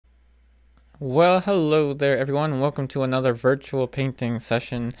Well, hello there, everyone. Welcome to another virtual painting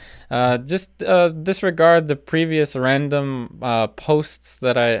session. Just disregard the previous random posts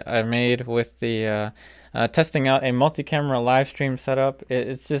that I made with the testing out a multi-camera live stream setup.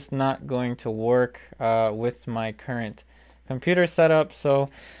 It's just not going to work with my current computer setup,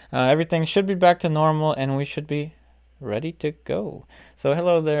 so everything should be back to normal and we should be ready to go. So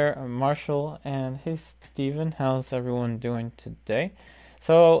hello there, Marshall, and hey, Steven. How's everyone doing today?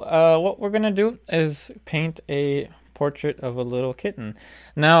 So what we're gonna do is paint a portrait of a little kitten.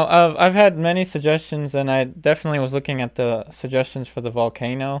 Now I've had many suggestions, and I definitely was looking at the suggestions for the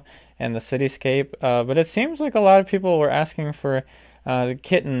volcano and the cityscape, but it seems like a lot of people were asking for the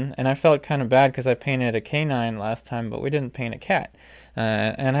kitten, and I felt kind of bad because I painted a canine last time, but we didn't paint a cat.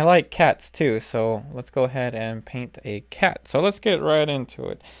 And I like cats too, so let's go ahead and paint a cat. So let's get right into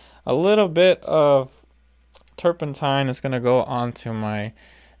it. A little bit of turpentine is going to go onto my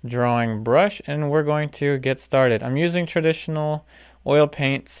drawing brush, and we're going to get started. I'm using traditional oil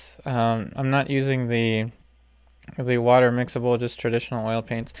paints. I'm not using the water mixable, just traditional oil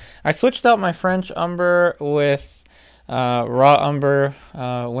paints. I switched out my French umber with raw umber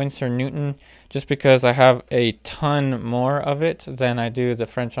Winsor Newton, just because I have a ton more of it than I do the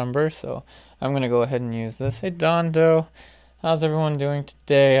French umber, so I'm going to go ahead and use this. Hey Dondo, how's everyone doing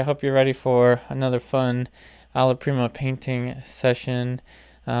today? I hope you're ready for another fun alla prima painting session.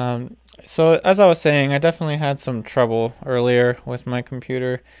 So as I was saying, I definitely had some trouble earlier with my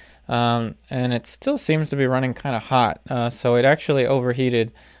computer, and it still seems to be running kind of hot. So it actually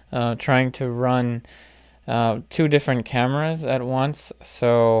overheated trying to run two different cameras at once,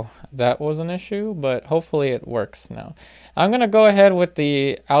 so that was an issue, but hopefully it works now. I'm gonna go ahead with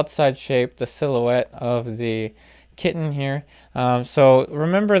the outside shape, the silhouette of the kitten here. So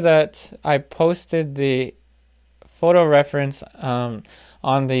remember that I posted the photo reference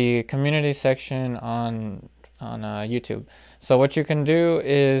on the community section on YouTube. So what you can do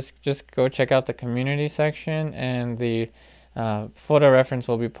is just go check out the community section, and the photo reference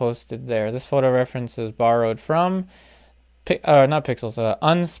will be posted there. This photo reference is borrowed from not Pixels,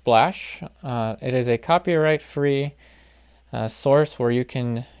 Unsplash. It is a copyright-free source where you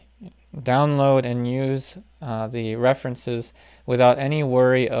can download and use the references without any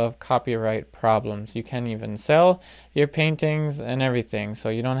worry of copyright problems. You can even sell your paintings and everything, so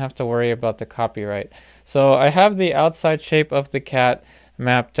you don't have to worry about the copyright. So I have the outside shape of the cat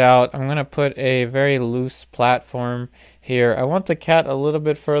mapped out. I'm going to put a very loose platform here. I want the cat a little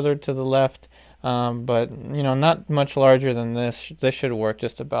bit further to the left, but you know, not much larger than this. This should work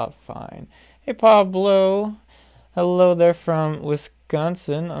just about fine. Hey Pablo, hello there from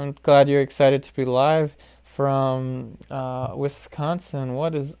Wisconsin. I'm glad you're excited to be live from Wisconsin.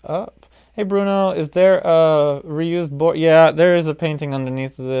 What is up? Hey Bruno, is there a reused board? Yeah, there is a painting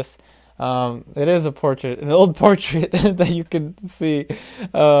underneath of this. It is a portrait, an old portrait that you can see.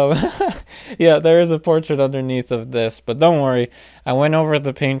 Yeah, there is a portrait underneath of this, but don't worry. I went over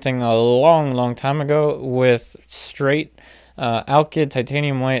the painting a long time ago with straight alkyd,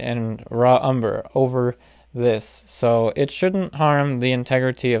 titanium white, and raw umber over this, so it shouldn't harm the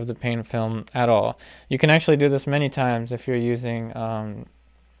integrity of the paint film at all. You can actually do this many times if you're using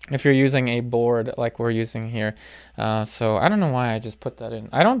a board like we're using here. So I don't know why I just put that in.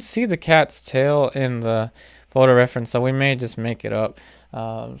 I don't see the cat's tail in the photo reference, so we may just make it up.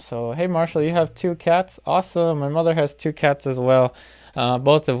 So hey Marshall, you have two cats? Awesome. My mother has two cats as well,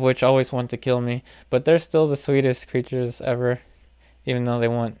 both of which always want to kill me, but they're still the sweetest creatures ever, even though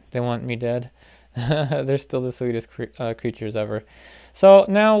they want me dead. They're still the sweetest creatures ever. So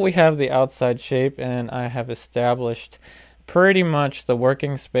now we have the outside shape, and I have established pretty much the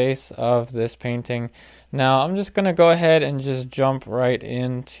working space of this painting. Now I'm just gonna go ahead and just jump right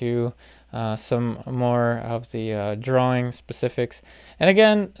into some more of the drawing specifics. And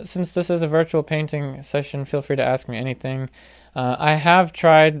again, since this is a virtual painting session, feel free to ask me anything. I have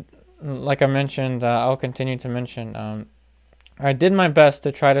tried, like I mentioned, I'll continue to mention, I did my best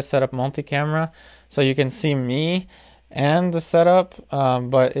to try to set up multi-camera so you can see me and the setup,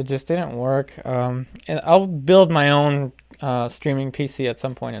 but it just didn't work. And I'll build my own streaming PC at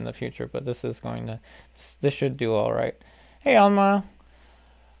some point in the future, but this should do all right. Hey Alma,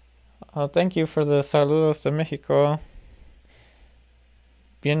 thank you for the saludos de Mexico.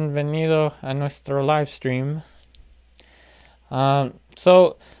 Bienvenido a nuestro live stream.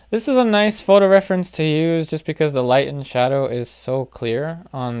 So this is a nice photo reference to use just because the light and shadow is so clear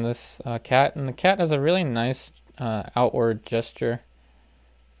on this cat, and the cat has a really nice outward gesture.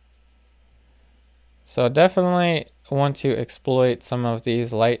 So definitely want to exploit some of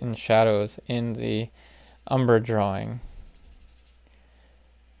these light and shadows in the umber drawing.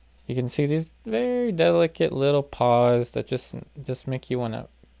 You can see these very delicate little paws that just make you want to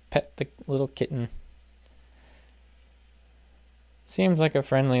pet the little kitten. Seems like a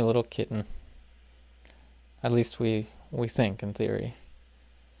friendly little kitten. At least we think in theory.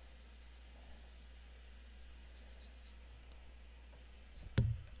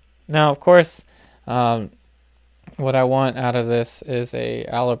 Now, of course, what I want out of this is a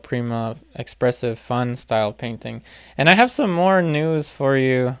alla prima, expressive, fun style painting. And I have some more news for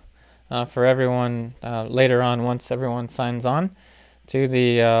you, for everyone later on once everyone signs on to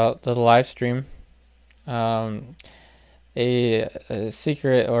the live stream. A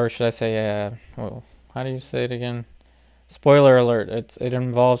secret, or should I say, well, how do you say it again? Spoiler alert! It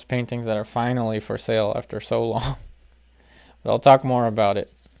involves paintings that are finally for sale after so long. But I'll talk more about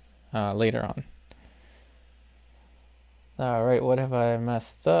it later on. Alright, what have I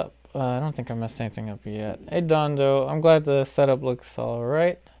messed up? I don't think I messed anything up yet. Hey Dondo, I'm glad the setup looks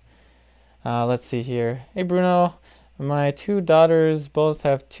alright. Let's see here. Hey Bruno, my 2 daughters both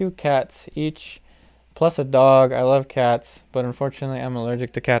have 2 cats each, plus a dog. I love cats, but unfortunately I'm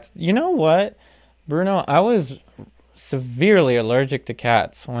allergic to cats. You know what, Bruno? I was severely allergic to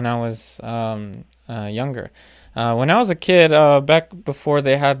cats when I was younger. When I was a kid, back before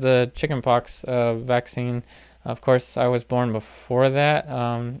they had the chickenpox vaccine, of course, I was born before that,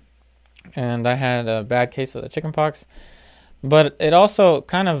 and I had a bad case of the chickenpox. But it also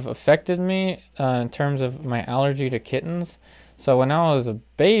kind of affected me in terms of my allergy to kittens. So when I was a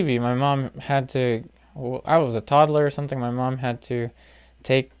baby, my mom had to, I was a toddler or something, my mom had to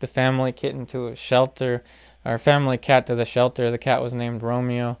take the family kitten to a shelter, our family cat to the shelter. The cat was named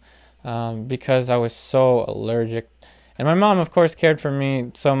Romeo because I was so allergic. And my mom, of course, cared for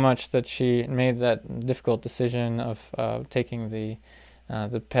me so much that she made that difficult decision of taking the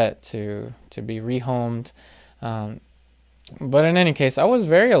pet to be rehomed. But in any case, I was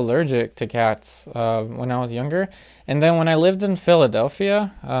very allergic to cats when I was younger. And then when I lived in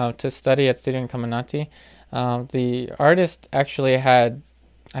Philadelphia to study at Studio Caminati, the artist actually had,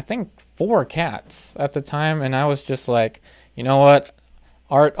 I think, 4 cats at the time. And I was just like, you know what?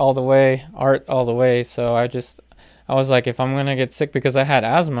 Art all the way, art all the way. So I was like, if I'm going to get sick, because I had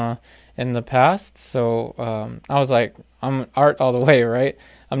asthma in the past. So I was like, I'm art all the way, right?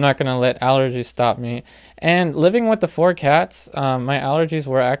 I'm not going to let allergies stop me. And living with the 4 cats, my allergies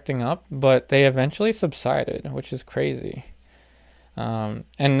were acting up, but they eventually subsided, which is crazy. And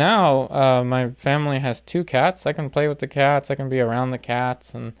now my family has 2 cats. I can play with the cats. I can be around the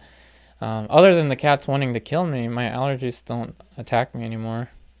cats. And other than the cats wanting to kill me, my allergies don't attack me anymore.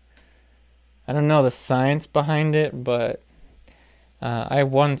 I don't know the science behind it, but I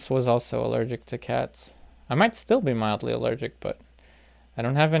once was also allergic to cats. I might still be mildly allergic, but I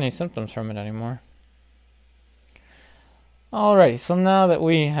don't have any symptoms from it anymore. Alright, so now that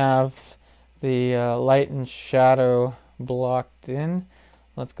we have the light and shadow blocked in,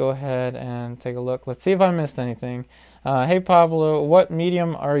 let's go ahead and take a look. Let's see if I missed anything. Hey Pablo, what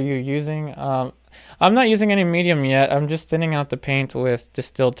medium are you using? I'm not using any medium yet. I'm just thinning out the paint with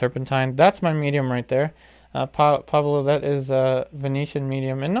distilled turpentine. That's my medium right there. Pablo, that is a Venetian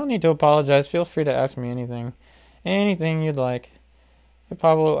medium. And no need to apologize. Feel free to ask me anything. Anything you'd like. Hey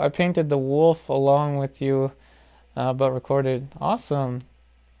Pablo, I painted the wolf along with you, but recorded. Awesome.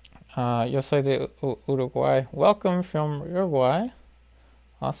 Yo soy de Uruguay. Welcome from Uruguay.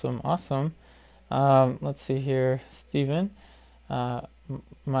 Awesome, awesome. Let's see here. Steven.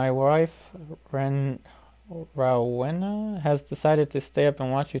 My wife, Rowena, has decided to stay up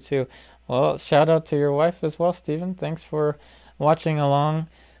and watch you too. Well, shout out to your wife as well, Steven. Thanks for watching along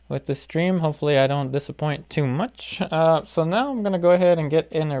with the stream. Hopefully I don't disappoint too much. So now I'm going to go ahead and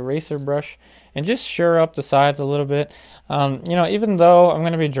get an eraser brush and just shore up the sides a little bit. You know, even though I'm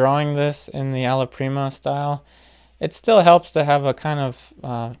going to be drawing this in the alla prima style, it still helps to have a kind of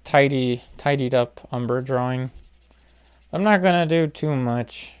tidied up umber drawing. I'm not going to do too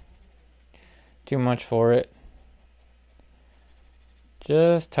much for it.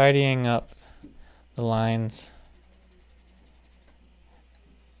 Just tidying up the lines.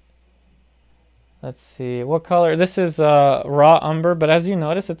 Let's see, what color? This is raw umber, but as you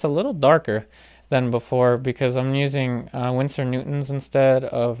notice, it's a little darker than before because I'm using Winsor Newtons instead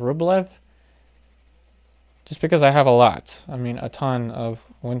of Rublev. Just because I have a lot, I mean a ton of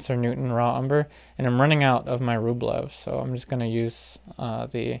Winsor Newton raw umber, and I'm running out of my Rublev, so I'm just going to use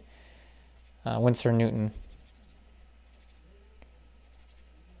the Winsor Newton.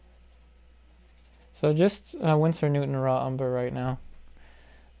 So just Winsor Newton raw umber right now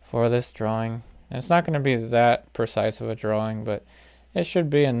for this drawing. And it's not going to be that precise of a drawing, but it should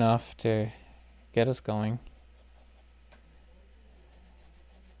be enough to get us going.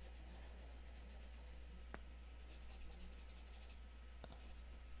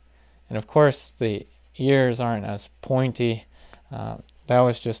 And of course the ears aren't as pointy. That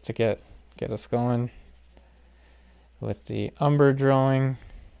was just to get us going with the Umber drawing.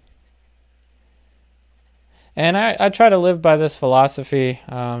 And I try to live by this philosophy.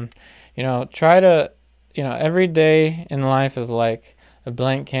 Try to, every day in life is like a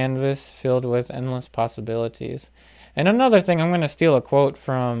blank canvas filled with endless possibilities. And another thing, I'm going to steal a quote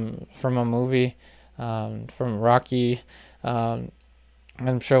from a movie, from Rocky.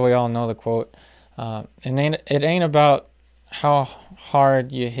 I'm sure we all know the quote. It ain't about how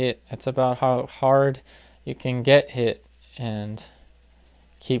hard you hit. It's about how hard you can get hit and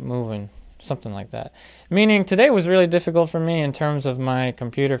keep moving. Something like that. Meaning today was really difficult for me in terms of my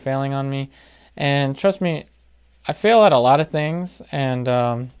computer failing on me. And trust me, I fail at a lot of things. And,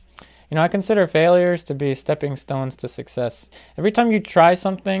 I consider failures to be stepping stones to success. Every time you try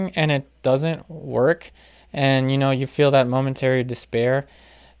something and it doesn't work, and, you feel that momentary despair,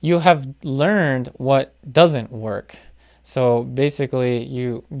 you have learned what doesn't work. So basically,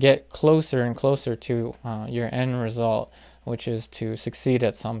 you get closer and closer to your end result, which is to succeed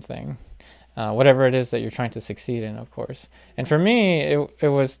at something. Whatever it is that you're trying to succeed in, of course. And for me, it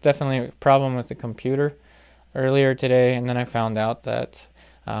was definitely a problem with the computer earlier today, and then I found out that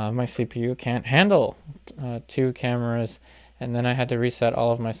my CPU can't handle 2 cameras, and then I had to reset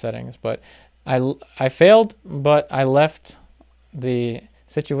all of my settings. But I failed, but I left the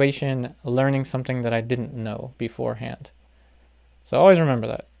situation learning something that I didn't know beforehand. So always remember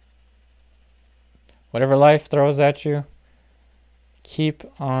that. Whatever life throws at you, keep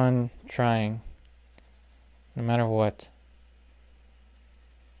on trying, no matter what.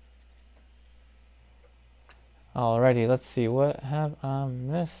 Alrighty, let's see. What have I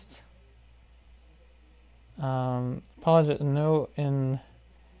missed? Apologize. No in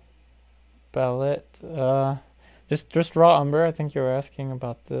palette. Just raw umber. I think you were asking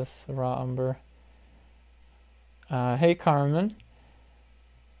about this raw umber. Hey Carmen.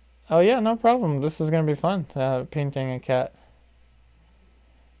 Oh yeah, no problem. This is gonna be fun. Painting a cat.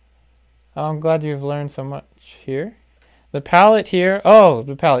 Oh, I'm glad you've learned so much here. The palette here. Oh,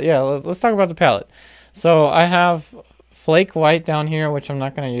 the palette. Yeah, let's talk about the palette. So I have Flake white down here, which I'm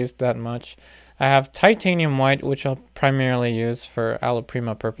not going to use that much. I have titanium white, which I'll primarily use for Alla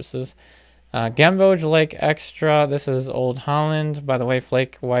Prima purposes. Gamboge Lake Extra. This is Old Holland. By the way,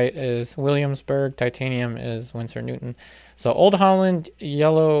 Flake white is Williamsburg. Titanium is Winsor Newton. So Old Holland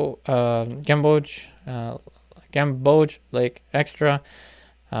yellow Gamboge Lake Extra.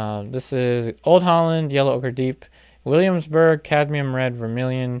 This is Old Holland yellow ochre deep. Williamsburg cadmium red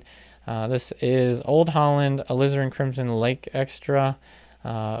vermilion. This is Old Holland Alizarin crimson lake extra.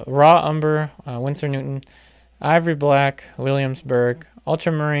 Raw umber Winsor Newton. Ivory black Williamsburg.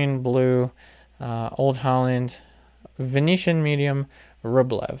 Ultramarine blue Old Holland. Venetian medium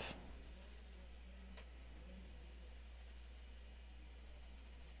Rublev.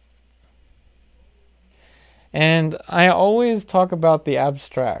 And I always talk about the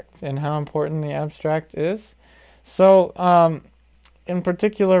abstract and how important the abstract is. So in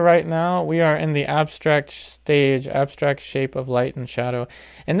particular right now, we are in the abstract stage, abstract shape of light and shadow.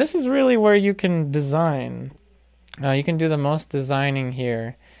 And this is really where you can design. You can do the most designing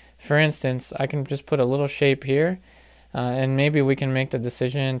here. For instance, I can just put a little shape here, and maybe we can make the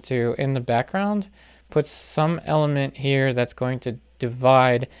decision to, in the background, put some element here that's going to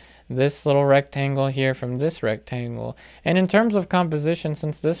divide this little rectangle here from this rectangle. And in terms of composition,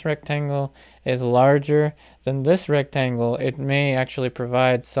 since this rectangle is larger than this rectangle, it may actually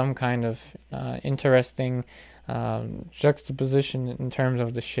provide some kind of interesting juxtaposition in terms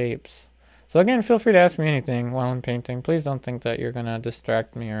of the shapes. So again, feel free to ask me anything while I'm painting. Please don't think that you're gonna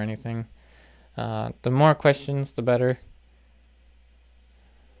distract me or anything. The more questions, the better.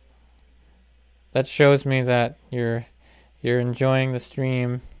 That shows me that you're enjoying the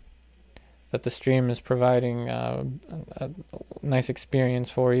stream, that the stream is providing a nice experience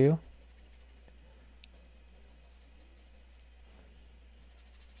for you.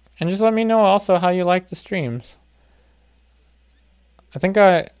 And just let me know also how you like the streams.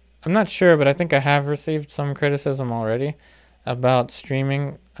 I'm not sure, but I think I have received some criticism already about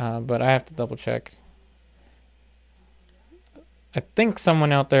streaming, but I have to double check. I think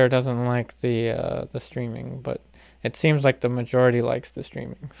someone out there doesn't like the streaming, but it seems like the majority likes the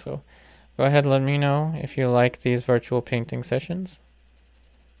streaming. So go ahead, let me know if you like these virtual painting sessions.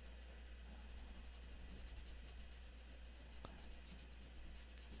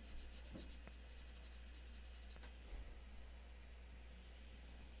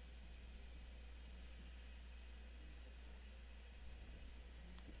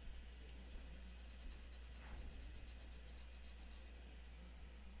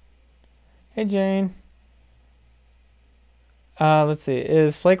 Hey Jane. Let's see.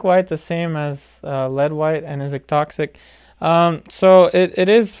 Is flake white the same as lead white, and is it toxic? So it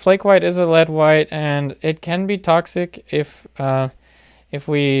is, flake white is a lead white, and it can be toxic if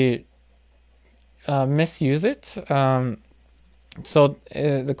we misuse it. So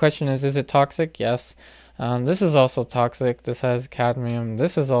the question is it toxic? Yes. This is also toxic. This has cadmium.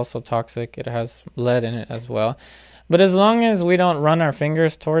 This is also toxic. It has lead in it as well. But as long as we don't run our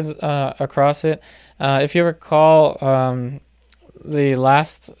fingers towards across it, if you recall, the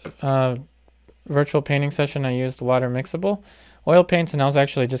last virtual painting session, I used water mixable oil paints, and I was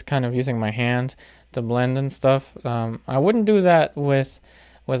actually just kind of using my hand to blend and stuff. I wouldn't do that with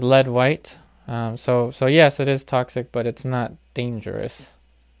lead white. So yes, it is toxic, but it's not dangerous.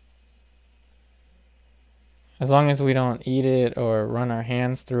 As long as we don't eat it or run our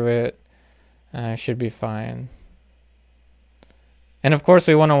hands through it, should be fine. And of course,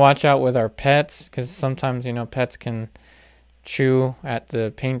 we want to watch out with our pets, because sometimes, you know, pets can chew at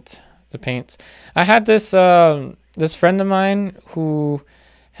the paints. I had this this friend of mine who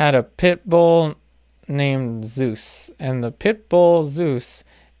had a pit bull named Zeus, and the pit bull Zeus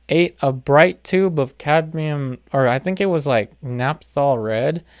ate a bright tube of cadmium, or I think it was like naphthol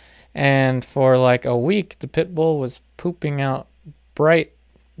red, and for like a week the pit bull was pooping out bright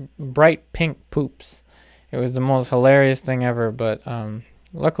pink poops. It was the most hilarious thing ever, but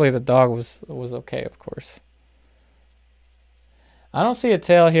luckily the dog was okay, of course. I don't see a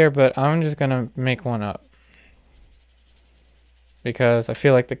tail here, but I'm just gonna make one up because I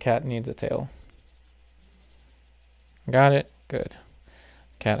feel like the cat needs a tail. Got it? Good.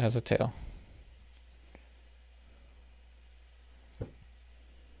 Cat has a tail.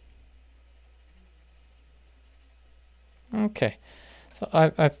 Okay, so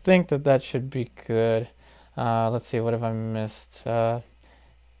I think that should be good. Let's see, what have I missed?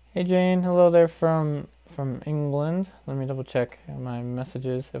 Hey Jane, hello there from England. Let me double check my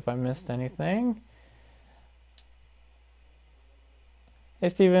messages if I missed anything. Hey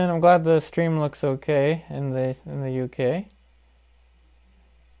Steven, I'm glad the stream looks okay in the UK.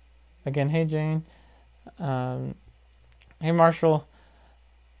 Again, hey Jane. Hey Marshall,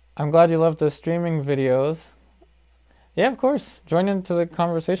 I'm glad you love the streaming videos. Yeah, of course. Join into the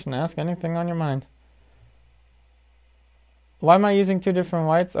conversation. Ask anything on your mind. Why am I using two different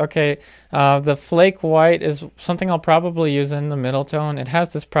whites? Okay, the flake white is something I'll probably use in the middle tone. It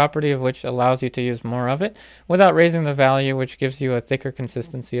has this property of which allows you to use more of it without raising the value, which gives you a thicker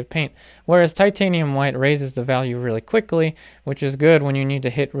consistency of paint. Whereas titanium white raises the value really quickly, which is good when you need to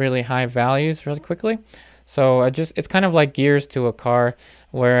hit really high values really quickly. So it's kind of like gears to a car,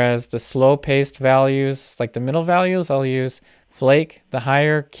 whereas the slow-paced values, like the middle values, I'll use flake. The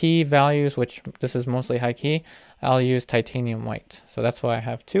higher key values, which this is mostly high key, I'll use titanium white. So that's why I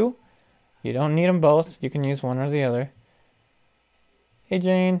have two. You don't need them both. You can use one or the other. Hey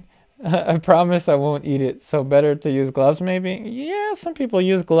Jane, I promise I won't eat it. So better to use gloves maybe? Yeah, some people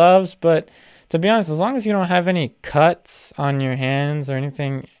use gloves, but to be honest, as long as you don't have any cuts on your hands or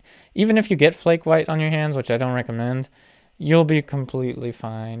anything, even if you get flake white on your hands, which I don't recommend, you'll be completely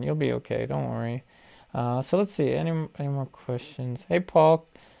fine. You'll be okay. Don't worry. So let's see. Any more questions? Hey, Paul.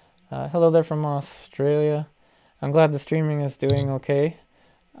 Hello there from Australia. I'm glad the streaming is doing okay.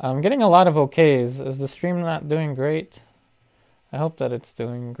 I'm getting a lot of okays. Is the stream not doing great? I hope that it's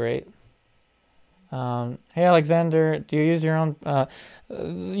doing great. Hey, Alexander. Do you use your own?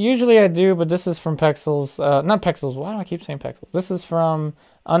 Usually I do, but this is from Pexels. Not Pexels. Why do I keep saying Pexels? This is from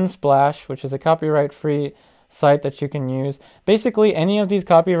Unsplash, which is a copyright-free site that you can use. Basically, any of these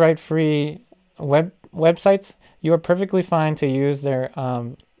copyright-free websites, you are perfectly fine to use their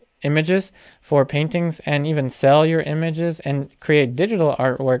images for paintings and even sell your images and create digital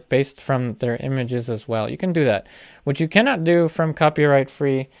artwork based from their images as well. You can do that. What you cannot do from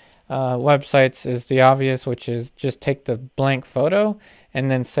copyright-free websites is the obvious, which is just take the blank photo and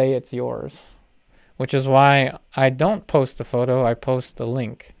then say it's yours. Which is why I don't post the photo, I post the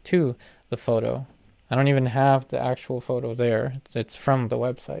link to the photo. I don't even have the actual photo there. It's from the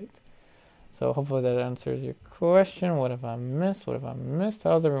website. So hopefully that answers your question. What have I missed?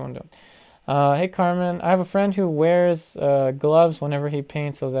 How's everyone doing? Hey Carmen, I have a friend who wears gloves whenever he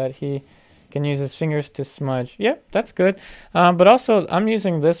paints so that he can use his fingers to smudge. Yep, that's good. But also I'm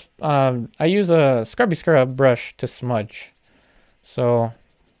using this, I use a scrubby scrub brush to smudge. So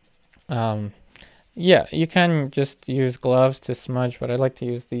yeah, you can just use gloves to smudge, but I like to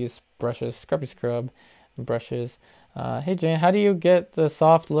use these brushes, scrubby scrub brushes. Hey Jane, how do you get the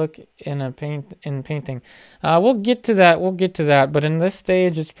soft look in painting? We'll get to that, but in this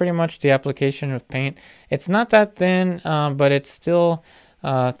stage it's pretty much the application of paint. It's not that thin, but it's still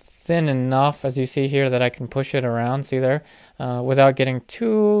thin enough, as you see here, that I can push it around, see there, without getting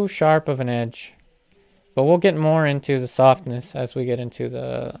too sharp of an edge. But we'll get more into the softness as we get into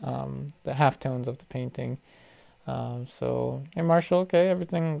the halftones of the painting. So, hey Marshall, okay,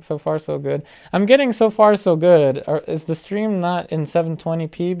 everything so far so good. I'm getting so far so good. Is the stream not in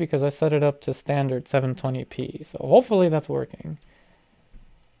 720p? Because I set it up to standard 720p. So hopefully that's working.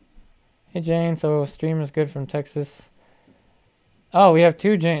 Hey Jane, so stream is good from Texas. Oh, we have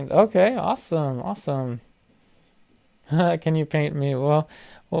 2 Janes. Okay, awesome, awesome. Can you paint me? Well,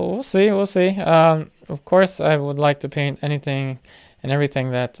 we'll see, we'll see. Of course, I would like to paint anything and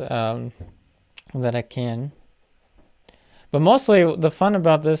everything that that I can. But mostly the fun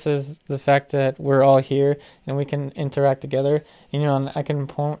about this is the fact that we're all here and we can interact together. You know, and I can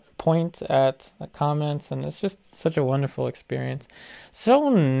point at the comments, and it's just such a wonderful experience. So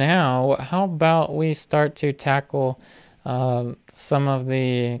now, how about we start to tackle some of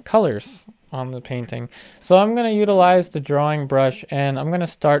the colors on the painting. So I'm going to utilize the drawing brush, and I'm going to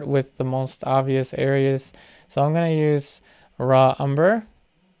start with the most obvious areas. So I'm going to use raw umber,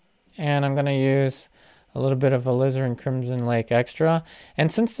 and I'm going to use a little bit of Alizarin Crimson Lake Extra.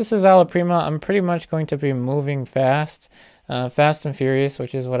 And since this is Alla Prima, I'm pretty much going to be moving fast, fast and furious,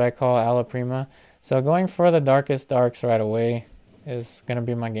 which is what I call Alla Prima. So going for the darkest darks right away is going to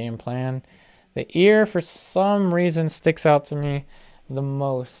be my game plan. The ear, for some reason, sticks out to me the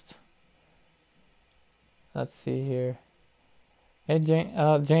most. Let's see here. Hey, Jane.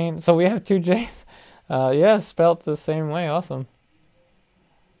 Jane. So we have 2 J's. Yeah, spelt the same way. Awesome.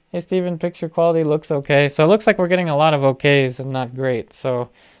 Hey, Steven. Picture quality looks okay. So it looks like we're getting a lot of okays and not great. So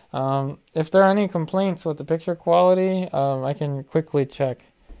if there are any complaints with the picture quality, I can quickly check.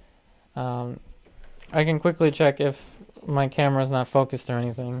 I can quickly check if my camera is not focused or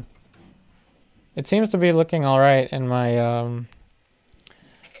anything. It seems to be looking all right in my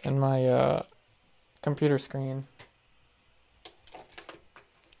computer screen.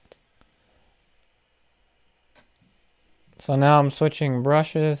 So now I'm switching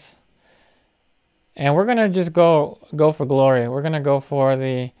brushes, and we're gonna just go for glory. We're gonna go for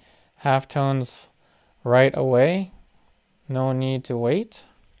the halftones right away. No need to wait.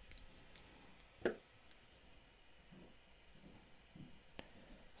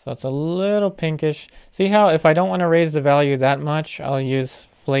 So it's a little pinkish. See how if I don't want to raise the value that much, I'll use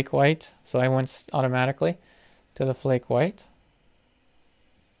flake white. So I went automatically to the flake white.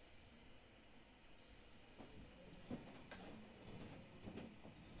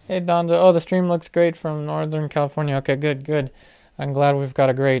 Hey Donda, oh, the stream looks great from Northern California. Okay, good, good. I'm glad we've got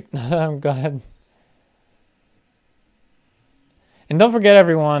a great, I'm glad. And don't forget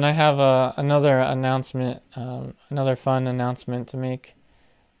everyone, I have another announcement, another fun announcement to make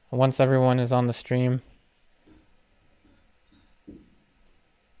once everyone is on the stream.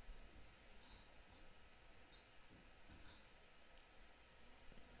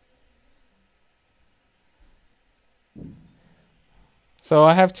 So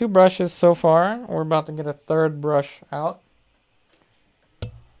I have 2 brushes so far. We're about to get a 3rd brush out.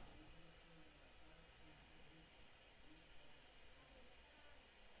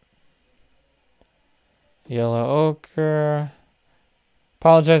 Yellow ochre.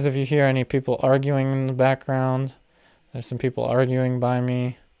 Apologize if you hear any people arguing in the background. There's some people arguing by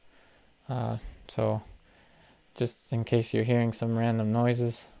me. So just in case you're hearing some random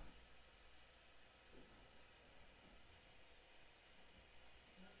noises.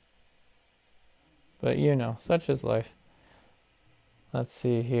 But you know, such is life. Let's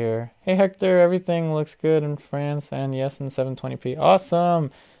see here. Hey Hector, everything looks good in France, and yes, in 720p. Awesome!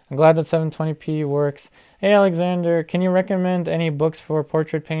 I'm glad that 720p works. Hey Alexander, can you recommend any books for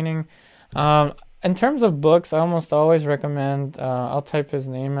portrait painting? In terms of books, I almost always recommend, I'll type his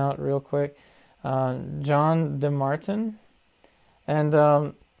name out real quick, John DeMartin.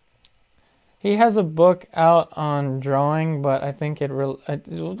 And he has a book out on drawing, but I think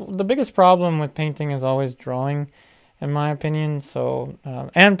the biggest problem with painting is always drawing, in my opinion. So,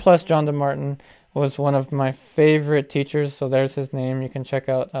 and plus John DeMartin was one of my favorite teachers, so there's his name. You can check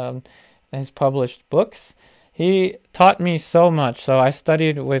out his published books. He taught me so much. So I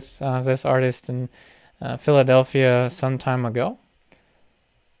studied with this artist in Philadelphia some time ago.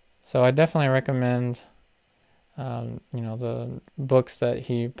 So I definitely recommend, you know, the books that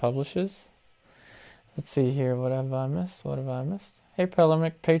he publishes. Let's see here. What have I missed? What have I missed? Hey,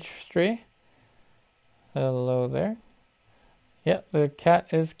 Pelamic Pastry. Hello there. Yeah, the cat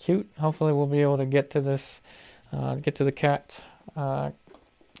is cute. Hopefully we'll be able to get to this, get to the cat, the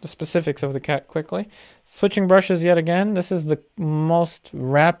specifics of the cat quickly. Switching brushes yet again. This is the most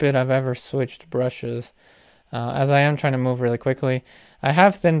rapid I've ever switched brushes. as I am trying to move really quickly. I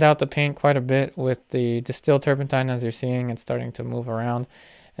have thinned out the paint quite a bit with the distilled turpentine. As you're seeing, it's starting to move around.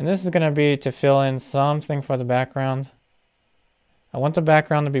 And this is going to be to fill in something for the background. I want the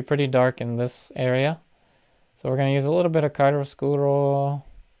background to be pretty dark in this area. So we're going to use a little bit of chiaroscuro.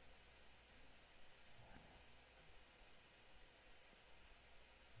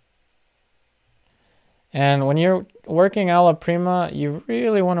 And when you're working alla prima, you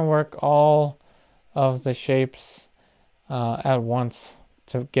really want to work all of the shapes at once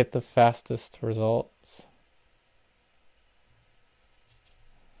to get the fastest results.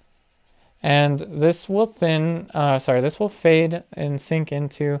 And this will this will fade and sink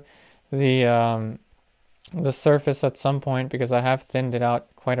into the surface at some point because I have thinned it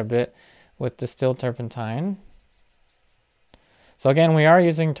out quite a bit with distilled turpentine. So again, we are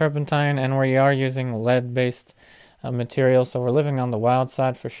using turpentine and we are using lead-based material, so we're living on the wild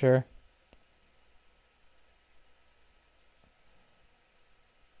side for sure.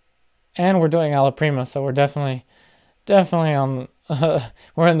 And we're doing alla prima, so we're definitely on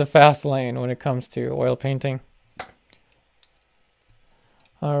we're in the fast lane when it comes to oil painting.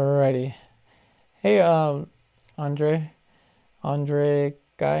 Alrighty. Hey, Andre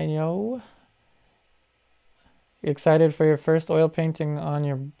Gaino. Excited for your first oil painting on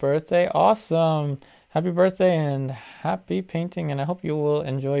your birthday? Awesome! Happy birthday and happy painting, and I hope you will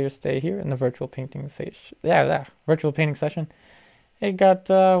enjoy your stay here in the virtual painting session. Virtual painting session. Hey,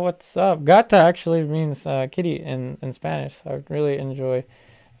 Gata, what's up? Gata actually means kitty in Spanish, so I really enjoy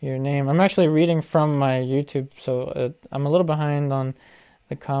your name. I'm actually reading from my YouTube, so I'm a little behind on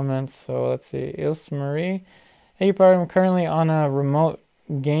the comments. So let's see. Ilse Marie. Hey, I'm currently on a remote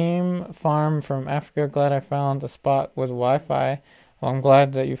game farm from Africa. Glad I found a spot with Wi-Fi. Well, I'm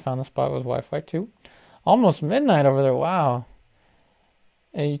glad that you found a spot with Wi-Fi too. Almost midnight over there. Wow.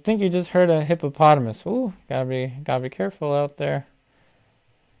 Hey, you think you just heard a hippopotamus? Ooh, gotta be careful out there.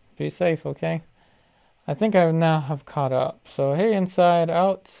 Be safe, okay? I think I now have caught up. So hey, Inside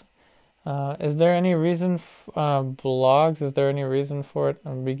Out. Is there any reason blogs? Is there any reason for it?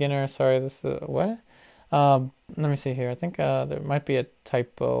 I'm a beginner. Sorry, this is what? Let me see here. I think there might be a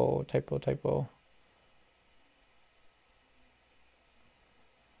typo.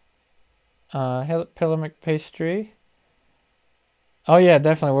 Pilamic pastry. Oh yeah,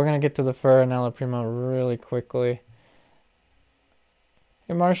 definitely. We're gonna get to the fur and alla prima really quickly.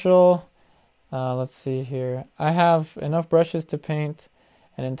 Hey Marshall. Let's see here. I have enough brushes to paint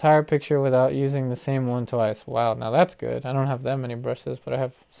an entire picture without using the same one twice. Wow, now that's good. I don't have that many brushes, but I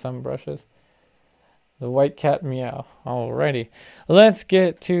have some brushes. The white cat meow. Alrighty, let's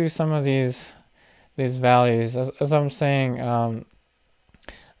get to some of these values. As I'm saying,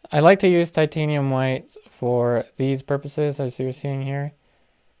 I like to use titanium white for these purposes, as you're seeing here,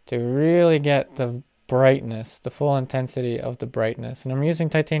 to really get the brightness, the full intensity of the brightness. And I'm using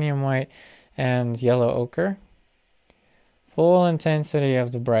titanium white and yellow ochre. Full intensity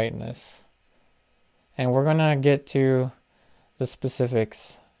of the brightness. And we're gonna get to the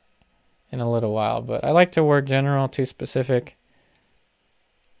specifics in a little while, but I like to work general to specific.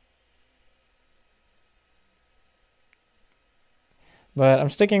 But I'm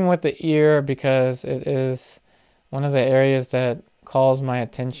sticking with the ear because it is one of the areas that calls my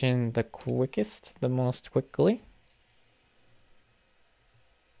attention the quickest, the most quickly.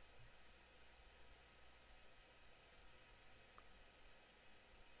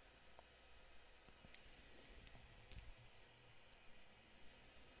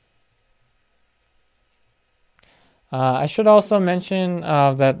 I should also mention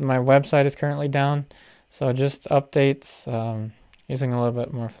that my website is currently down, so just updates using a little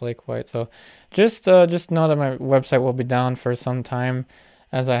bit more flake white. So just know that my website will be down for some time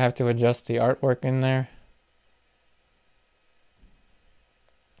as I have to adjust the artwork in there.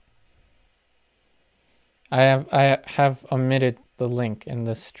 I have omitted the link in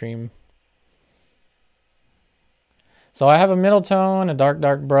this stream. So I have a middle tone, a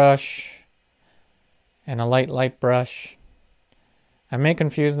dark brush, and a light brush. I may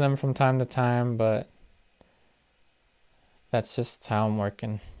confuse them from time to time, but that's just how I'm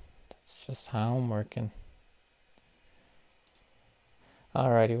working.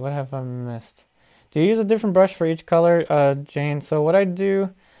 Alrighty, what have I missed? Do you use a different brush for each color, Jane? So what I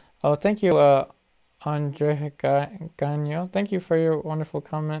do, oh, thank you, Andre Gagno. Thank you for your wonderful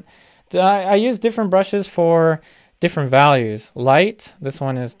comment. I use different brushes for different values. Light, this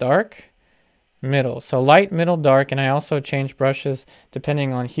one is dark. Middle, so light, middle, dark, and I also change brushes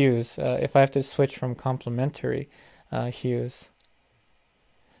depending on hues if I have to switch from complementary hues.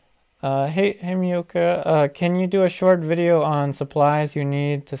 Hey Miyoka, can you do a short video on supplies you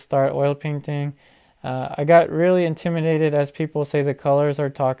need to start oil painting? I got really intimidated as people say the colors are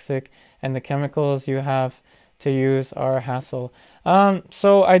toxic and the chemicals you have to use are a hassle.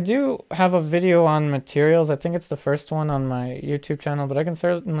 So I do have a video on materials. I think it's the first one on my YouTube channel, but I can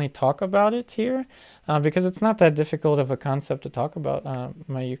certainly talk about it here because it's not that difficult of a concept to talk about,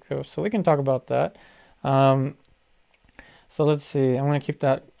 my Yuko. So we can talk about that. So let's see. I'm going to keep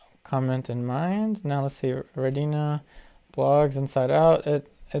that comment in mind. Now let's see. Radina blogs inside out.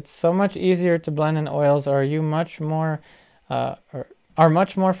 It's so much easier to blend in oils. Are you much more are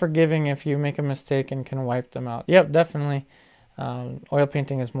much more forgiving if you make a mistake and can wipe them out? Yep, definitely. Oil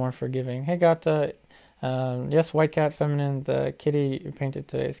painting is more forgiving. Hey, Gata. Yes, White Cat Feminine, the kitty you painted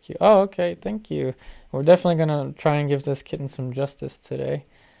today is cute. Oh, okay, thank you. We're definitely going to try and give this kitten some justice today.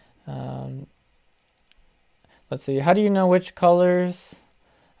 Let's see. How do you know which colors?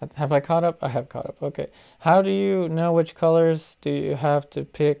 Have I caught up? I have caught up. Okay. How do you know which colors do you have to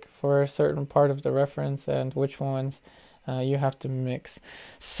pick for a certain part of the reference and which ones you have to mix?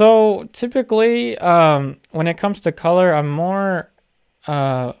 So typically, when it comes to color, I'm more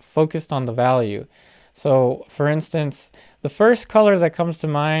focused on the value. So for instance, the first color that comes to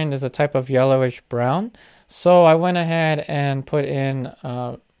mind is a type of yellowish brown. So I went ahead and put in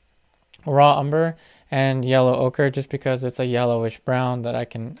raw umber and yellow ochre just because it's a yellowish brown that I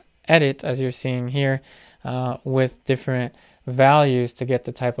can edit, as you're seeing here, with different values to get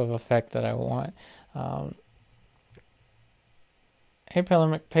the type of effect that I want. Hey,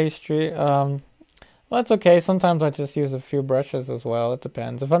 Pelamic Pastry. Well, that's okay. Sometimes I just use a few brushes as well. It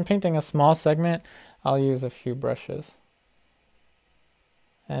depends. If I'm painting a small segment, I'll use a few brushes.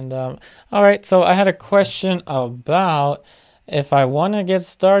 And all right, so I had a question about if I want to get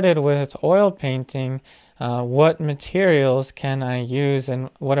started with oil painting, what materials can I use and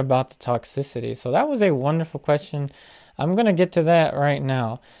what about the toxicity? So that was a wonderful question. I'm going to get to that right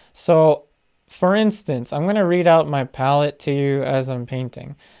now. So for instance, I'm going to read out my palette to you as I'm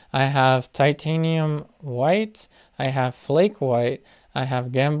painting. I have titanium white, I have flake white, I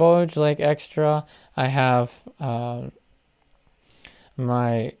have Gamboge like extra, I have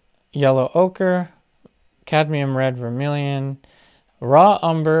my yellow ochre, cadmium red vermilion, raw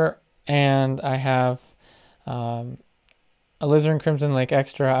umber, and I have Alizarin crimson lake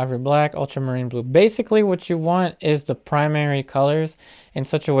extra, ivory black, ultramarine blue. Basically what you want is the primary colors in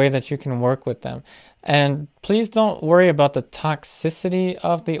such a way that you can work with them. And please don't worry about the toxicity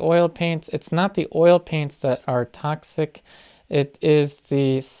of the oil paints. It's not the oil paints that are toxic. It is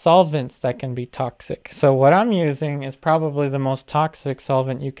the solvents that can be toxic. So what I'm using is probably the most toxic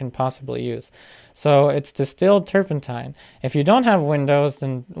solvent you can possibly use. So it's distilled turpentine. If you don't have windows,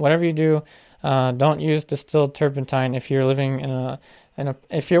 then whatever you do, don't use distilled turpentine. If you're living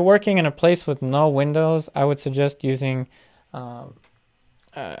if you're working in a place with no windows, I would suggest using, I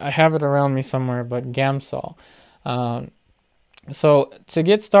have it around me somewhere, but Gamsol. So to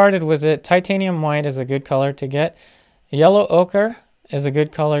get started with it, titanium white is a good color to get. Yellow ochre is a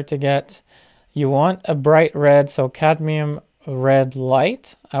good color to get. You want a bright red, so cadmium red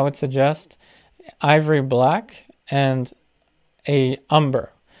light, I would suggest. Ivory black and a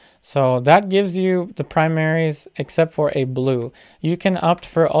umber. So that gives you the primaries except for a blue. You can opt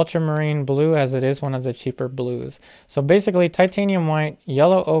for ultramarine blue as it is one of the cheaper blues. So basically titanium white,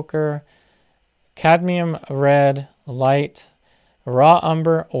 yellow ochre, cadmium red light, raw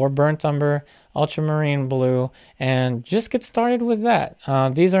umber or burnt umber, ultramarine blue, and just get started with that.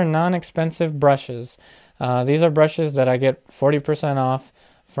 These are non-expensive brushes. These are brushes that I get 40% off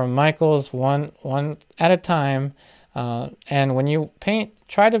from Michael's, one at a time. And when you paint,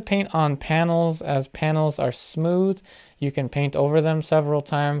 try to paint on panels, as panels are smooth. You can paint over them several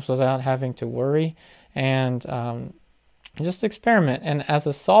times without having to worry, and just experiment. And as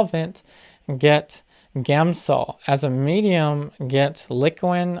a solvent, get Gamsol. As a medium, get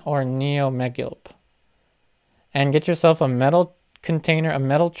Liquin or Neo Megilp. And get yourself a metal container, a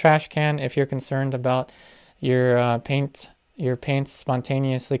metal trash can if you're concerned about your paints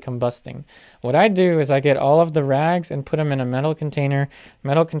spontaneously combusting. What I do is I get all of the rags and put them in a metal containers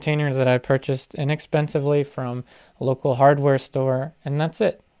that I purchased inexpensively from a local hardware store, and that's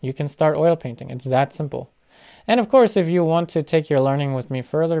it. You can start oil painting. It's that simple. And of course, if you want to take your learning with me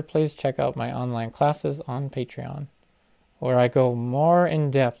further, please check out my online classes on Patreon, where I go more in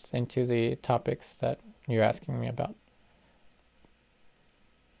depth into the topics that you're asking me about.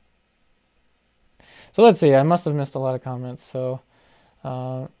 So let's see, I must have missed a lot of comments. So,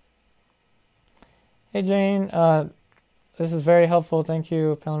 hey Jane, this is very helpful. Thank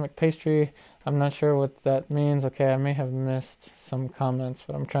you, Pelamic Pastry. I'm not sure what that means. Okay, I may have missed some comments,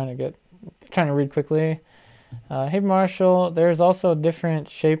 but I'm trying to read quickly. Hey Marshall, there's also different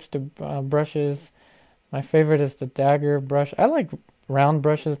shapes to brushes. My favorite is the dagger brush. I like round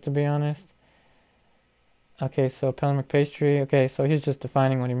brushes, to be honest. Okay, so Pelhamic pastry. Okay, so he's just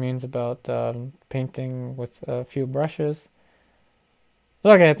defining what he means about painting with a few brushes.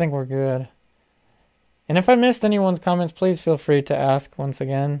 Okay, I think we're good. And if I missed anyone's comments, please feel free to ask once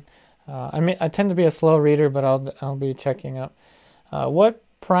again. I tend to be a slow reader, but I'll be checking up. What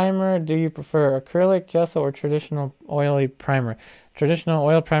primer do you prefer, acrylic, gesso, or traditional oily primer? Traditional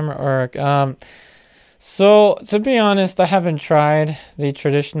oil primer or so to be honest, I haven't tried the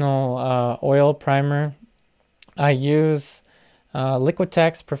traditional oil primer. I use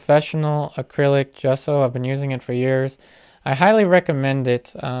Liquitex Professional Acrylic Gesso. I've been using it for years. I highly recommend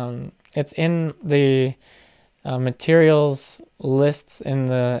it. It's in the materials lists in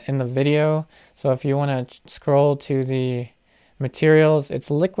the video. So if you want to scroll to the materials, it's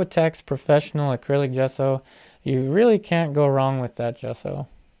Liquitex Professional Acrylic Gesso. You really can't go wrong with that gesso.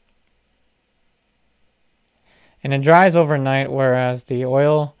 And it dries overnight, whereas the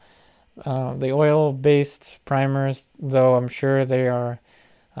oil-based primers, though I'm sure they are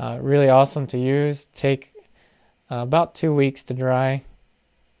really awesome to use, take about 2 weeks to dry.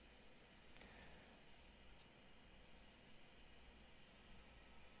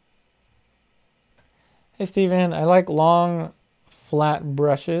 Hey Steven, I like long flat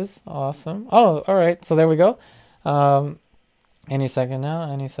brushes. Awesome. Oh, all right. So there we go. Any second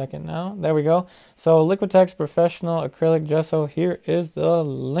now. There we go. So Liquitex Professional Acrylic Gesso, here is the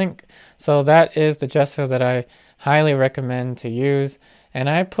link. So that is the gesso that I highly recommend to use. And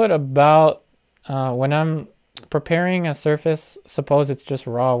I put about, when I'm preparing a surface, suppose it's just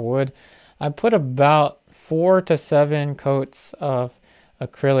raw wood, I put about 4 to 7 coats of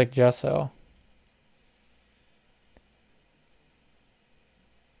acrylic gesso.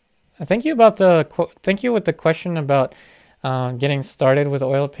 Thank you with the question about getting started with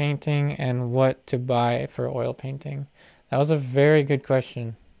oil painting and what to buy for oil painting. That was a very good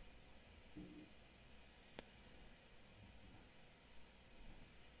question.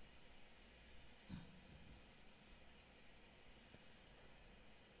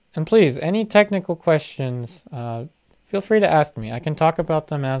 And please, any technical questions, feel free to ask me. I can talk about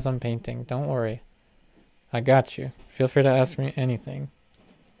them as I'm painting. Don't worry. I got you. Feel free to ask me anything.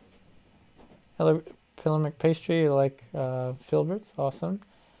 Hello, Pelhamic pastry, you like filberts? Awesome.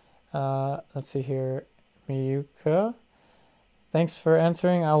 Let's see here. Miyuka. Thanks for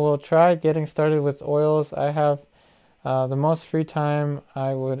answering. I will try getting started with oils. I have the most free time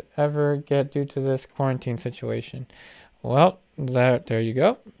I would ever get due to this quarantine situation. Well, there you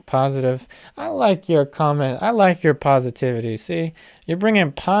go. Positive. I like your comment. I like your positivity. See, you're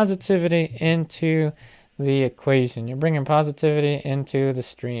bringing positivity into the equation. You're bringing positivity into the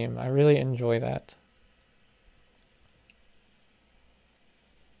stream. I really enjoy that.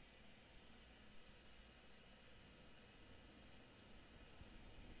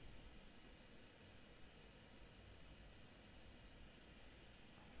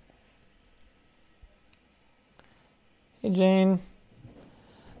 Hey Jane,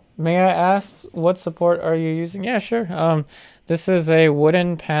 may I ask what support are you using? Yeah, sure. This is a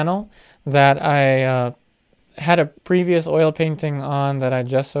wooden panel that I had a previous oil painting on that I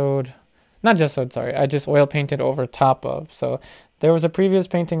gessoed, not gessoed, sorry, I just oil painted over top of. So there was a previous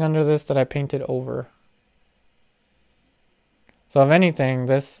painting under this that I painted over. So if anything,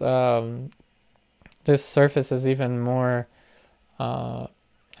 this surface is even more,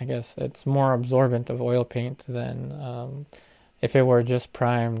 I guess it's more absorbent of oil paint than if it were just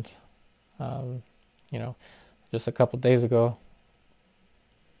primed, you know, just a couple days ago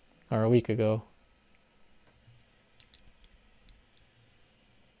or a week ago.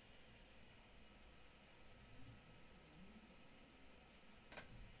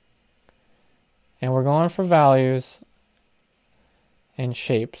 And we're going for values and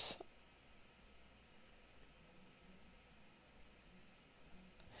shapes.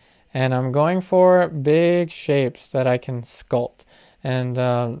 And I'm going for big shapes that I can sculpt. And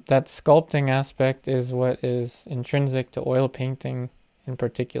that sculpting aspect is what is intrinsic to oil painting in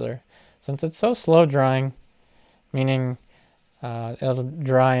particular. Since it's so slow drying, meaning it'll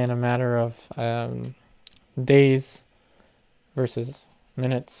dry in a matter of days versus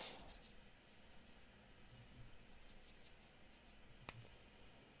minutes.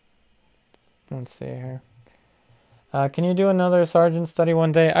 Let's see here. Can you do another sergeant study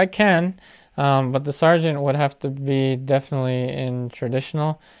one day? I can, but the sergeant would have to be definitely in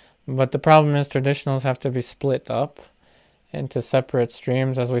traditional. But the problem is traditionals have to be split up into separate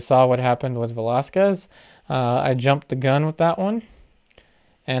streams, as we saw what happened with Velasquez. I jumped the gun with that one,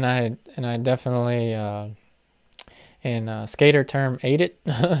 and I definitely, in skater term, ate it.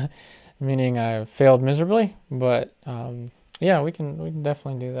 meaning I failed miserably, but yeah, we can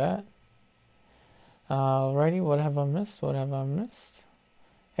definitely do that. Alrighty, what have I missed? What have I missed?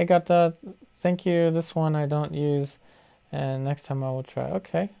 Hey, got the thank you. This one I don't use, and next time I will try.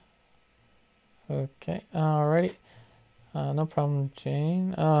 Okay. Okay. Alrighty. No problem,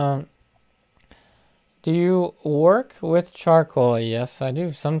 Jane. Do you work with charcoal? Yes, I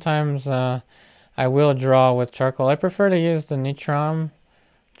do. Sometimes I will draw with charcoal. I prefer to use the Nitram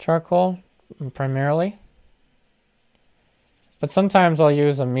charcoal primarily, but sometimes I'll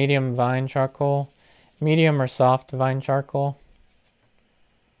use a medium vine charcoal, medium or soft vine charcoal.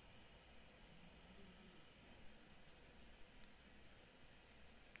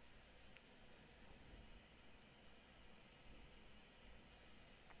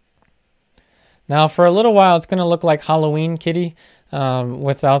 Now for a little while it's going to look like Halloween Kitty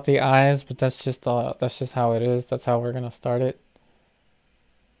without the eyes, but that's just how it is. That's how we're going to start it.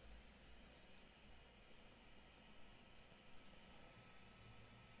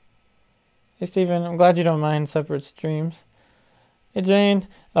 Hey Steven, I'm glad you don't mind separate streams. Hey Jane.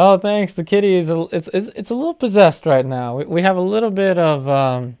 Oh, thanks. The kitty is it's a little possessed right now. We have a little bit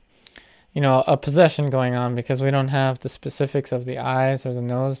of you know, a possession going on because we don't have the specifics of the eyes or the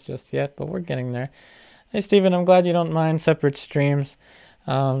nose just yet, but we're getting there. Hey Steven, I'm glad you don't mind separate streams.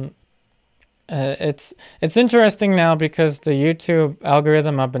 It's interesting now because the YouTube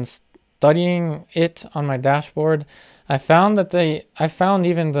algorithm, I've been studying it on my dashboard. I found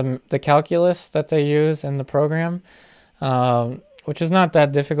even the calculus that they use in the program, which is not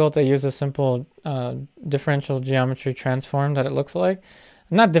that difficult. They use a simple differential geometry transform that it looks like.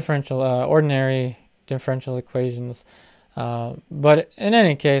 Not differential, ordinary differential equations. But in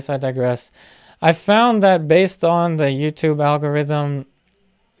any case, I digress. I found that based on the YouTube algorithm,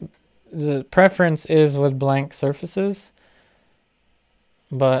 the preference is with blank surfaces.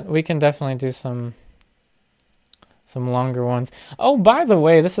 But we can definitely do some longer ones. Oh, by the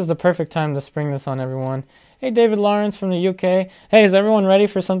way, this is the perfect time to spring this on everyone. Hey, David Lawrence from the UK. Hey, is everyone ready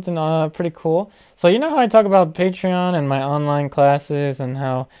for something pretty cool? So you know how I talk about Patreon and my online classes and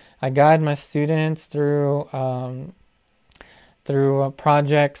how I guide my students through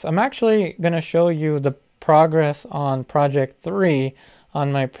projects. I'm actually going to show you the progress on project 3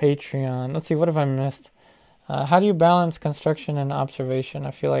 on my Patreon. Let's see, what have I missed? How do you balance construction and observation?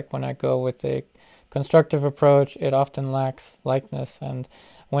 I feel like when I go with a constructive approach, it often lacks likeness, and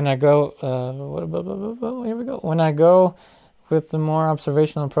when I go, here we go. When I go with the more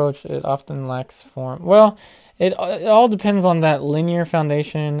observational approach, it often lacks form. Well, it all depends on that linear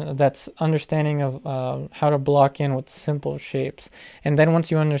foundation, that's understanding of how to block in with simple shapes. And then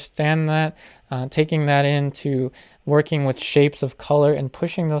once you understand that, taking that into working with shapes of color and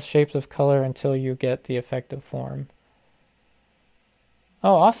pushing those shapes of color until you get the effective form.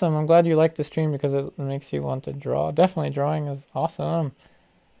 Oh, awesome. I'm glad you like the stream because it makes you want to draw. Definitely drawing is awesome.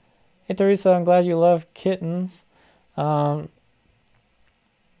 Hey, Teresa, I'm glad you love kittens. Let's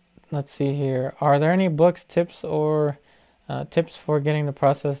see here. Are there any books, tips, or tips for getting the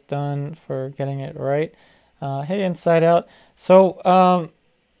process done, for getting it right? Hey, Inside Out. So,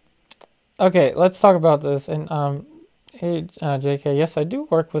 okay, let's talk about this. And hey, JK, yes, I do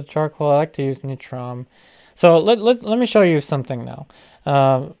work with charcoal. I like to use Nitram. So let me show you something now.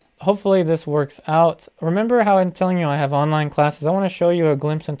 Hopefully this works out. Remember how I'm telling you I have online classes? I want to show you a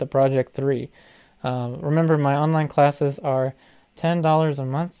glimpse into Project 3. Remember, my online classes are $10 a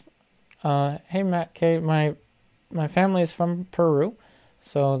month. Hey, Matt K, my family is from Peru,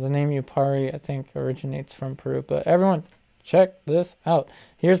 so the name Upari, I think, originates from Peru. But everyone, check this out.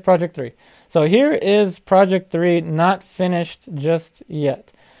 Here's Project 3. So here is Project 3, not finished just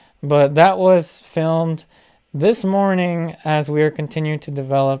yet, but that was filmed this morning as we are continuing to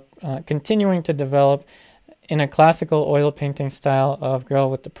develop in a classical oil painting style of Girl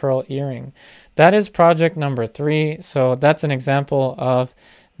with the Pearl Earring. That is project number 3. So that's an example of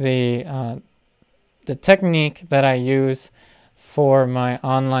the technique that I use for my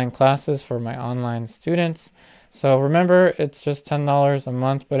online classes, for my online students. So remember, it's just $10 a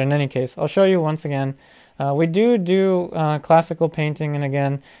month, but in any case, I'll show you once again. We do classical painting, and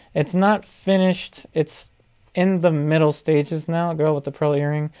again, it's not finished. It's in the middle stages now, Girl with the Pearl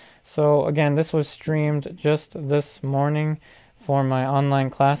Earring. So again, this was streamed just this morning for my online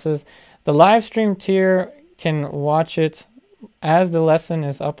classes. The live stream tier can watch it as the lesson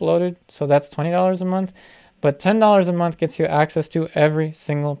is uploaded, so that's $20 a month. But $10 a month gets you access to every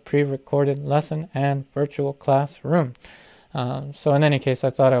single pre-recorded lesson and virtual classroom. So in any case, I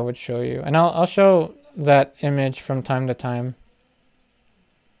thought I would show you. And I'll show that image from time to time.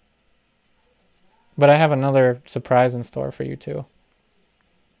 But I have another surprise in store for you too.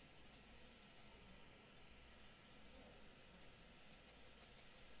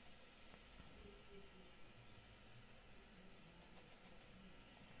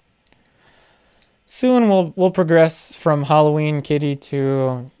 soon we'll progress from Halloween kitty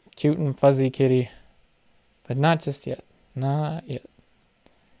to cute and fuzzy kitty, but not just yet. Not yet.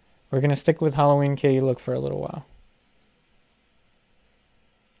 We're gonna stick with Halloween kitty look for a little while.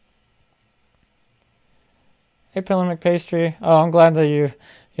 Hey, Pillow McPastry. Oh, I'm glad that you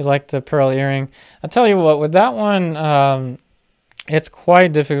like the pearl earring. I'll tell you what, with that one, it's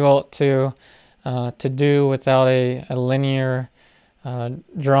quite difficult to do without a linear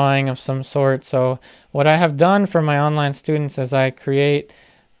drawing of some sort. So what I have done for my online students is I create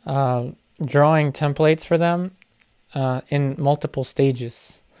drawing templates for them in multiple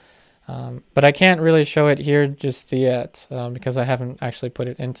stages. But I can't really show it here just yet because I haven't actually put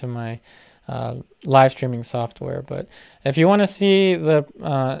it into my live streaming software. But if you want to see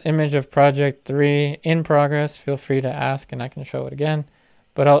the image of project 3 in progress, feel free to ask and I can show it again.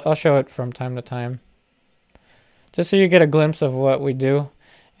 But I'll show it from time to time, just so you get a glimpse of what we do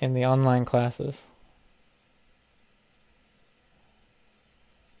in the online classes.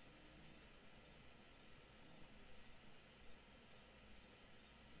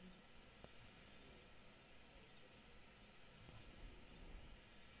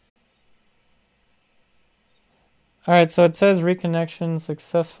 All right, so it says reconnection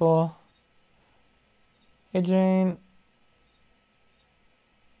successful. Hey, Jane.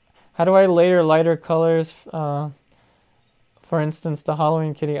 How do I layer lighter colors? For instance, the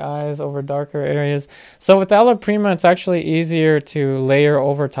Halloween kitty eyes over darker areas. So with Alla Prima, it's actually easier to layer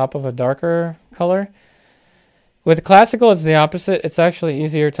over top of a darker color. With Classical, it's the opposite. It's actually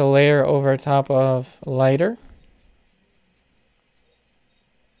easier to layer over top of lighter.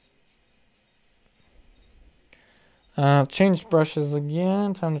 Change brushes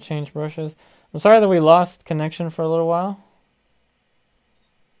again. Time to change brushes. I'm sorry that we lost connection for a little while.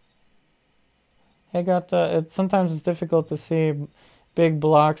 Hey, sometimes it's difficult to see big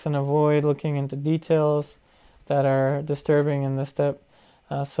blocks and avoid looking into details that are disturbing in this step.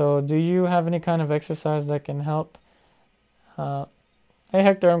 So do you have any kind of exercise that can help? Hey,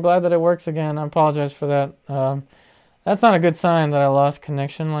 Hector, I'm glad that it works again. I apologize for that. That's not a good sign that I lost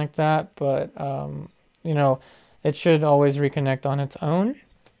connection like that, but you know, it should always reconnect on its own.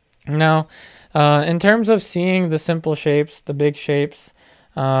 Now, in terms of seeing the simple shapes, the big shapes,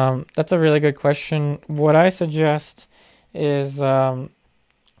 that's a really good question. What I suggest is to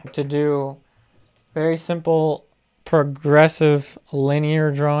do very simple progressive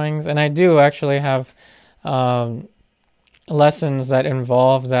linear drawings, and I do actually have lessons that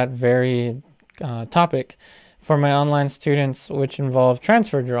involve that very topic for my online students, which involve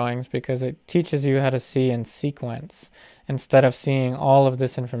transfer drawings, because it teaches you how to see in sequence instead of seeing all of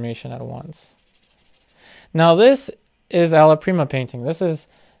this information at once. Now this is Alla Prima painting. This is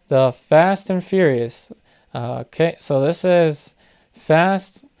the Fast and Furious. Okay, so this is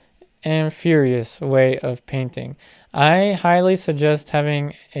Fast and Furious way of painting. I highly suggest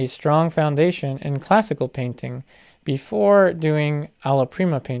having a strong foundation in classical painting before doing Alla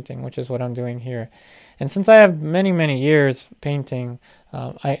Prima painting, which is what I'm doing here. And since I have many years painting,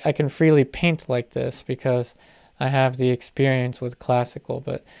 I can freely paint like this because I have the experience with classical.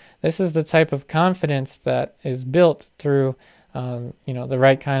 But this is the type of confidence that is built through you know, the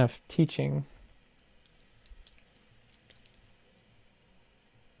right kind of teaching.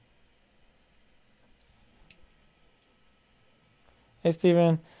 Hey,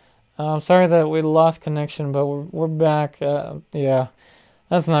 Steven. I'm sorry that we lost connection, but we're back. Yeah,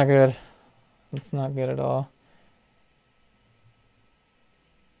 that's not good. That's not good at all.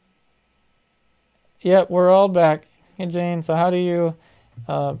 Yep, we're all back. Hey, Jane, so how do you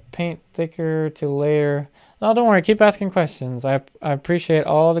paint thicker to layer? No, don't worry. Keep asking questions. I appreciate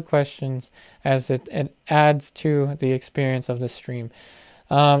all the questions as it adds to the experience of the stream.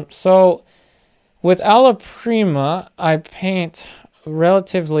 So with Alla Prima, I paint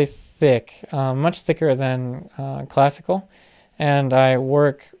relatively thick, much thicker than classical, and I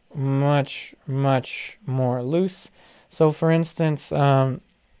work much more loose. So for instance, I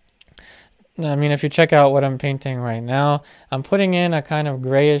mean, if you check out what I'm painting right now, I'm putting in a kind of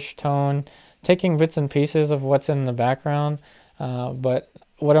grayish tone, taking bits and pieces of what's in the background, but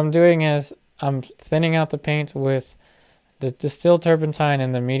what I'm doing is I'm thinning out the paint with the distilled turpentine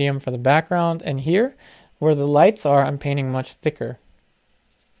in the medium for the background, and here where the lights are, I'm painting much thicker.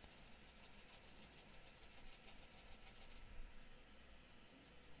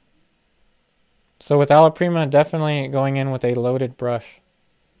 So with Alla Prima, definitely going in with a loaded brush.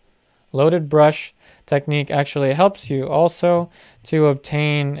 Loaded brush technique actually helps you also to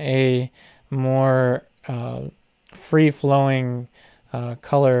obtain a more free-flowing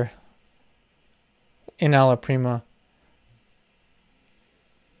color in Alla Prima.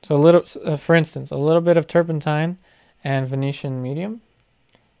 So So a little, for instance, a little bit of turpentine and Venetian medium.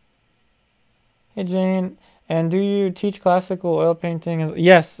 Hey Jane, and do you teach classical oil painting?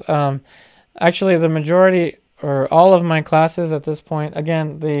 Yes, actually the majority or all of my classes at this point,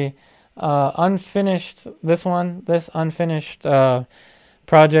 again, the unfinished, this unfinished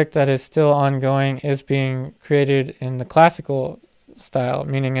project that is still ongoing is being created in the classical style,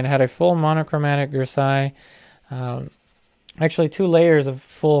 meaning it had a full monochromatic grisaille, actually 2 layers of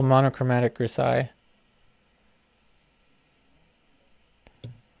full monochromatic grisaille.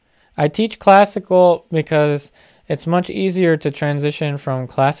 I teach classical because it's much easier to transition from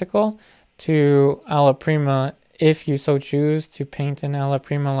classical to alla prima if you so choose to paint in alla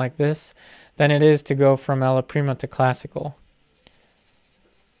prima like this than it is to go from alla prima to classical.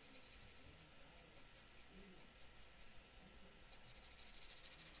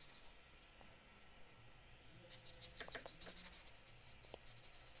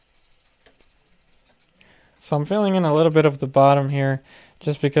 So I'm filling in a little bit of the bottom here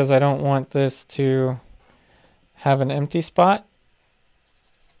just because I don't want this to have an empty spot.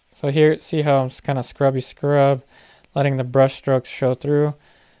 So here, see how I'm just kind of scrub, letting the brush strokes show through.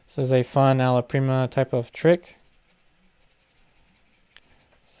 This is a fun alla prima type of trick.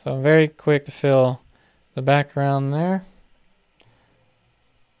 So very quick to fill the background there.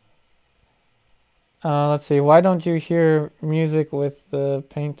 Let's see, why don't you hear music with the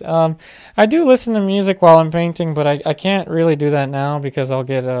paint? I do listen to music while I'm painting, but I can't really do that now because I'll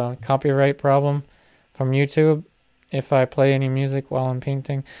get a copyright problem from YouTube if I play any music while I'm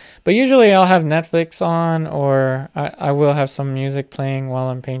painting. But usually I'll have Netflix on, or I will have some music playing while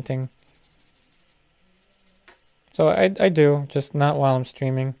I'm painting. So I do, just not while I'm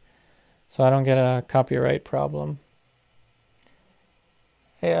streaming, so I don't get a copyright problem.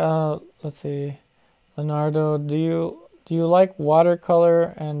 Hey, let's see. Leonardo, do you like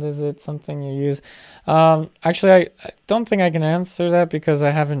watercolor, and is it something you use? Actually, I don't think I can answer that because I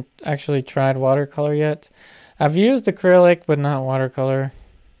haven't actually tried watercolor yet. I've used acrylic, but not watercolor.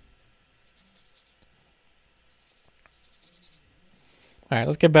 All right,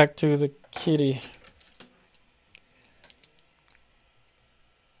 let's get back to the kitty.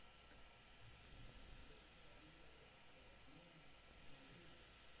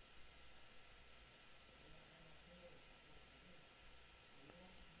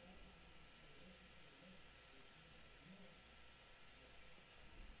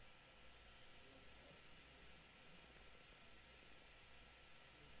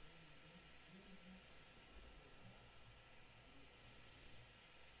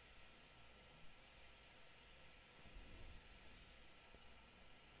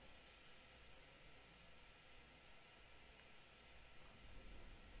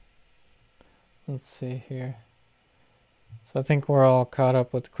 Let's see here. So I think we're all caught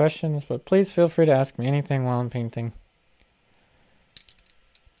up with questions, but please feel free to ask me anything while I'm painting.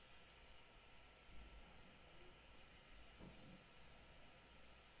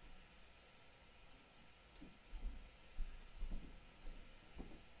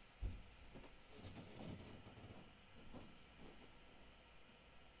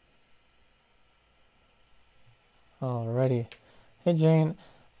 Alrighty. Hey Jane.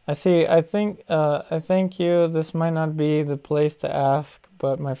 I see. I think I thank you. This might not be the place to ask,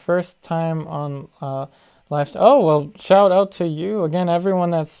 but my first time on live. Oh well, shout out to you again. Everyone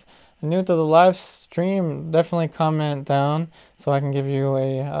that's new to the live stream, definitely comment down so I can give you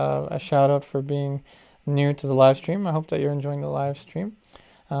a shout out for being new to the live stream. I hope that you're enjoying the live stream.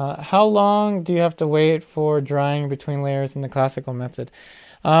 How long do you have to wait for drying between layers in the classical method?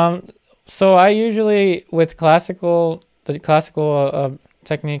 So I usually with the classical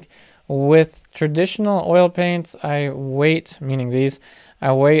technique. With traditional oil paints, I wait, meaning these,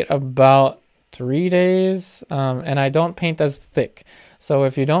 I wait about 3 days, and I don't paint as thick. So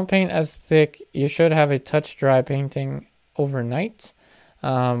if you don't paint as thick, you should have a touch dry painting overnight,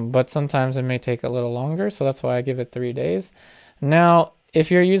 but sometimes it may take a little longer, so that's why I give it 3 days. Now, if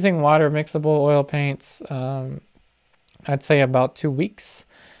you're using water mixable oil paints, I'd say about 2 weeks,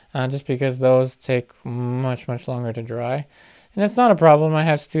 just because those take much longer to dry. And it's not a problem. I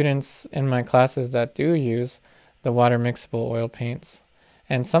have students in my classes that do use the water mixable oil paints.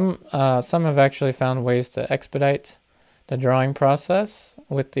 And some have actually found ways to expedite the drawing process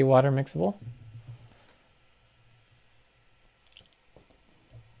with the water mixable.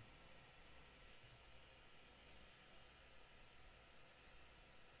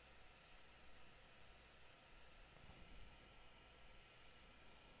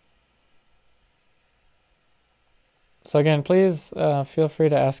 So again, please feel free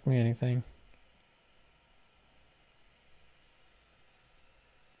to ask me anything.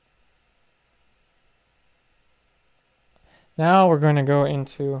 Now we're going to go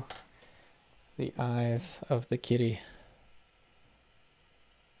into the eyes of the kitty.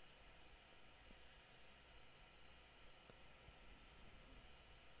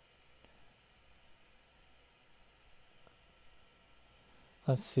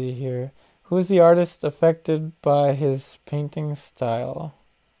 Let's see here. Who is the artist affected by his painting style?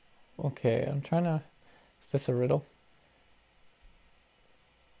 Okay, I'm trying to... Is this a riddle?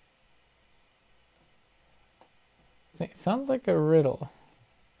 It sounds like a riddle.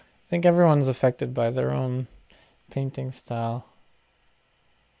 I think everyone's affected by their own painting style.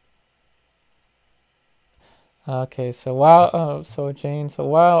 Okay, so wow, so Jane, so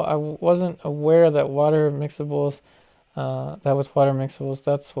wow, I wasn't aware that water mixables, that with water mixables,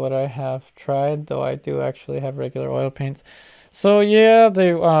 that's what I have tried, though I do actually have regular oil paints. So yeah,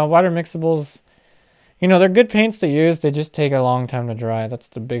 the water mixables, you know, they're good paints to use, they just take a long time to dry. That's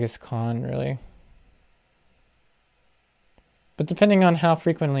the biggest con, really. But depending on how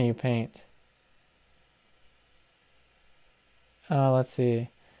frequently you paint. Let's see.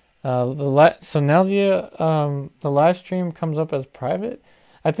 So now the live stream comes up as private.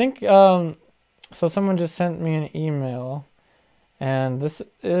 I think so someone just sent me an email, and this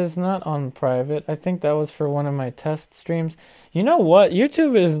is not on private. I think that was for one of my test streams. You know what?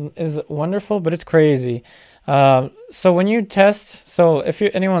 YouTube is wonderful, but it's crazy. So when you test, so if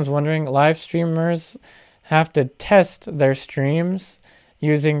anyone's wondering, live streamers have to test their streams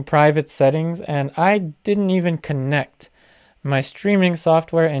using private settings, and I didn't even connect. My streaming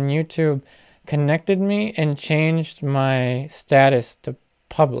software and YouTube connected me and changed my status to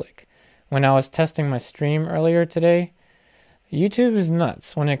public when I was testing my stream earlier today. YouTube is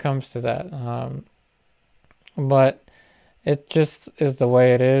nuts when it comes to that, but it just is the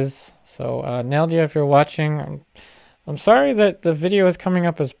way it is. So Neldia, if you're watching, I'm sorry that the video is coming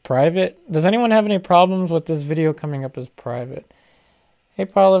up as private. Does anyone have any problems with this video coming up as private? Hey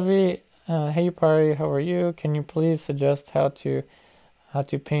Pallavi, hey Pari, how are you? Can you please suggest how to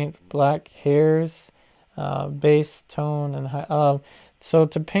paint black hairs, base, tone, and high? So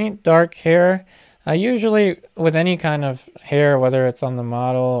to paint dark hair, usually with any kind of hair, whether it's on the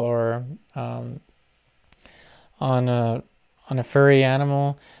model or on a furry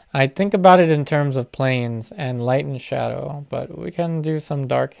animal, I think about it in terms of planes and light and shadow, but we can do some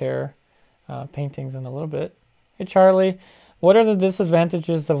dark hair paintings in a little bit. Hey Charlie, what are the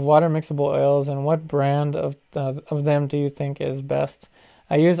disadvantages of water mixable oils, and what brand of them do you think is best?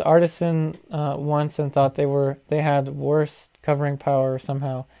 I used Artisan once and thought they had worse covering power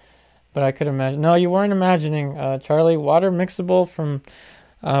somehow, but I could imagine. No, you weren't imagining, Charlie. Water mixable from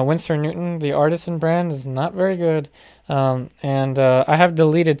Winsor Newton, the Artisan brand, is not very good. And I have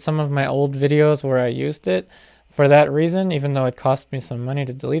deleted some of my old videos where I used it for that reason, even though it cost me some money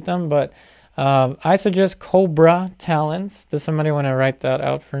to delete them. But I suggest Cobra Talons. Does somebody want to write that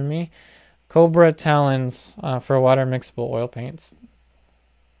out for me? Cobra Talons for water mixable oil paints.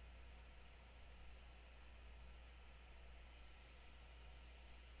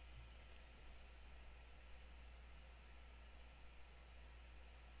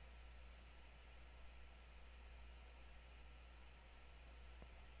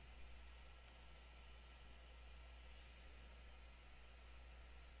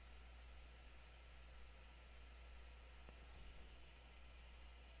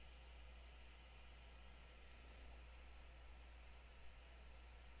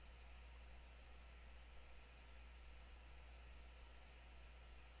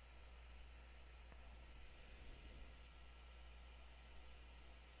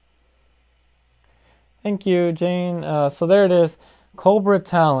 Thank you, Jane. So there it is. Cobra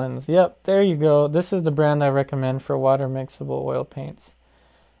Talons. Yep, there you go. This is the brand I recommend for water mixable oil paints.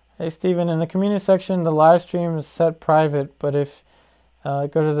 Hey, Steven, in the community section, the live stream is set private, but if go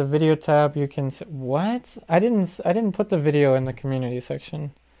to the video tab, you can see... What? I didn't put the video in the community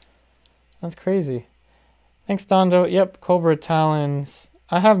section. That's crazy. Thanks, Dondo. Yep, Cobra Talons.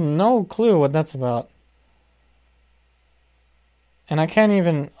 I have no clue what that's about. And I can't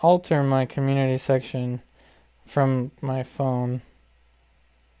even alter my community section from my phone.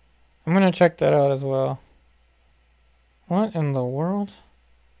 I'm going to check that out as well. What in the world?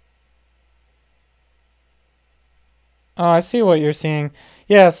 Oh, I see what you're seeing.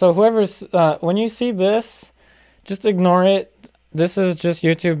 Yeah, so whoever's... when you see this, just ignore it. This is just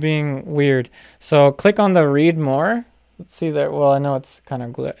YouTube being weird. So click on the read more. Let's see there. Well, I know it's kind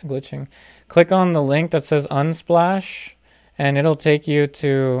of glitching. Click on the link that says Unsplash, and it'll take you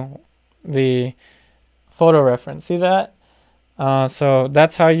to the photo reference. See that? So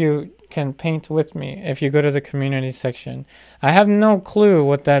that's how you can paint with me if you go to the community section. I have no clue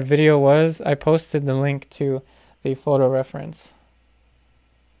what that video was. I posted the link to the photo reference.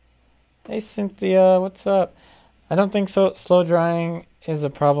 Hey Cynthia, what's up? I don't think so. Slow drying is a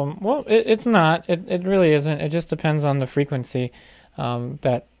problem. Well, it's not. It really isn't. It just depends on the frequency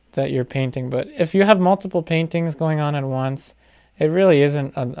that you're painting. But if you have multiple paintings going on at once, it really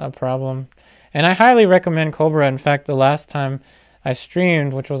isn't a problem. And I highly recommend Cobra. In fact, the last time I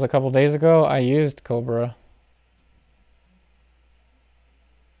streamed, which was a couple days ago, I used Cobra.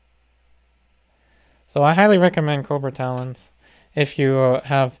 So I highly recommend Cobra Talons if you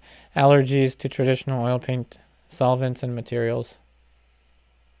have allergies to traditional oil paint solvents and materials.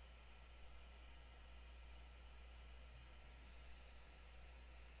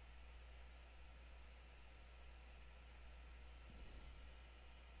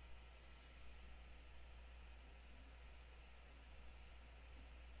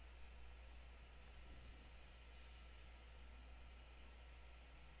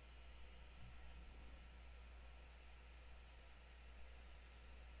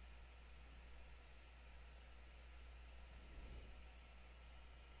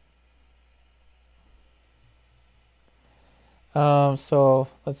 So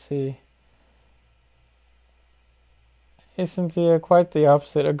let's see. Hey Cynthia, quite the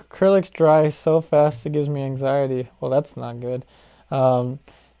opposite. Acrylics dry so fast it gives me anxiety. Well, that's not good.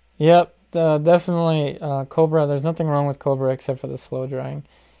 Yep, definitely Cobra. There's nothing wrong with Cobra except for the slow drying.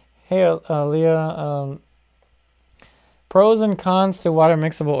 Hey Leah, pros and cons to water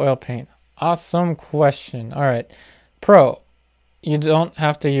mixable oil paint. Awesome question. All right. Pro, you don't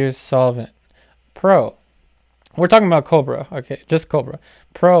have to use solvent. Pro, we're talking about Cobra. Okay, just Cobra.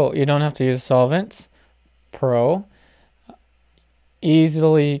 Pro, you don't have to use solvents. Pro,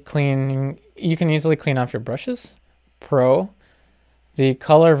 easily cleaning. You can easily clean off your brushes. Pro, the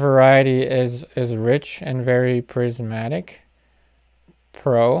color variety is rich and very prismatic.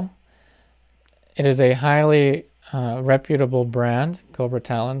 Pro, it is a highly reputable brand, Cobra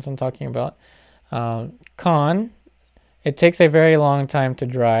Talons I'm talking about. Con, it takes a very long time to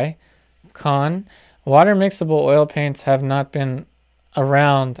dry. Con, water mixable oil paints have not been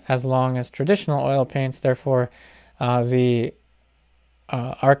around as long as traditional oil paints, therefore the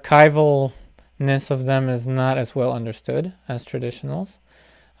archivalness of them is not as well understood as traditionals.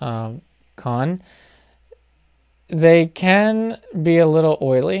 Con, they can be a little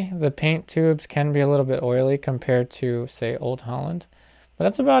oily. The paint tubes can be a little bit oily compared to, say, Old Holland. But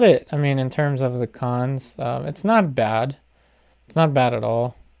that's about it. I mean, in terms of the cons, it's not bad. It's not bad at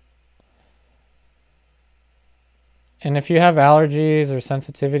all. And if you have allergies or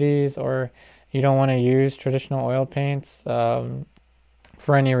sensitivities, or you don't want to use traditional oil paints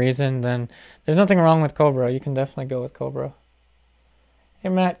for any reason, then there's nothing wrong with Cobra. You can definitely go with Cobra. Hey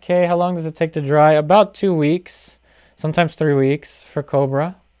Matt K, how long does it take to dry? About 2 weeks, sometimes 3 weeks for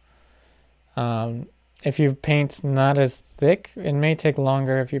Cobra. If you paint not as thick, it may take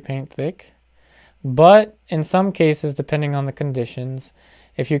longer if you paint thick. But in some cases, depending on the conditions,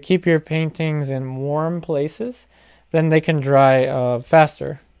 if you keep your paintings in warm places, then they can dry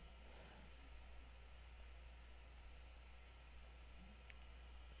faster.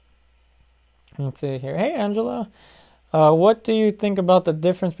 Let's see here. Hey Angela, what do you think about the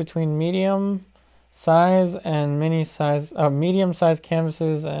difference between medium size and medium size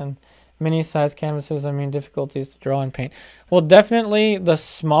canvases and mini size canvases? I mean, difficulties to draw and paint. Well, definitely the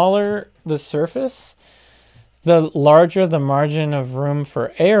smaller the surface, the larger the margin of room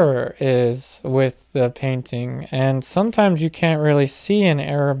for error is with the painting. And sometimes you can't really see an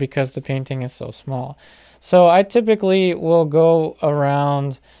error because the painting is so small. So I typically will go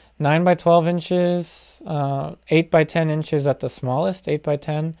around 9 by 12 inches, 8 by 10 inches at the smallest, 8 by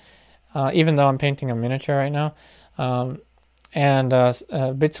 10, even though I'm painting a miniature right now.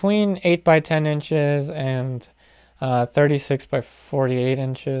 Between 8 by 10 inches and 36 by 48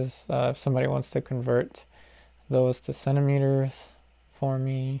 inches, if somebody wants to convert those to centimeters for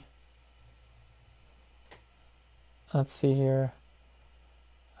me. Let's see here.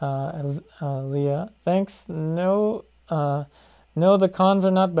 Leah, thanks. No, the cons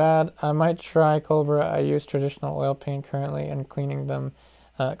are not bad. I might try Cobra. I use traditional oil paint currently, and cleaning them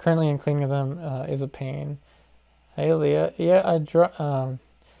is a pain. Hey Leah, yeah, I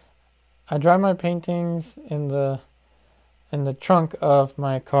dry my paintings in the trunk of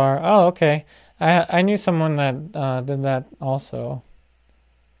my car. Oh, okay. I knew someone that did that also.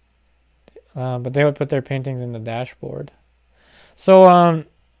 But they would put their paintings in the dashboard. So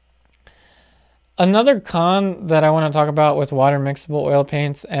another con that I want to talk about with water mixable oil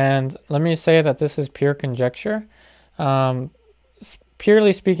paints, and let me say that this is pure conjecture,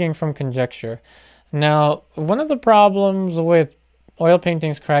 purely speaking from conjecture. Now, one of the problems with oil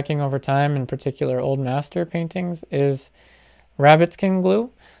paintings cracking over time, in particular old master paintings, is rabbit skin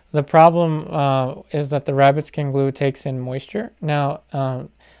glue. The problem is that the rabbit skin glue takes in moisture. Now,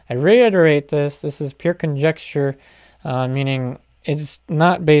 I reiterate this is pure conjecture, meaning it's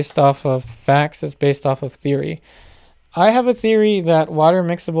not based off of facts, it's based off of theory. I have a theory that water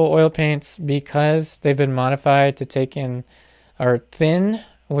mixable oil paints, because they've been modified to take in or thin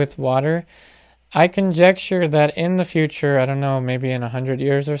with water, I conjecture that in the future, I don't know, maybe in 100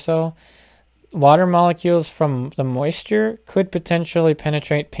 years or so, water molecules from the moisture could potentially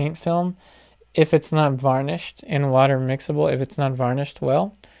penetrate paint film if it's not varnished in water mixable, if it's not varnished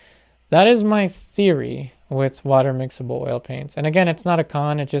well. That is my theory with water mixable oil paints. And again, it's not a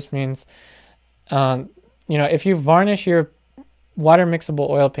con, it just means, you know, if you varnish your water mixable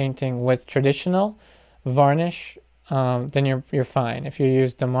oil painting with traditional varnish, then you're fine. If you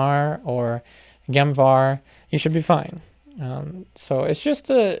use Damar or Gemvar, you should be fine. So it's just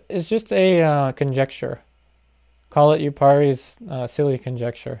a conjecture. Call it Upari's silly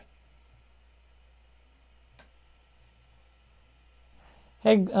conjecture.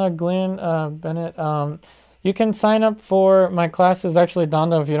 Hey, Glenn, Bennett, you can sign up for my classes. Actually,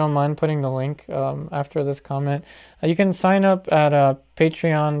 Dondo, if you don't mind putting the link after this comment, you can sign up at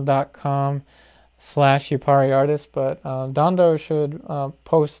patreon.com/UpariArtist, but Dondo should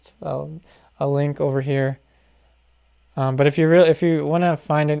post a link over here. But if you want to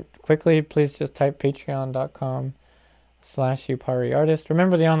find it quickly, please just type patreon.com/UpariArtist.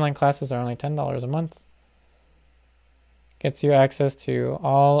 Remember, the online classes are only $10 a month. Gets you access to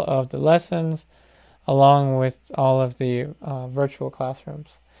all of the lessons along with all of the virtual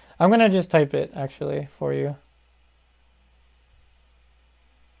classrooms. I'm going to just type it actually for you.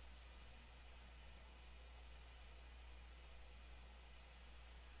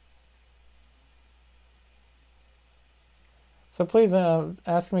 So please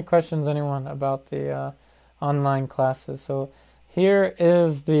ask me questions, anyone, about the online classes. So here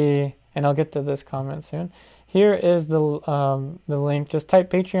is the, and I'll get to this comment soon. Here is the link. Just type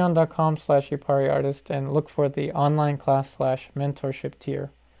patreon.com/UpariArtist and look for the online class/mentorship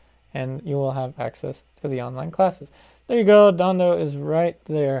tier, and you will have access to the online classes. There you go. Dondo is right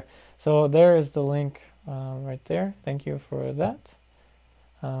there. So there is the link right there. Thank you for that.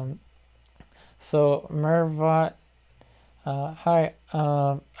 So Mervat, hi.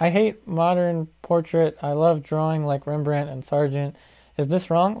 I hate modern portrait. I love drawing like Rembrandt and Sargent. Is this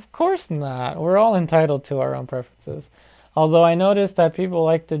wrong? Of course not. We're all entitled to our own preferences. Although I noticed that people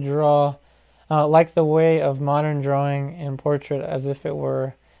like to draw, like the way of modern drawing in portrait as if it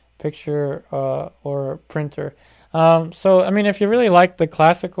were picture or printer. So, I mean, if you really like the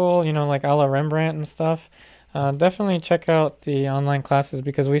classical, you know, like a la Rembrandt and stuff, definitely check out the online classes,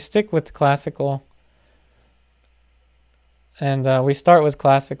 because we stick with classical. And we start with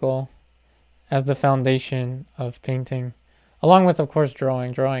classical as the foundation of painting. Along with, of course,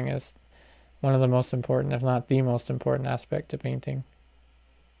 drawing. Drawing is one of the most important, if not the most important aspect to painting.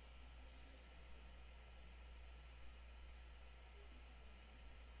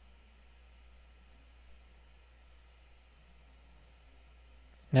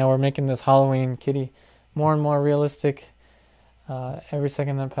 Now we're making this Halloween kitty more and more realistic every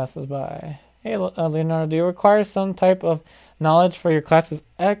second that passes by. Hey, Leonardo, do you require some type of knowledge for your classes?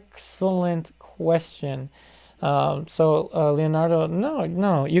 Excellent question. Leonardo,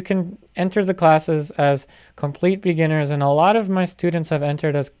 no, you can enter the classes as complete beginners, and a lot of my students have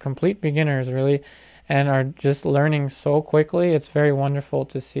entered as complete beginners, really, and are just learning so quickly. It's very wonderful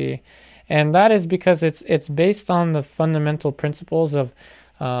to see, and that is because it's based on the fundamental principles of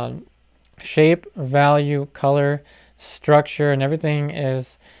shape, value, color, structure, and everything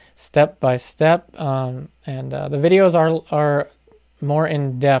is step by step, and the videos are more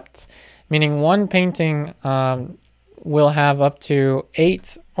in depth. Meaning one painting will have up to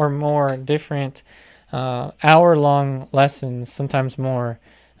 8 or more different hour-long lessons, sometimes more.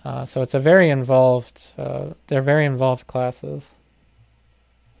 So it's a very involved, they're very involved classes.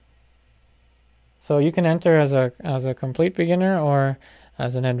 So you can enter as a complete beginner or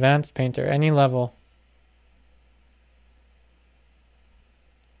as an advanced painter, any level.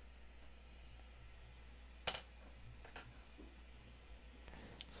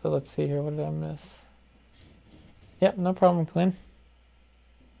 So let's see here, what did I miss? Yep, no problem, Clint.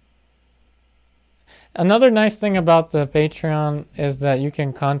 Another nice thing about the Patreon is that you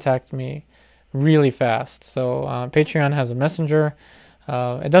can contact me really fast. So Patreon has a messenger.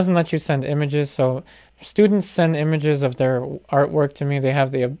 It doesn't let you send images, so students send images of their artwork to me. They have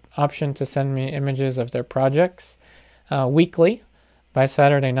the option to send me images of their projects weekly by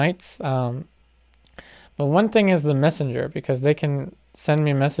Saturday nights. But one thing is the messenger, because they can send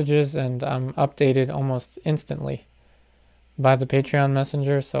me messages and I'm updated almost instantly by the Patreon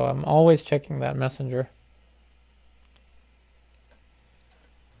messenger, so I'm always checking that messenger.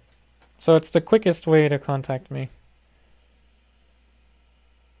 So it's the quickest way to contact me.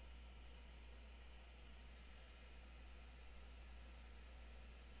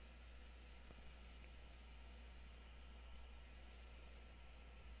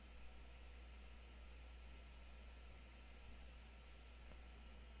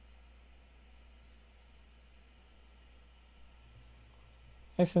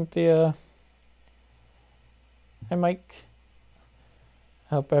 Hi, Cynthia. Hi, Mike.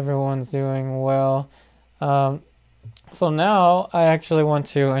 Hope everyone's doing well. So now I actually want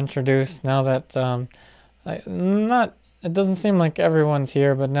to introduce, now that it doesn't seem like everyone's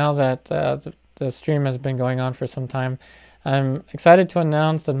here, but now that the stream has been going on for some time, I'm excited to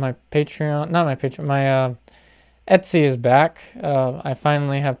announce that my Etsy is back. I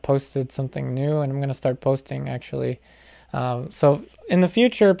finally have posted something new, and I'm going to start posting actually. So in the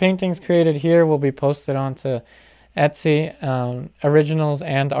future, paintings created here will be posted onto Etsy, originals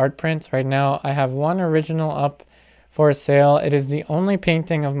and art prints. Right now I have one original up for sale. It is the only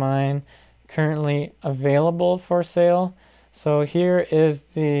painting of mine currently available for sale. So here is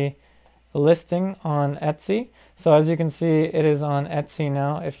the listing on Etsy. So as you can see, it is on Etsy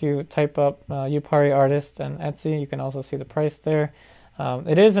now. If you type up Upari Artist and Etsy, you can also see the price there.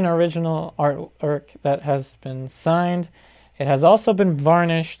 It is an original artwork that has been signed. It has also been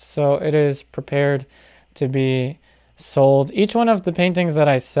varnished, so it is prepared to be sold. Each one of the paintings that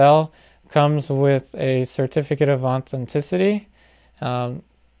I sell comes with a certificate of authenticity.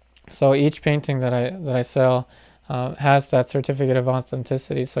 So each painting that I sell has that certificate of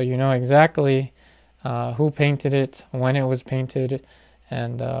authenticity, so you know exactly who painted it, when it was painted,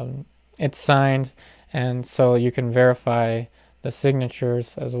 and it's signed, and so you can verify the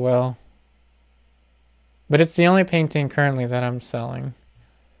signatures as well. But it's the only painting currently that I'm selling.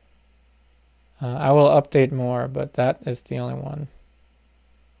 I will update more, but that is the only one.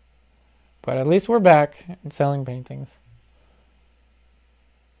 But at least we're back and selling paintings.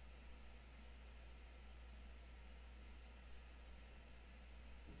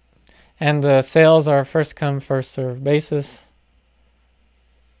 And the sales are first come, first served basis.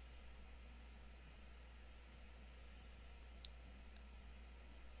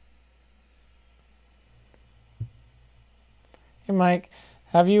 Hey Mike,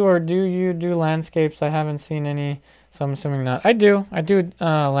 have you or do you do landscapes? I haven't seen any, so I'm assuming not. I do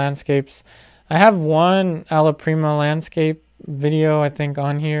landscapes. I have one Alla Prima landscape video, I think,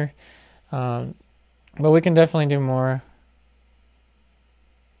 on here. But we can definitely do more.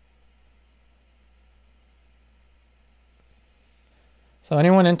 So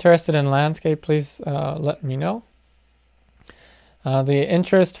anyone interested in landscape, please let me know. The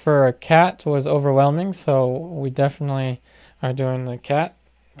interest for a cat was overwhelming, so we definitely are doing the cat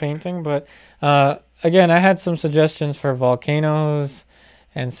painting. But again, I had some suggestions for volcanoes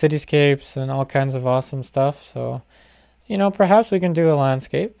and cityscapes and all kinds of awesome stuff. So, you know, perhaps we can do a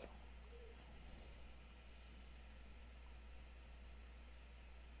landscape.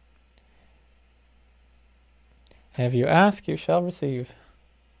 Have you asked, you shall receive.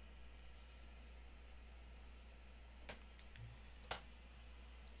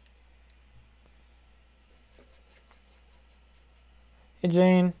 Hey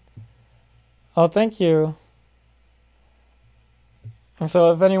Jane. Oh, thank you. And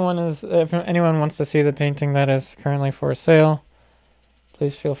so if anyone wants to see the painting that is currently for sale,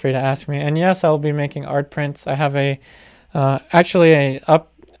 please feel free to ask me. And yes, I'll be making art prints. I have actually a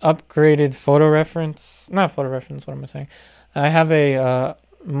upgraded photo reference. Not photo reference, what am I saying? I have a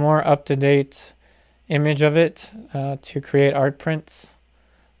more up-to-date image of it to create art prints.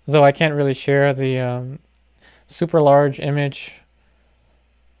 Though I can't really share the super large image,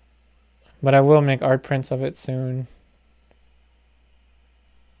 but I will make art prints of it soon.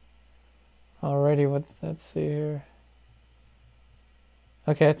 Alrighty, let's see here.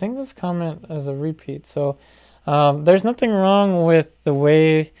 Okay, I think this comment is a repeat. So there's nothing wrong with the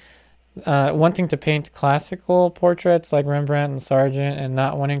way wanting to paint classical portraits like Rembrandt and Sargent and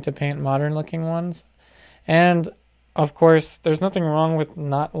not wanting to paint modern looking ones. And of course, there's nothing wrong with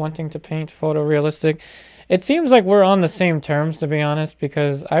not wanting to paint photorealistic. It seems like we're on the same terms, to be honest,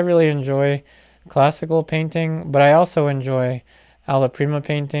 because I really enjoy classical painting, but I also enjoy Alla Prima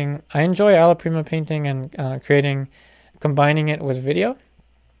painting. I enjoy Alla Prima painting and combining it with video,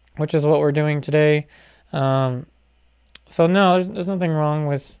 which is what we're doing today. So no, there's nothing wrong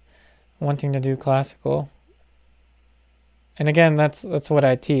with wanting to do classical. And again, that's what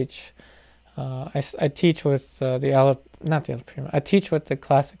I teach. I teach with not the Prima. I teach with the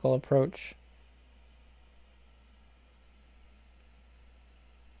classical approach.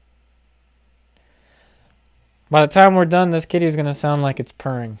 By the time we're done, this kitty is gonna sound like it's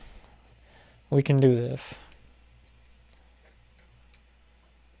purring. We can do this.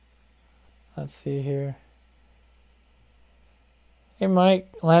 Let's see here. Hey Mike,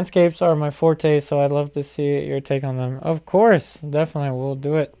 landscapes are my forte, so I'd love to see your take on them. Of course, definitely, we'll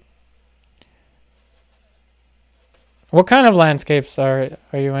do it. What kind of landscapes are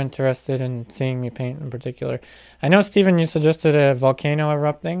you interested in seeing me paint in particular? I know, Stephen, you suggested a volcano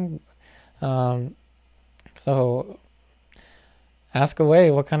erupting. So ask away.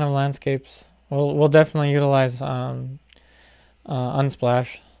 What kind of landscapes? We'll definitely utilize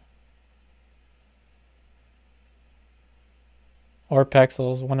Unsplash or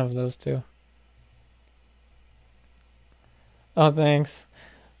Pexels, one of those two. Oh, thanks.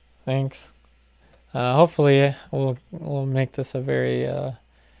 Hopefully we'll make this a very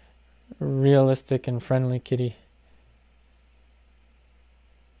realistic and friendly kitty.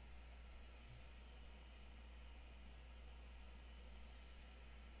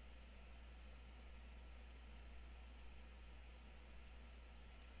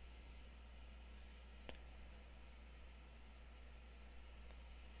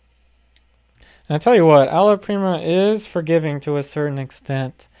 And I tell you what, Alla Prima is forgiving to a certain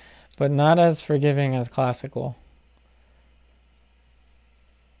extent, but not as forgiving as classical.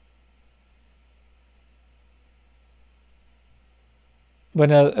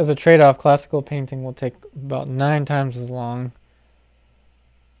 But as a trade-off, classical painting will take about 9 times as long,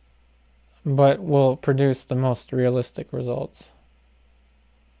 but will produce the most realistic results.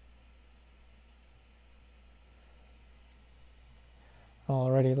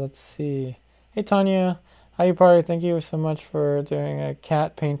 Alrighty, let's see. Hey Tanya, hi you party, thank you so much for doing a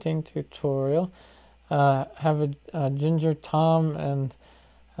cat painting tutorial. Have a Ginger Tom and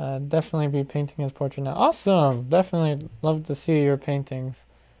definitely be painting his portrait now. Awesome, definitely love to see your paintings.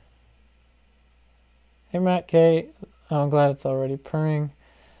 Hey Matt K, I'm glad it's already purring.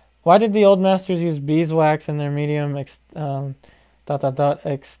 Why did the old masters use beeswax in their medium extend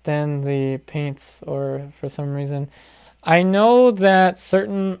the paints, or for some reason? I know that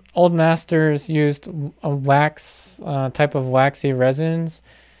certain old masters used a wax type of waxy resins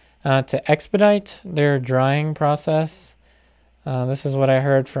to expedite their drying process. This is what I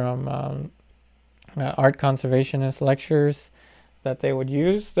heard from art conservationist lectures, that they would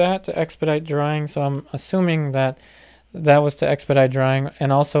use that to expedite drying. So I'm assuming that that was to expedite drying,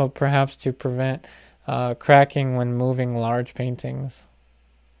 and also perhaps to prevent cracking when moving large paintings.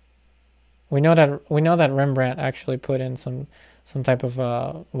 We know that Rembrandt actually put in some type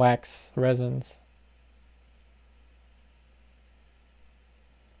of wax resins.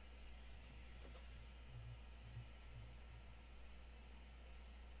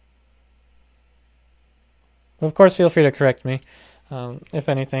 But of course, feel free to correct me if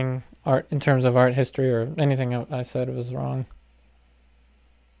anything in terms of art history or anything I said was wrong.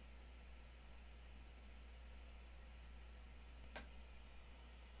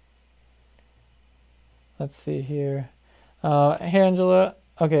 Let's see here. Hey, Angela.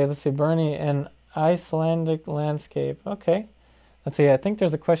 Okay, let's see. Bernie, an Icelandic landscape. Okay. Let's see. I think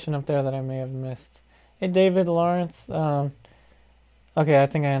there's a question up there that I may have missed. Hey, David Lawrence. Okay, I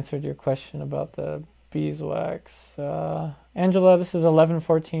think I answered your question about the beeswax. Angela, this is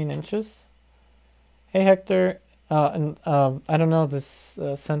 1114 inches. Hey, Hector. I don't know this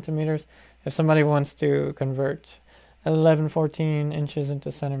centimeters. If somebody wants to convert 1114 inches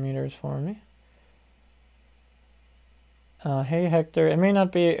into centimeters for me. Hey Hector, it may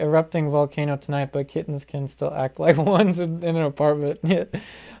not be erupting volcano tonight, but kittens can still act like ones in an apartment. Yeah,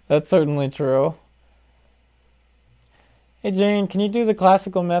 that's certainly true. Hey Jane, can you do the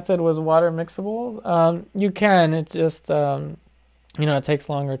classical method with water mixables? You can, it just, it takes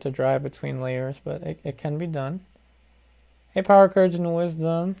longer to dry between layers, but it can be done. Hey Power, Courage, and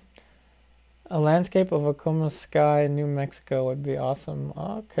Wisdom. A landscape of a coma sky in New Mexico would be awesome.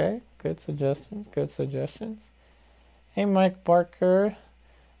 Okay, good suggestions. Hey Mike Barker,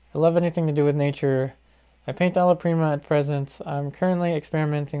 I love anything to do with nature. I paint alla prima at present. I'm currently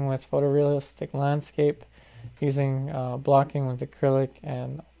experimenting with photorealistic landscape using blocking with acrylic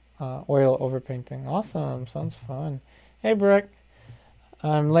and oil overpainting. Awesome, sounds fun. Hey Breck,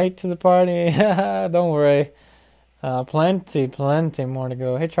 I'm late to the party. Don't worry, plenty more to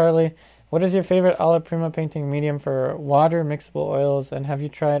go. Hey Charlie, what is your favorite alla prima painting medium for water mixable oils, and have you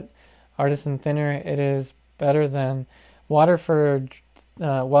tried artisan thinner? It is better than water for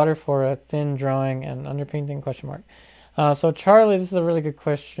a thin drawing and underpainting ? So Charlie, this is a really good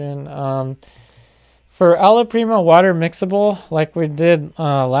question. For Alla Prima water mixable, like we did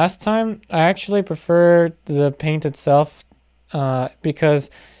last time, I actually prefer the paint itself because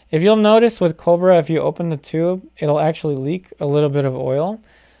if you'll notice with Cobra, if you open the tube, it'll actually leak a little bit of oil.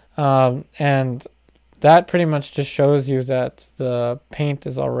 And that pretty much just shows you that the paint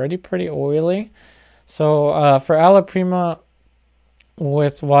is already pretty oily. So for Alla Prima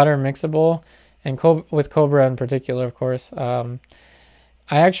with water mixable, and with Cobra in particular, of course,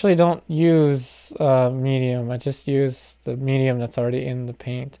 I actually don't use medium. I just use the medium that's already in the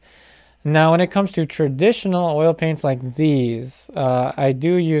paint. Now, when it comes to traditional oil paints like these, I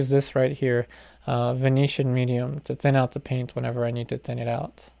do use this right here, Venetian medium, to thin out the paint whenever I need to thin it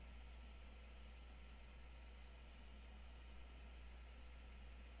out.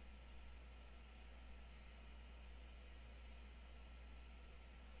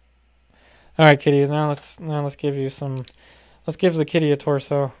 All right, kitties. Now let's give you some. Let's give the kitty a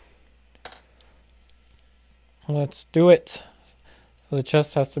torso. Let's do it. So the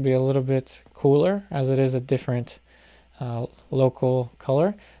chest has to be a little bit cooler, as it is a different local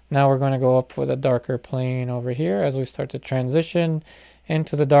color. Now we're going to go up with a darker plane over here as we start to transition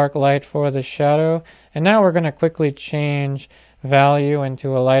into the dark light for the shadow. And now we're going to quickly change value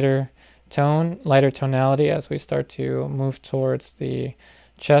into a lighter tonality as we start to move towards the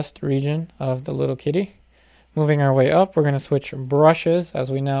chest region of the little kitty. Moving our way up, we're going to switch brushes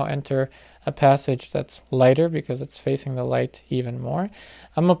as we now enter a passage that's lighter because it's facing the light even more.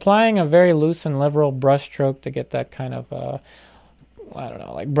 I'm applying a very loose and liberal brush stroke to get that kind of, I don't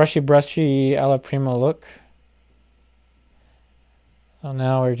know, like brushy Alla Prima look. So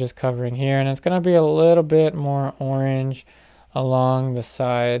now we're just covering here, and it's going to be a little bit more orange along the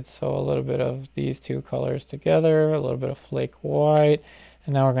sides. So a little bit of these two colors together, a little bit of flake white,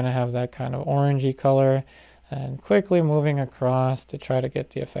 and now we're going to have that kind of orangey color. And quickly moving across to try to get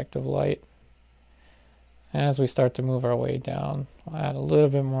the effect of light. As we start to move our way down, we'll add a little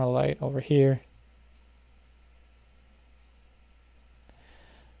bit more light over here.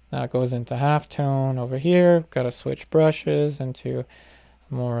 Now it goes into halftone over here. Got to switch brushes into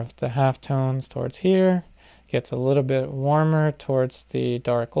more of the halftones towards here. Gets a little bit warmer towards the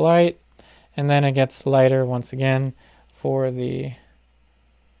dark light. And then it gets lighter once again for the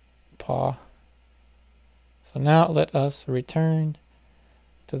paw. So now let us return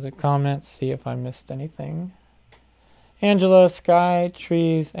to the comments, see if I missed anything. Angela, sky,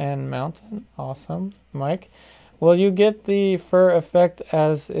 trees, and mountain. Awesome. Mike, will you get the fur effect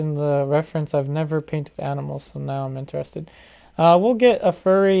as in the reference? I've never painted animals, so now I'm interested. We'll get a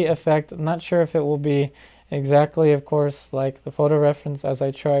furry effect. I'm not sure if it will be exactly, of course, like the photo reference as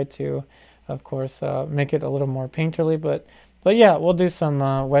I try to, of course, make it a little more painterly. But yeah, we'll do some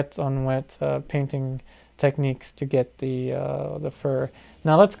wet on wet painting techniques to get the fur.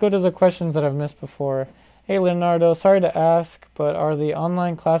 Now let's go to the questions that I've missed before. Hey Leonardo, sorry to ask, but are the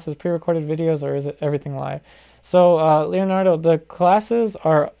online classes pre-recorded videos or is it everything live? So Leonardo, the classes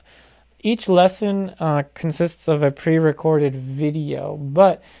are, each lesson consists of a pre-recorded video,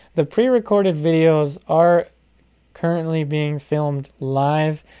 but the pre-recorded videos are currently being filmed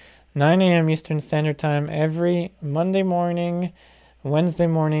live 9 a.m. Eastern Standard Time every Monday morning, Wednesday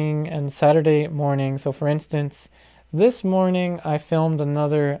morning, and Saturday morning. So for instance, this morning I filmed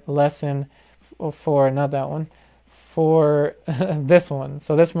another lesson for, not that one, for this one.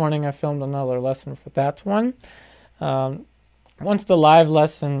 So this morning I filmed another lesson for that one. Once the live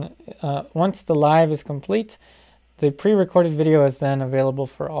is complete, the pre-recorded video is then available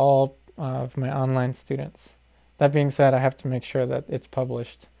for all of my online students. That being said, I have to make sure that it's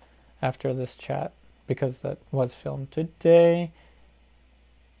published after this chat because that was filmed today.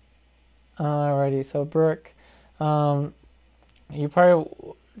 Alrighty, so Brooke, you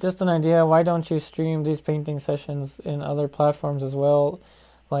probably, just an idea, why don't you stream these painting sessions in other platforms as well,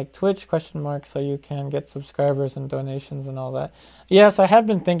 like Twitch, so you can get subscribers and donations and all that? Yes, I have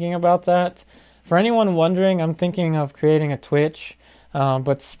been thinking about that. For anyone wondering, I'm thinking of creating a Twitch,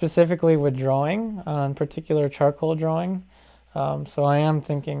 but specifically with drawing, in particular charcoal drawing. So I am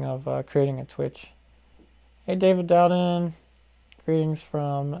thinking of creating a Twitch. Hey David Dowden, greetings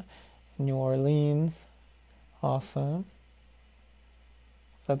from New Orleans. Awesome.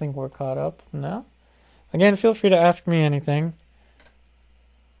 So I think we're caught up now. Again, feel free to ask me anything.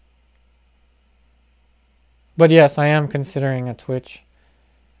 But yes, I am considering a Twitch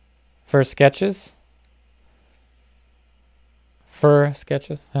for sketches. For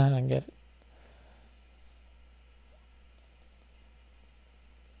sketches. I get it.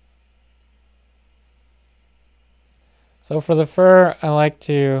 So for the fur, I like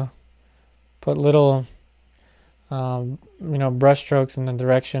to put little you know, brush strokes in the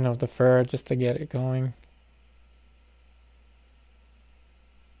direction of the fur just to get it going.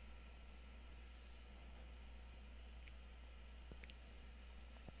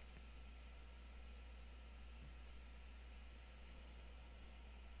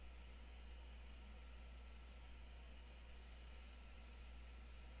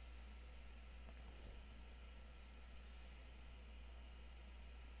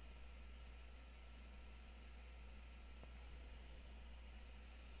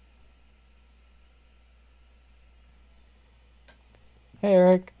 Hey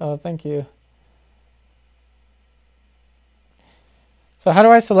Eric, oh thank you. So how do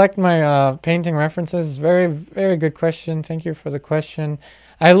I select my painting references? Very good question. Thank you for the question.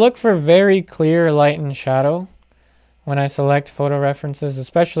 I look for very clear light and shadow when I select photo references,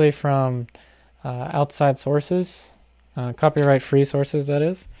 especially from outside sources, copyright-free sources, that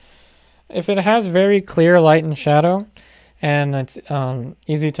is. If it has very clear light and shadow, and it's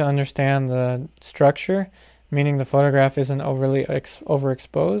easy to understand the structure, meaning the photograph isn't overly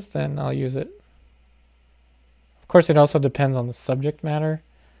overexposed, then I'll use it. Of course, it also depends on the subject matter.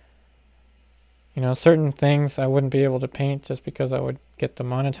 You know, certain things I wouldn't be able to paint just because I would get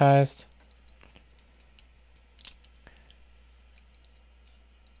demonetized.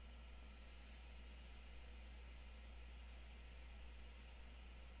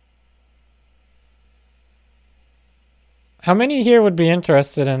 How many here would be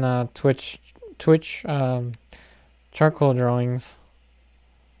interested in Twitch charcoal drawings?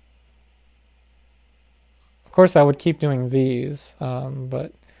 Of course, I would keep doing these,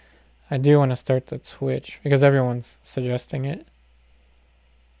 but I do want to start the Twitch because everyone's suggesting it.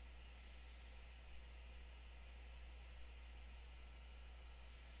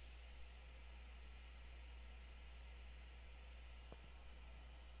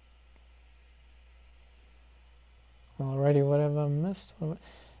 Alrighty, what have I missed?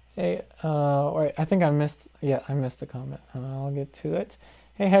 Hey, wait, I think I missed, yeah, I missed a comment. I'll get to it.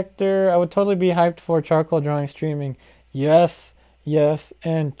 Hey Hector, I would totally be hyped for charcoal drawing streaming. Yes, yes,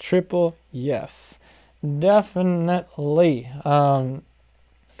 and triple yes. Definitely.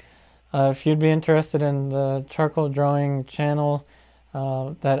 If you'd be interested in the charcoal drawing channel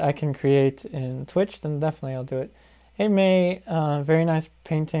that I can create in Twitch, then definitely I'll do it. Hey May, very nice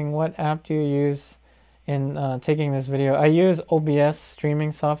painting. What app do you use in taking this video? I use OBS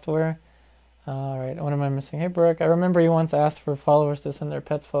streaming software. All right, what am I missing? Hey Brooke, I remember you once asked for followers to send their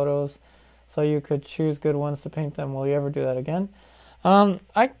pets photos so you could choose good ones to paint them. Will you ever do that again?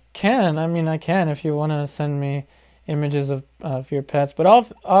 I can. I mean, I can if you want to send me images of your pets. But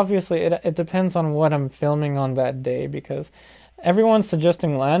obviously, it depends on what I'm filming on that day because everyone's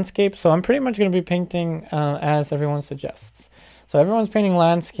suggesting landscapes. So I'm pretty much going to be painting as everyone suggests. So everyone's painting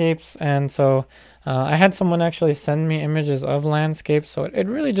landscapes, and so I had someone actually send me images of landscapes, so it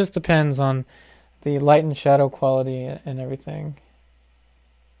really just depends on the light and shadow quality and everything.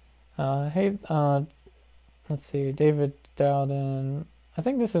 Hey, let's see, David Dowden. I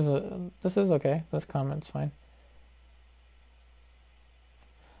think this is okay. This comment's fine.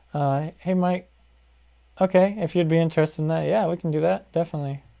 Hey Mike. Okay, if you'd be interested in that, yeah, we can do that,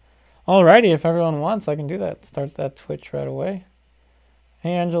 definitely. Alrighty, if everyone wants, I can do that. Start that Twitch right away.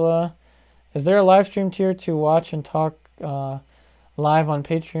 Hey Angela, is there a live stream tier to watch and talk live on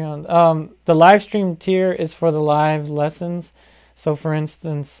Patreon? The live stream tier is for the live lessons. So for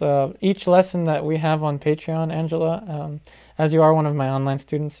instance, each lesson that we have on Patreon, Angela, as you are one of my online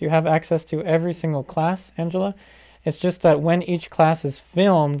students, you have access to every single class, Angela. It's just that when each class is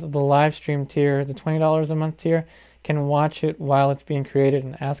filmed, the live stream tier, the $20 a month tier, can watch it while it's being created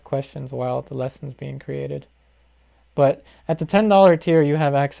and ask questions while the lesson's being created. But at the $10 tier, you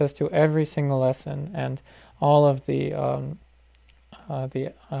have access to every single lesson and all of the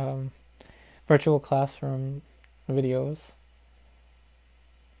virtual classroom videos.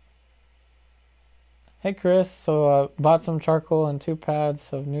 Hey Chris, so bought some charcoal and 2 pads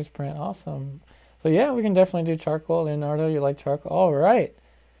of newsprint. Awesome. So yeah, we can definitely do charcoal. Leonardo, you like charcoal? All right.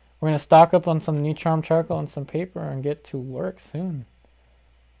 We're going to stock up on some Neutron charcoal and some paper and get to work soon.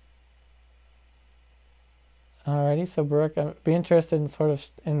 Alrighty, so Brooke, I'd be interested in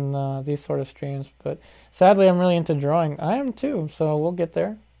these sort of streams, but sadly I'm really into drawing. I am too, so we'll get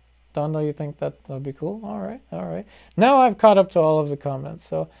there. Dondo, you think that would be cool? Alright, alright. Now I've caught up to all of the comments,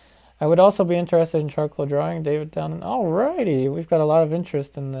 so I would also be interested in charcoal drawing. David Downen. Alrighty, we've got a lot of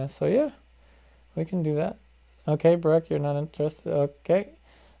interest in this, so yeah, we can do that. Okay, Brooke, you're not interested. Okay,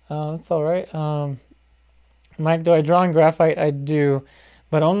 that's alright. Mike, do I draw in graphite? I do,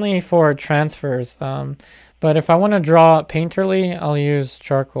 but only for transfers. But if I want to draw painterly, I'll use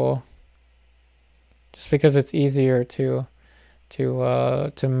charcoal. just because it's easier to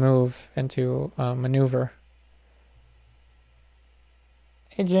move and to maneuver.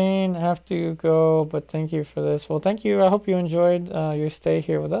 Hey Jane, I have to go, but thank you for this. Well, thank you. I hope you enjoyed your stay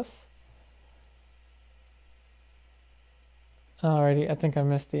here with us. Alrighty, I think I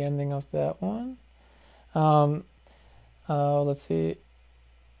missed the ending of that one. Let's see.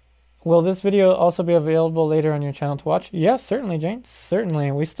 Will this video also be available later on your channel to watch? Yes, certainly, Jane.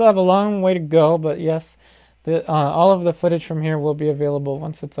 Certainly. We still have a long way to go, but yes, all of the footage from here will be available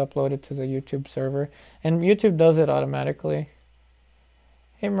once it's uploaded to the YouTube server. And YouTube does it automatically.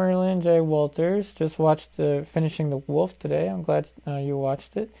 Hey, Merlin J. Walters. Just watched Finishing the Wolf today. I'm glad you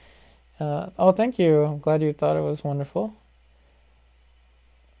watched it. Oh, thank you. I'm glad you thought it was wonderful.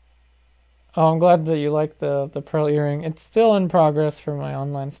 Oh, I'm glad that you like the pearl earring. It's still in progress for my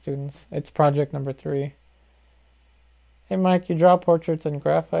online students. It's project number 3. Hey, Mike, you draw portraits in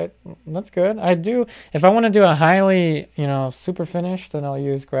graphite. That's good. I do. If I want to do a highly, super finish, then I'll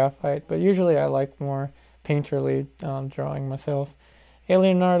use graphite. But usually I like more painterly drawing myself. Hey,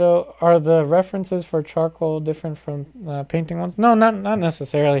 Leonardo, are the references for charcoal different from painting ones? No, not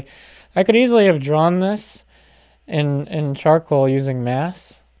necessarily. I could easily have drawn this in charcoal using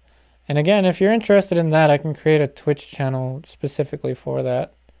mass. And again, if you're interested in that, I can create a Twitch channel specifically for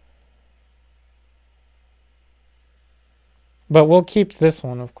that. But we'll keep this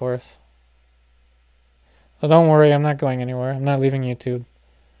one, of course. So don't worry, I'm not going anywhere. I'm not leaving YouTube.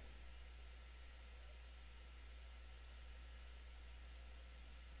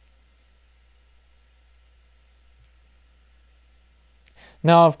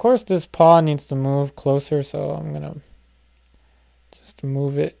 Now, of course, this paw needs to move closer, so I'm going to just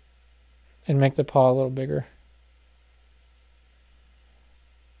move it and make the paw a little bigger.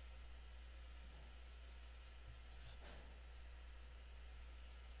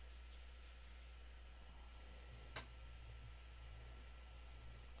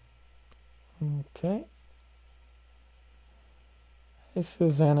 Okay. Hey,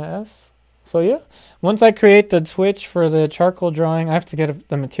 Susanna S. So yeah, once I create the Twitch for the charcoal drawing, I have to get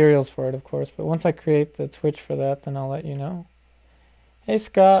the materials for it, of course, but once I create the Twitch for that, then I'll let you know. Hey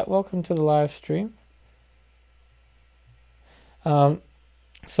Scott, welcome to the live stream.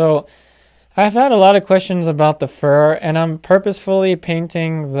 So I've had a lot of questions about the fur, and I'm purposefully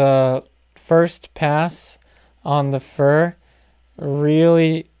painting the first pass on the fur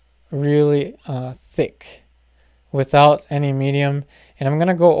really thick without any medium, and I'm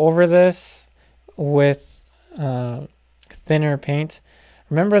gonna go over this with thinner paint.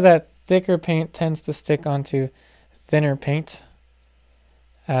 Remember that thicker paint tends to stick onto thinner paint,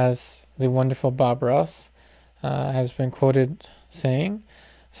 as the wonderful Bob Ross has been quoted saying.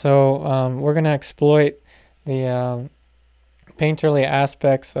 So we're going to exploit the painterly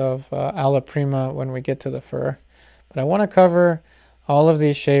aspects of Alla Prima when we get to the fur. But I want to cover all of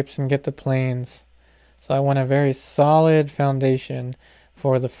these shapes and get the planes. So I want a very solid foundation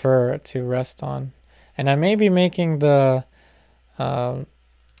for the fur to rest on. And I may be making the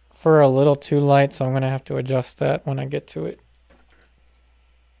fur a little too light, so I'm going to have to adjust that when I get to it.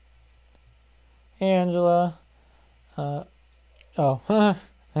 Hey Angela.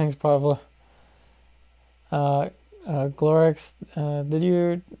 Thanks Pablo. Glorix, did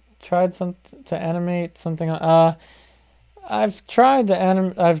you try to animate something? I've tried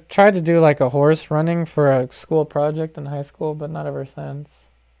to do like a horse running for a school project in high school, but not ever since.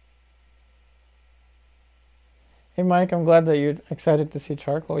 Hey Mike, I'm glad that you're excited to see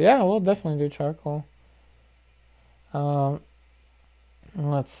charcoal. Yeah, we'll definitely do charcoal.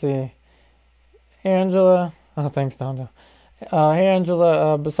 Let's see. Hey Angela. Oh, thanks, Dondo. Hey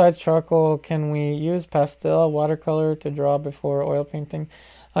Angela, besides charcoal, can we use pastel watercolor to draw before oil painting?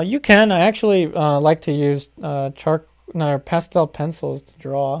 You can. I actually like to use pastel pencils to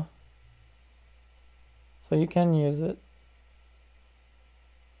draw. So you can use it.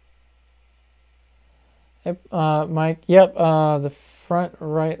 Hey, Mike, yep, the front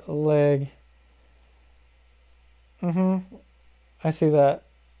right leg. I see that.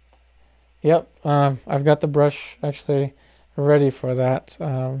 Yep, I've got the brush actually ready for that,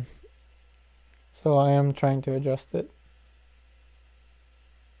 so I am trying to adjust it.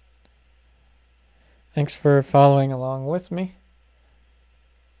 Thanks for following along with me.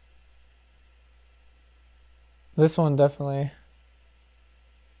 This one definitely.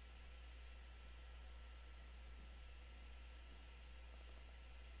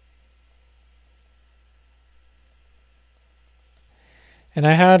 And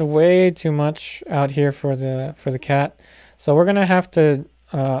I had way too much out here for the cat. So we're gonna have to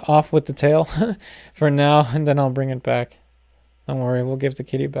off with the tail for now, and then I'll bring it back. Don't worry, we'll give the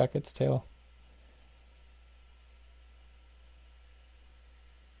kitty back its tail.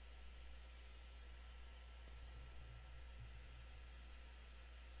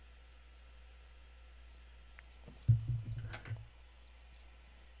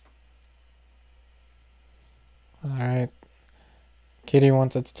 Alright. Kitty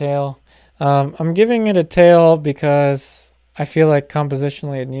wants its tail. I'm giving it a tail because I feel like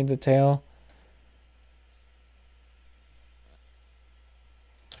compositionally it needs a tail.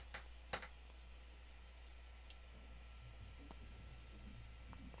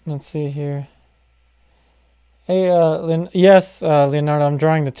 Let's see here. Hey, yes, Leonardo, I'm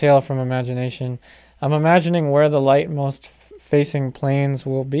drawing the tail from imagination. I'm imagining where the light most facing planes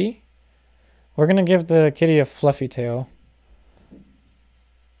will be. We're going to give the kitty a fluffy tail.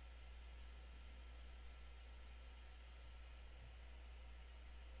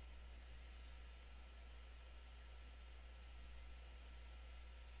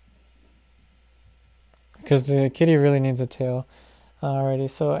 Because the kitty really needs a tail. Alrighty,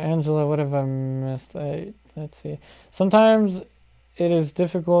 so Angela, what have I missed? Let's see. Sometimes it is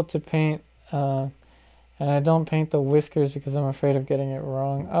difficult to paint, and I don't paint the whiskers because I'm afraid of getting it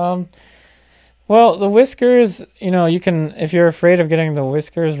wrong. Well, the whiskers, you can, if you're afraid of getting the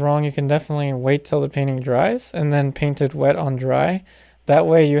whiskers wrong, you can definitely wait till the painting dries and then paint it wet on dry. That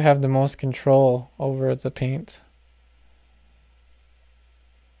way you have the most control over the paint.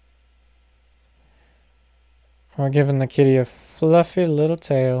 We're giving the kitty a fluffy little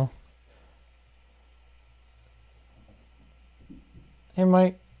tail. Hey,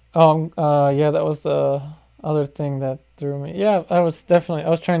 Mike. Oh, yeah, that was the other thing that threw me. Yeah, I was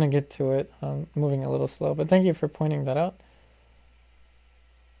trying to get to it. I'm moving a little slow, but thank you for pointing that out.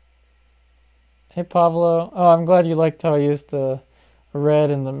 Hey, Pablo. Oh, I'm glad you liked how I used the red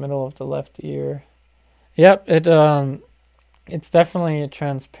in the middle of the left ear. Yep, it's definitely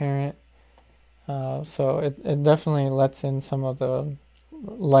transparent. So it definitely lets in some of the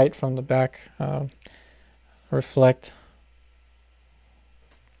light from the back reflect.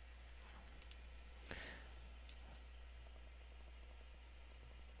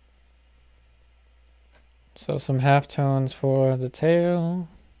 So some halftones for the tail.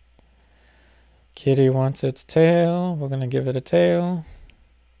 Kitty wants its tail. We're going to give it a tail.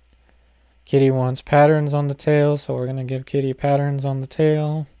 Kitty wants patterns on the tail, so we're going to give Kitty patterns on the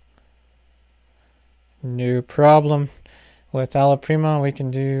tail. No problem. With Alla Prima, we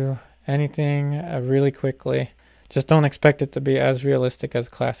can do anything really quickly. Just don't expect it to be as realistic as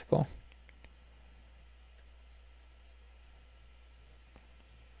classical.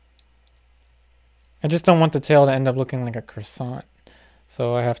 I just don't want the tail to end up looking like a croissant.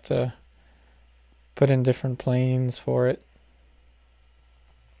 So I have to put in different planes for it.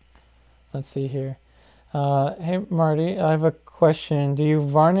 Let's see here. Hey, Marty, I have a question. Do you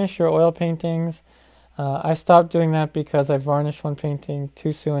varnish your oil paintings? I stopped doing that because I varnished one painting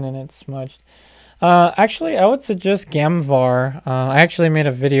too soon and it smudged. Actually, I would suggest Gamvar. I actually made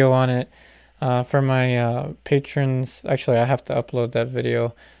a video on it for my patrons. Actually, I have to upload that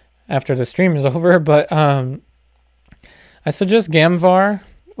video after the stream is over, but I suggest Gamvar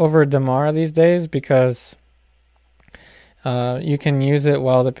over Damar these days because you can use it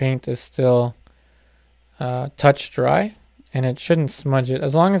while the paint is still touch dry, and it shouldn't smudge it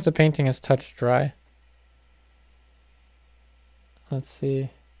as long as the painting is touch dry. Let's see.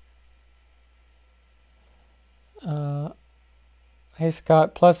 Hey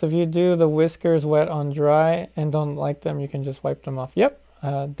Scott, plus if you do the whiskers wet on dry and don't like them, you can just wipe them off. Yep,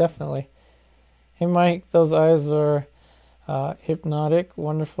 definitely. Hey Mike, those eyes are hypnotic.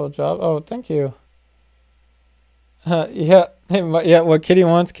 Wonderful job. Oh, thank you. Yeah, yeah, what Kitty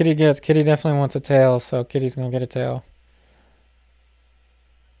wants, Kitty gets. Kitty definitely wants a tail, so Kitty's gonna get a tail.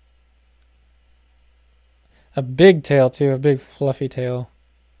 A big tail too, a big fluffy tail.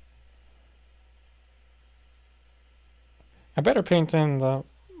 I better paint in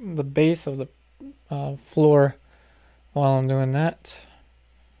the base of the floor while I'm doing that.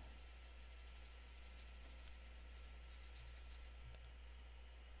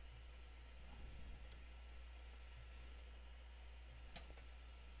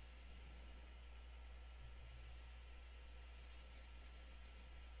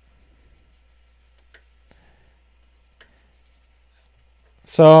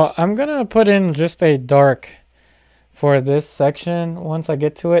 So I'm gonna put in just a dark for this section once I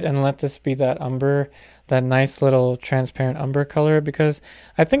get to it and let this be that umber, that nice little transparent umber color, because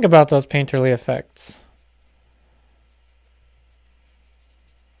I think about those painterly effects.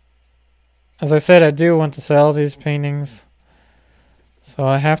 As I said, I do want to sell these paintings, so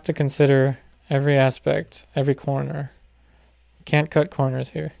I have to consider every aspect, every corner. Can't cut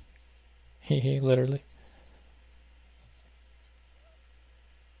corners here. Hee literally.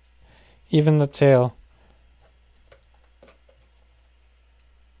 Even the tail.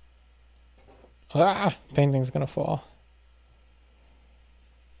 Ah, painting's gonna fall.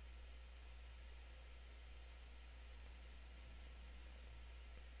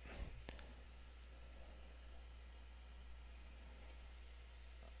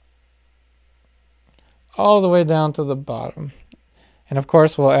 all the way down to the bottom. And of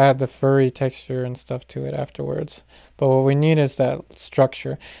course we'll add the furry texture and stuff to it afterwards. But what we need is that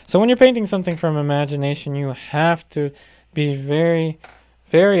structure. So when you're painting something from imagination, you have to be very,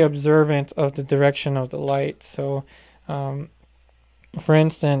 very observant of the direction of the light. So for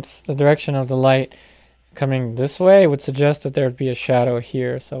instance, the direction of the light coming this way would suggest that there would be a shadow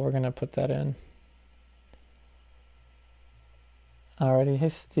here. So we're going to put that in. Alrighty, hey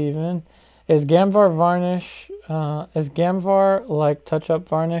Steven. Is Gamvar varnish, is Gamvar like touch-up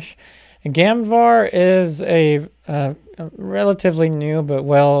varnish? Gamvar is a relatively new but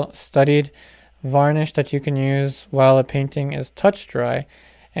well-studied varnish that you can use while a painting is touch dry.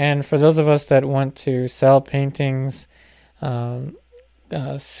 And for those of us that want to sell paintings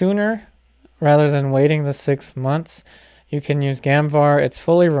sooner rather than waiting the 6 months, you can use Gamvar. It's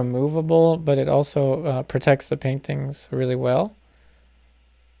fully removable, but it also protects the paintings really well.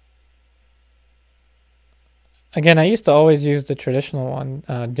 Again, I used to always use the traditional one,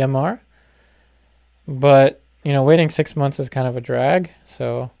 Demar, but you know, waiting 6 months is kind of a drag,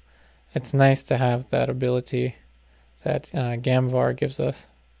 so it's nice to have that ability that Gamvar gives us.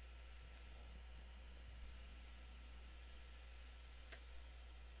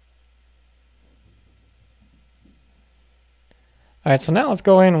 All right, so now let's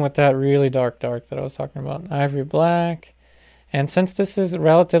go in with that really dark that I was talking about, Ivory Black. And since this is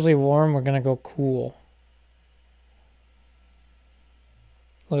relatively warm, we're gonna go cool.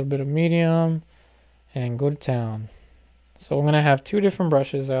 A little bit of medium and go to town. So I'm going to have 2 different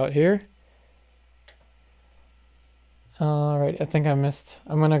brushes out here. All right, I think I missed.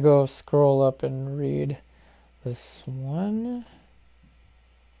 I'm going to go scroll up and read this one.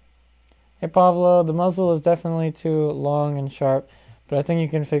 Hey Pablo, the muzzle is definitely too long and sharp, but I think you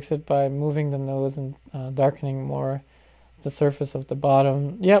can fix it by moving the nose and darkening more the surface of the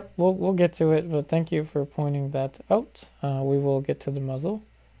bottom. Yep, we'll get to it, but thank you for pointing that out. We will get to the muzzle.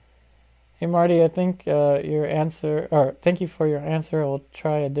 Hey Marty, I think your answer, or thank you for your answer. I'll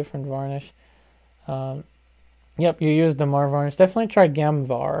try a different varnish. Yep, you used the Mar varnish. Definitely try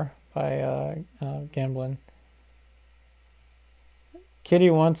Gamvar by Gamblin.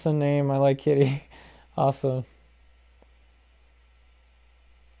 Kitty wants a name. I like Kitty. Awesome.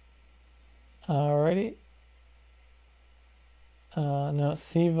 Alrighty. No,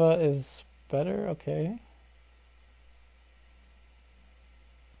 Siva is better. Okay.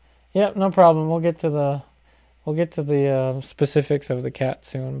 Yep, no problem. We'll get to the specifics of the cat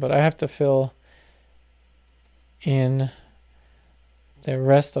soon, but I have to fill in the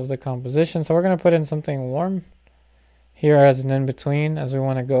rest of the composition. So we're going to put in something warm here as an in-between, as we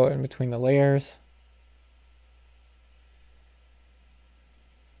want to go in between the layers.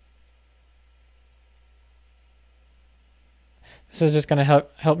 This is just going to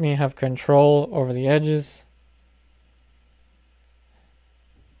help me have control over the edges.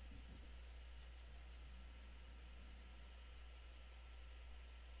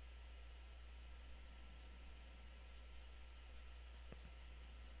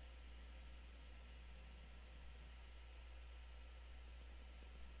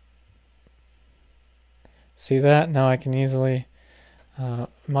 See that? Now I can easily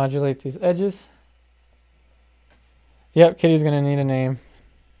modulate these edges. Yep, Kitty's going to need a name.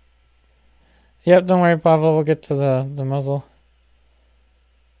 Yep, don't worry, Pavel. We'll get to the muzzle.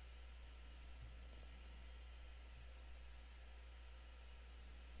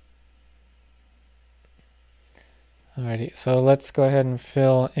 Alrighty, so let's go ahead and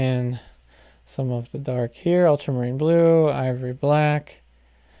fill in some of the dark here. Ultramarine blue, ivory black,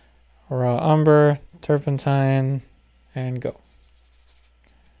 raw umber, turpentine, and go.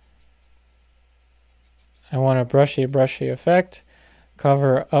 I want a brushy effect.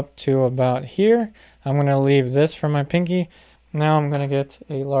 Cover up to about here. I'm going to leave this for my pinky. Now I'm going to get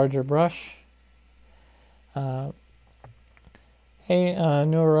a larger brush. Hey,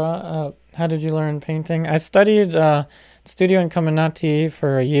 Noura, how did you learn painting? I studied studio in Caminati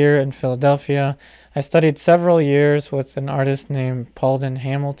for a year in Philadelphia. I studied several years with an artist named Paulden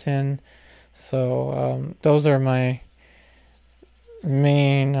Hamilton. So those are my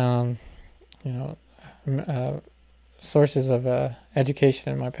main, sources of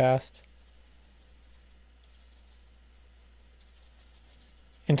education in my past.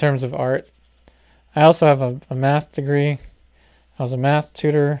 In terms of art. I also have a math degree. I was a math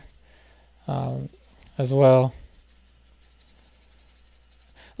tutor as well.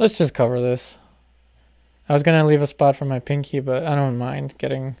 Let's just cover this. I was going to leave a spot for my pinky, but I don't mind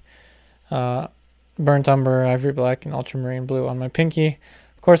getting burnt umber, ivory black, and ultramarine blue on my pinky.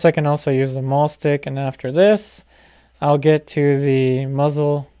 Of course, I can also use the maul stick, and after this, I'll get to the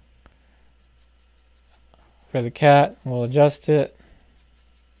muzzle For the cat, we'll adjust it.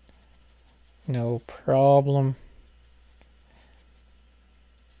 No problem.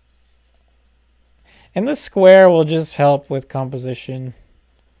 And the square will just help with composition.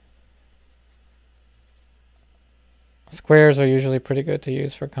 Squares are usually pretty good to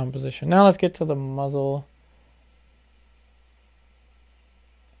use for composition. Now let's get to the muzzle.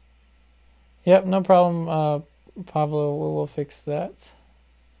 Yep, no problem, Pablo. We will fix that.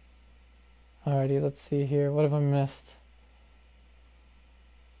 Alrighty, let's see here. What have I missed?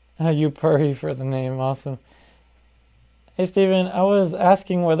 You purry for the name. Awesome. Hey, Steven. I was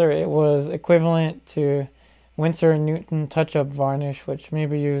asking whether it was equivalent to Winsor & Newton touch-up varnish, which may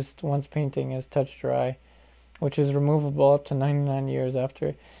be used once painting is touch dry, which is removable up to 99 years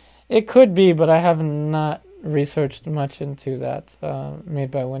after. It could be, but I have not researched much into that, made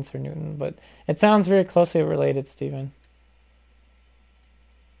by Winsor & Newton. But it sounds very closely related, Steven.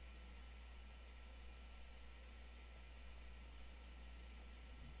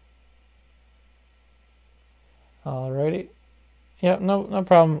 Alrighty. Yep, no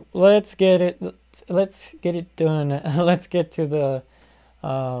problem. Let's get it done. Let's get to the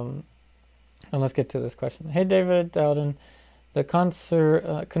and let's get to this question. Hey David Dowden, the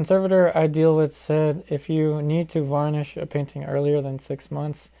conservator I deal with said if you need to varnish a painting earlier than 6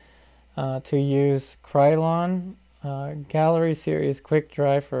 months, to use Krylon Gallery Series Quick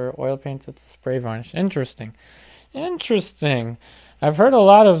Dry for oil paints. It's a spray varnish. Interesting. I've heard a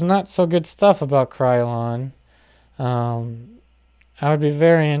lot of not so good stuff about Krylon. I would be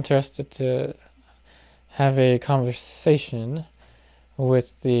very interested to have a conversation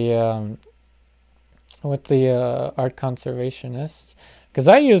with the art conservationist, because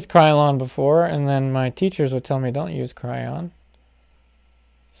I used Krylon before, and then my teachers would tell me don't use Krylon,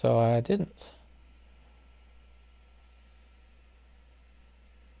 so I didn't.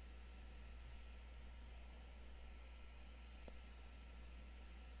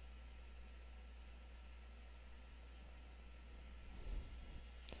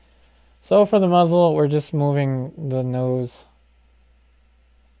 So for the muzzle, we're just moving the nose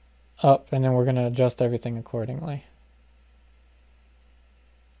up, and then we're going to adjust everything accordingly.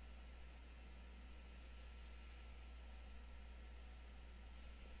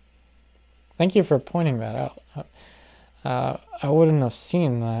 Thank you for pointing that out. I wouldn't have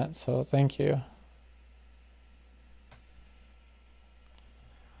seen that, so thank you.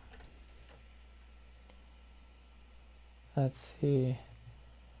 Let's see.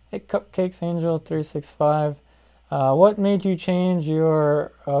 Hey, Cupcakes Angel 365. What made you change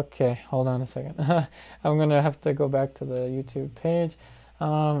your... Okay, hold on a second. I'm going to have to go back to the YouTube page.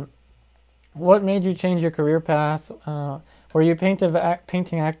 What made you change your career path? Were you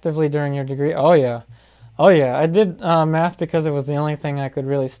painting actively during your degree? Oh, yeah. I did math because it was the only thing I could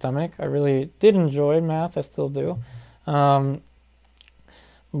really stomach. I really did enjoy math. I still do.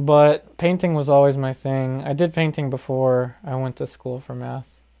 But painting was always my thing. I did painting before I went to school for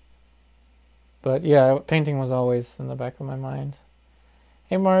math. But yeah, painting was always in the back of my mind.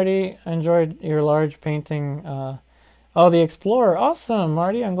 Hey Marty, I enjoyed your large painting. Oh, the Explorer. Awesome,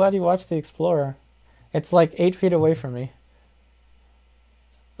 Marty. I'm glad you watched the Explorer. It's like 8 feet away from me.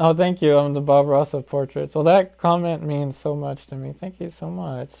 Oh, thank you. I'm the Bob Ross of portraits. Well, that comment means so much to me. Thank you so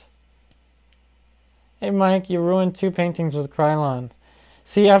much. Hey Mike, you ruined 2 paintings with Krylon.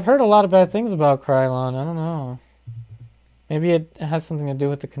 See, I've heard a lot of bad things about Krylon. I don't know. Maybe it has something to do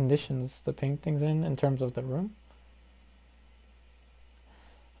with the conditions the painting's in terms of the room.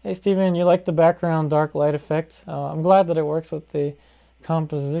 Hey Steven, you like the background dark light effect? I'm glad that it works with the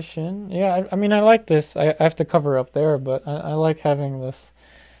composition. Yeah, I mean, I like this. I have to cover up there, but I like having this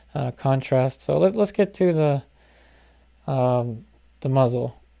contrast. So let's get to the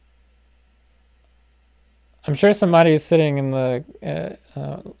muzzle. I'm sure somebody is sitting in the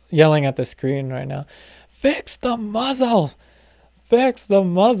yelling at the screen right now. Fix the muzzle! Fix the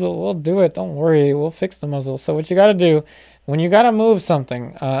muzzle! We'll do it. Don't worry. We'll fix the muzzle. So what you got to do, when you got to move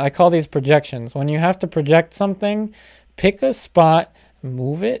something, I call these projections. When you have to project something, pick a spot,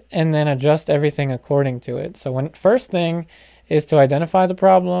 move it, and then adjust everything according to it. So first thing is to identify the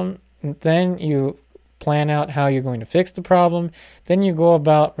problem. Then you plan out how you're going to fix the problem. Then you go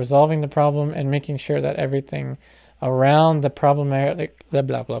about resolving the problem and making sure that everything around the problematic,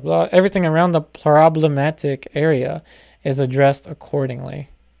 everything around the problematic area is addressed accordingly.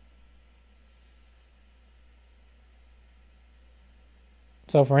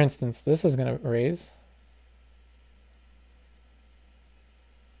 So for instance, this is going to raise.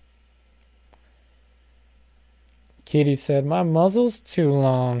 Kitty said, my muzzle's too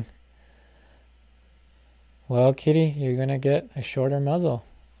long. Well, Kitty, you're going to get a shorter muzzle.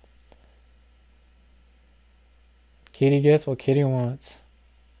 Kitty gets what Kitty wants.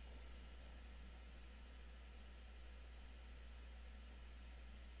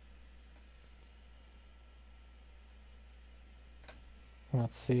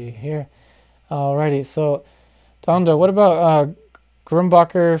 Let's see here. Alrighty, so Dondo, what about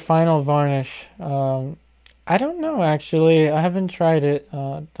Grumbacher Final Varnish? I don't know actually. I haven't tried it,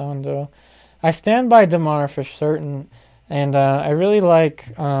 Dondo. I stand by Damar for certain, and I really like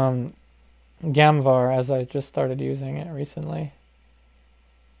Gamvar, as I just started using it recently.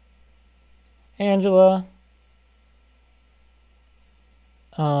 Angela.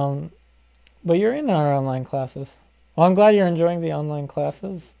 But you're in our online classes. Well, I'm glad you're enjoying the online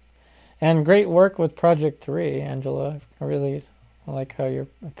classes. And great work with Project 3, Angela. I really like how you're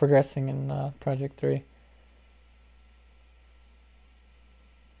progressing in Project 3.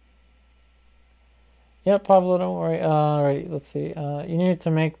 Yeah, Pablo, don't worry. Alright, let's see. You need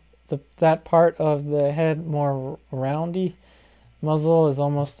to make that part of the head more roundy. Muzzle is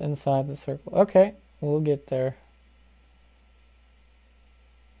almost inside the circle. Okay, we'll get there.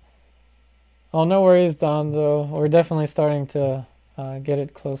 Oh, no worries, Don, though. We're definitely starting to get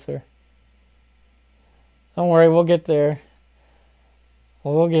it closer. Don't worry, we'll get there.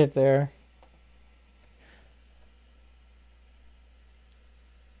 We'll get there.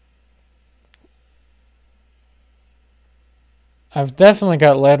 I've definitely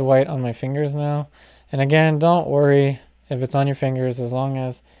got lead white on my fingers now. And again, don't worry if it's on your fingers as long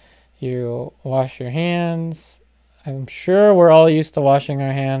as you wash your hands. I'm sure we're all used to washing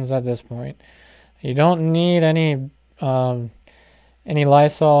our hands at this point. You don't need any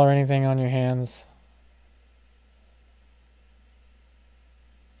Lysol or anything on your hands.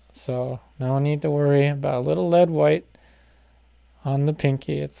 So no need to worry about a little lead white on the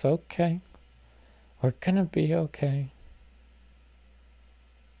pinky. It's okay. We're gonna be okay.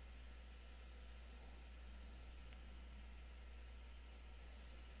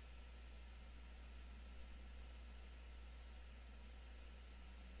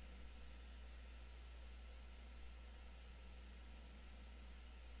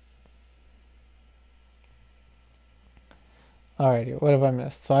 Alrighty, what have I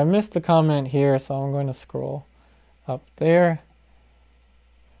missed? So I missed the comment here, so I'm going to scroll up there.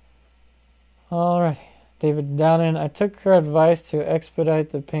 Alrighty, David Dowden. I took her advice to expedite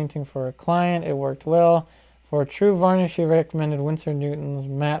the painting for a client. It worked well. For a true varnish, she recommended Winsor Newton's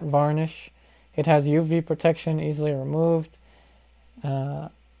matte varnish. It has UV protection, easily removed,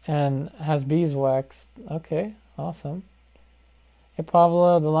 and has beeswax. Okay, awesome. Hey,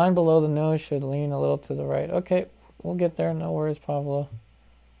 Pablo, the line below the nose should lean a little to the right. Okay. We'll get there, no worries, Pablo.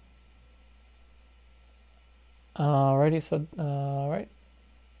 Alrighty, so, alright.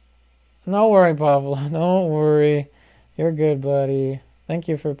 No worry, Pablo, don't worry. You're good, buddy. Thank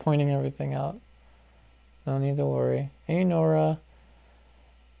you for pointing everything out. No need to worry. Hey, Nora.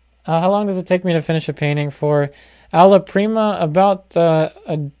 How long does it take me to finish a painting? For Alla Prima, about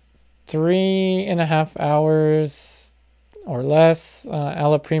 3.5 hours or less.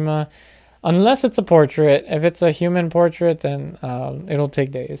 Alla Prima. Unless it's a portrait. If it's a human portrait, then it'll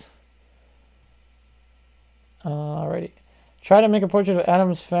take days. Alrighty. Try to make a portrait of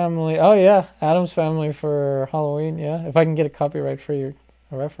Adam's family. Oh, yeah. Adam's family for Halloween, yeah. If I can get a copyright for your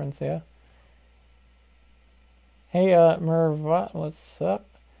reference, yeah. Hey, Mervat, what's up?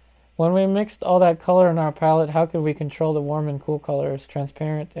 When we mixed all that color in our palette, how could we control the warm and cool colors,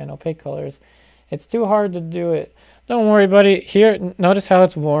 transparent and opaque colors? It's too hard to do it. Don't worry, buddy. Here, notice how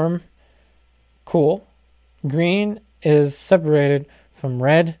it's warm. Cool. Green is separated from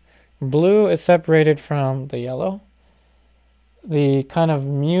red. Blue is separated from the yellow. The kind of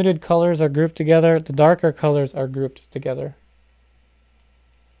muted colors are grouped together. The darker colors are grouped together.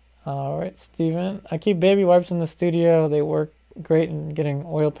 Alright, Steven. I keep baby wipes in the studio. They work great in getting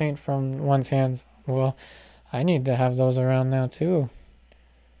oil paint from one's hands. Well, I need to have those around now too.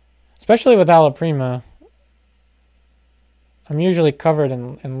 Especially with Alla Prima. I'm usually covered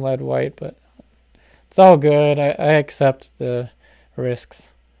in lead white, but it's all good. I accept the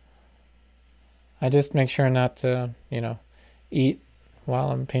risks. I just make sure not to, you know, eat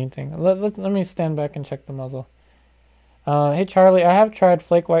while I'm painting. Let me stand back and check the muzzle. Hey, Charlie, I have tried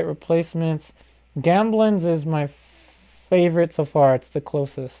flake white replacements. Gamblin's is my favorite so far. It's the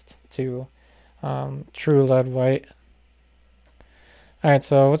closest to true lead white. Alright,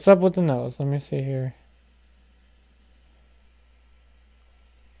 so what's up with the nose? Let me see here.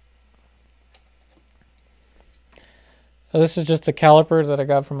 So this is just a caliper that I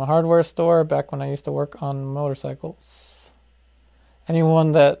got from a hardware store back when I used to work on motorcycles.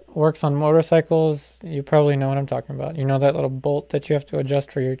 Anyone that works on motorcycles, you probably know what I'm talking about. You know that little bolt that you have to adjust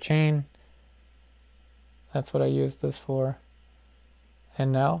for your chain? That's what I use this for.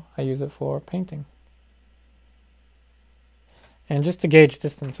 And now I use it for painting. And just to gauge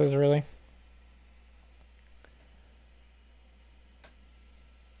distances, really.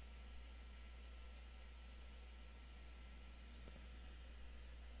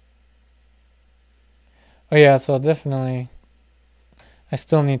 Oh yeah, so definitely I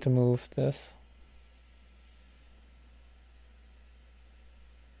still need to move this.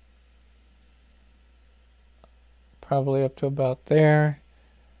 Probably up to about there.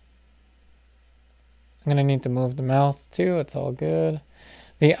 I'm gonna need to move the mouth too, it's all good.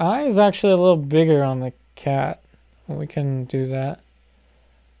 The eye is actually a little bigger on the cat. We can do that.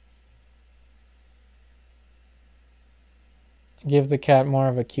 Give the cat more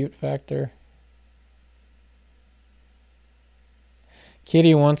of a cute factor.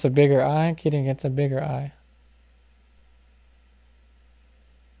 Kitty wants a bigger eye, Kitty gets a bigger eye.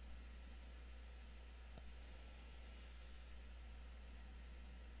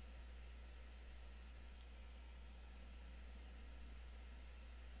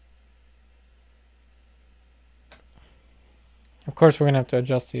 Of course, we're going to have to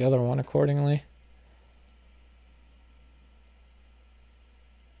adjust the other one accordingly.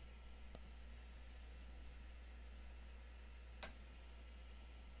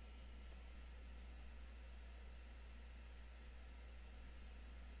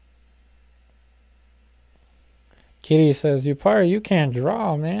 Kitty says, Upari, you can't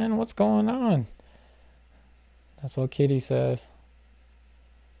draw, man. What's going on? That's what Kitty says.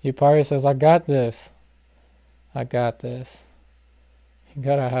 Upari says, I got this. I got this. You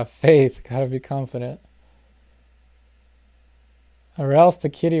gotta have faith. Gotta be confident. Or else the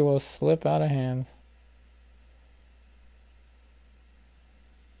kitty will slip out of hands.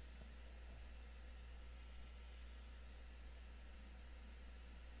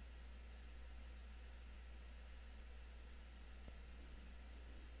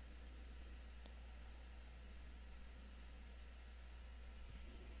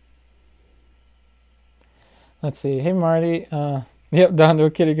 Let's see. Hey, Marty. Yep, down to a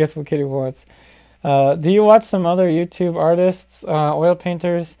kitty. Guess what kitty wants. Do you watch some other YouTube artists, oil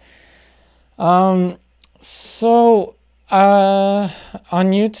painters? On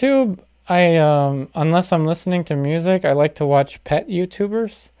YouTube, unless I'm listening to music, I like to watch pet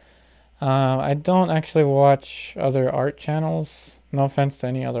YouTubers. I don't actually watch other art channels. No offense to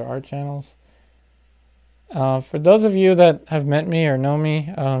any other art channels. For those of you that have met me or know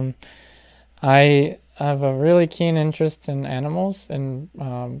me, I have a really keen interest in animals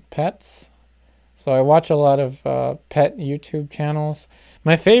and pets. So I watch a lot of pet YouTube channels.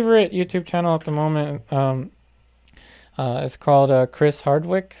 My favorite YouTube channel at the moment is called Chris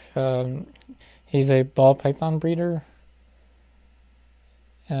Hardwick. He's a ball python breeder.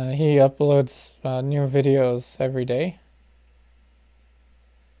 He uploads new videos every day.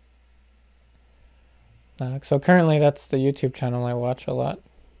 So currently that's the YouTube channel I watch a lot.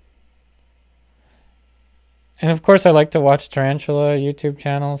 And of course, I like to watch Tarantula YouTube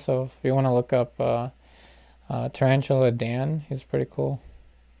channel. So if you want to look up Tarantula Dan, he's pretty cool.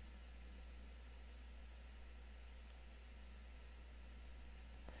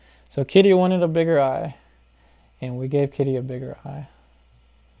 So Kitty wanted a bigger eye, and we gave Kitty a bigger eye.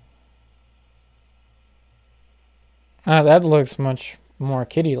 That looks much more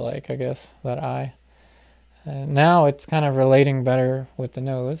kitty-like, I guess, that eye. Now it's kind of relating better with the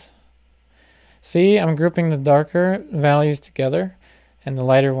nose. See, I'm grouping the darker values together and the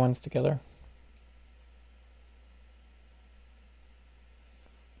lighter ones together.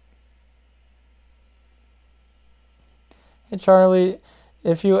 Hey Charlie,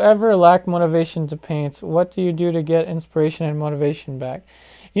 if you ever lack motivation to paint, what do you do to get inspiration and motivation back?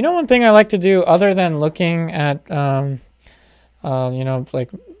 You know, one thing I like to do other than looking at, you know,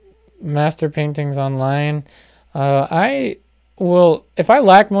 like master paintings online, I will, if I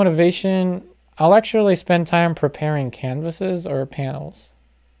lack motivation, I'll actually spend time preparing canvases or panels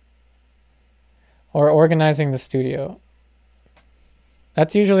or organizing the studio.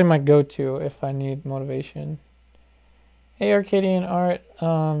 That's usually my go-to if I need motivation. Hey, Arcadian Art.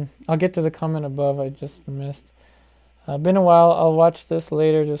 I'll get to the comment above I just missed. Been a while. I'll watch this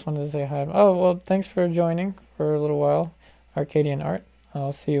later. Just wanted to say hi. Oh, well, thanks for joining for a little while, Arcadian Art.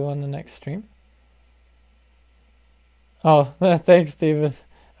 I'll see you on the next stream. Oh, thanks, Steven.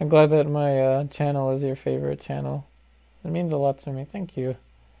 I'm glad that my channel is your favorite channel. It means a lot to me. Thank you.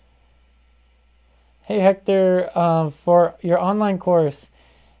 Hey, Hector, for your online course,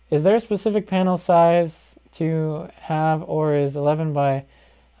 is there a specific panel size to have, or is 11 by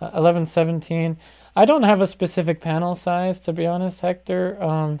 1117? I don't have a specific panel size, to be honest,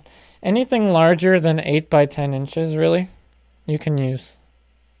 Hector. Anything larger than 8 by 10 inches, really, you can use.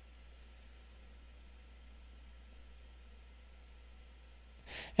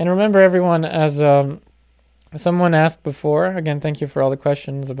 And remember, everyone, as someone asked before, again, thank you for all the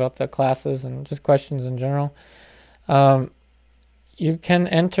questions about the classes and just questions in general. You can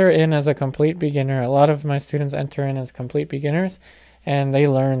enter in as a complete beginner. A lot of my students enter in as complete beginners, and they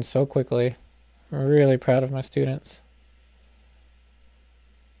learn so quickly. I'm really proud of my students.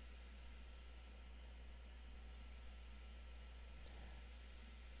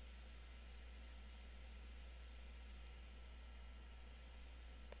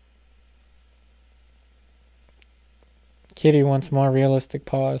 Kitty wants more realistic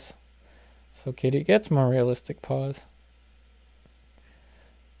paws. So Kitty gets more realistic paws.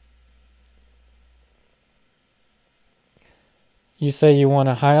 You say you want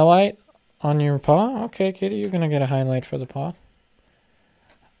a highlight on your paw? Okay, Kitty, you're going to get a highlight for the paw.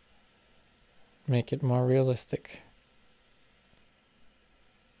 Make it more realistic.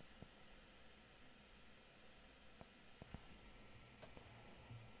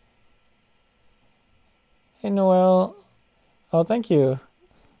 Hey, Noelle. Oh, thank you.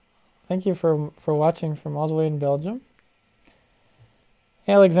 Thank you for watching from all the way in Belgium.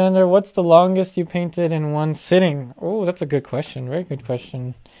 Hey, Alexander, what's the longest you painted in one sitting? Oh, that's a good question. Very good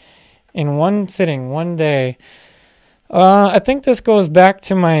question. In one sitting, one day. I think this goes back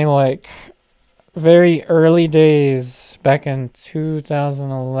to my very early days back in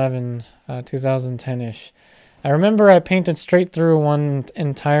 2011, 2010-ish. I remember I painted straight through one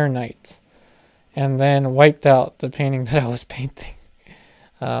entire night and then wiped out the painting that I was painting.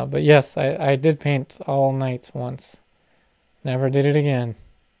 But yes, I did paint all night once. Never did it again.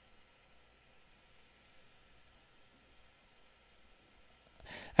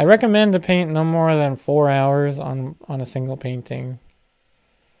 I recommend to paint no more than 4 hours on a single painting.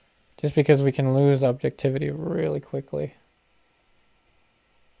 Just because we can lose objectivity really quickly.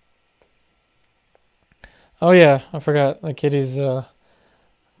 Oh yeah, I forgot the kitty's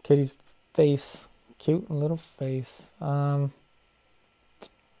face. Cute little face. Alright.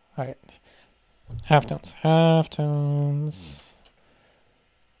 Halftones. Halftones.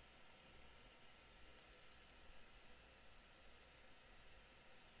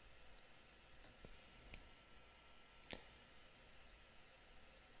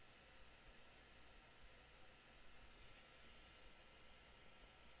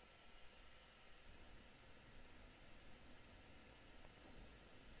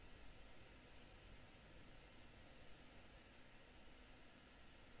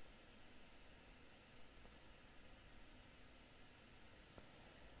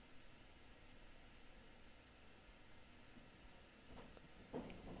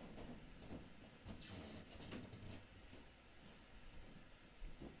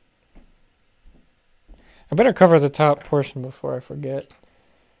 I better cover the top portion before I forget.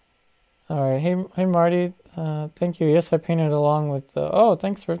 Alright, hey Marty, thank you. Yes, I painted along with, oh,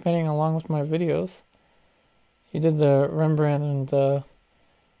 thanks for painting along with my videos. You did the Rembrandt and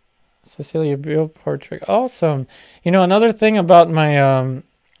Cecilia Beale portrait. Awesome. You know, another thing about my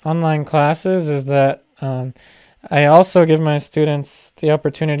online classes is that I also give my students the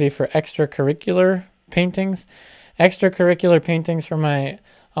opportunity for extracurricular paintings. Extracurricular paintings for my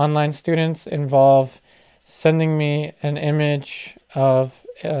online students involve sending me an image of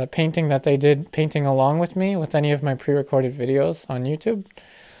a painting that they did painting along with me with any of my pre-recorded videos on YouTube.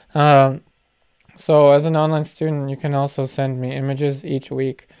 So as an online student, you can also send me images each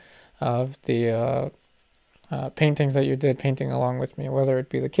week of the paintings that you did painting along with me, whether it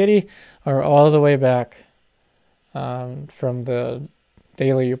be the kitty or all the way back from the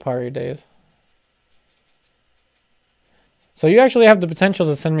daily Upari days. So you actually have the potential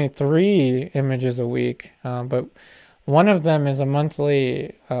to send me 3 images a week, but one of them is a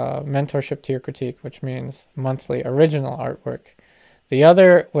monthly mentorship to your critique, which means monthly original artwork. The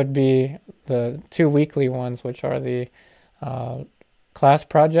other would be the 2 weekly ones, which are the class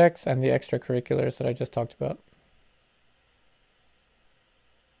projects and the extracurriculars that I just talked about.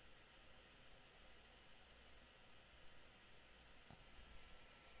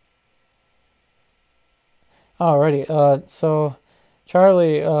 Alrighty, so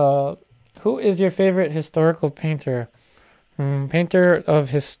Charlie, who is your favorite historical painter? Painter of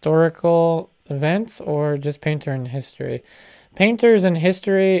historical events or just painter in history? Painters in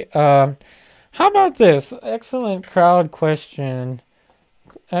history, how about this? Excellent crowd question.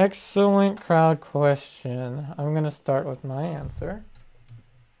 Excellent crowd question. I'm going to start with my answer.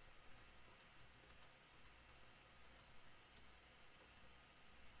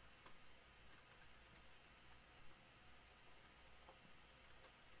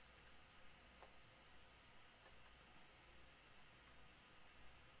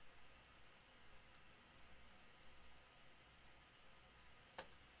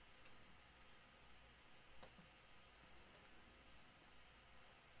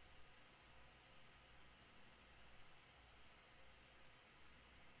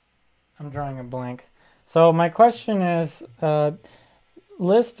 I'm drawing a blank. So my question is,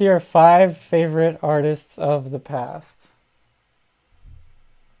 list your 5 favorite artists of the past.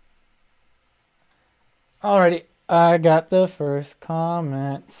 Alrighty, I got the first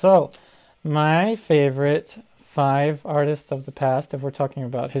comment. So, my favorite 5 artists of the past, if we're talking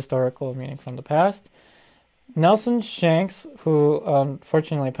about historical meaning from the past. Nelson Shanks, who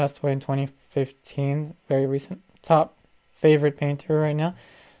unfortunately passed away in 2015, very recent, top favorite painter right now.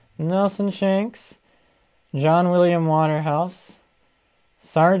 Nelson Shanks, John William Waterhouse,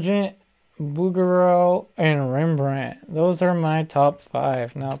 Sargent, Bouguereau, and Rembrandt. Those are my top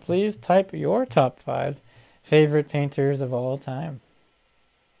 5. Now, please type your top 5 favorite painters of all time.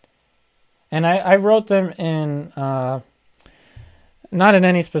 And I wrote them in, not in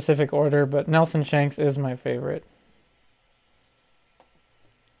any specific order, but Nelson Shanks is my favorite.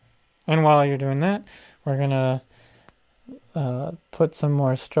 And while you're doing that, we're going to put some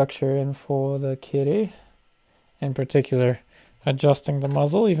more structure in for the kitty. In particular, adjusting the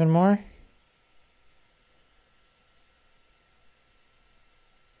muzzle even more.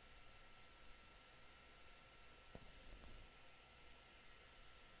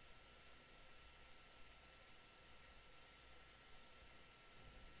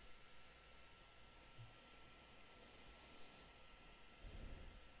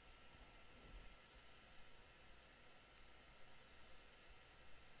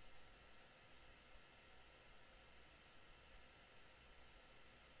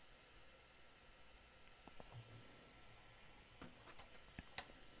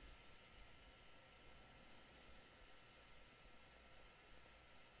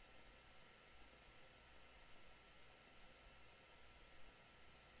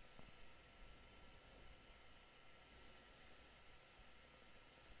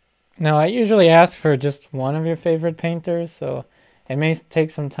 Now, I usually ask for just one of your favorite painters, so it may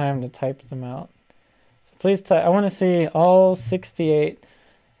take some time to type them out. So please type. I want to see all 68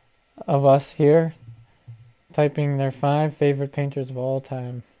 of us here typing their 5 favorite painters of all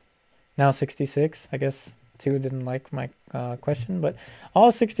time. Now 66. I guess 2 didn't like my question, but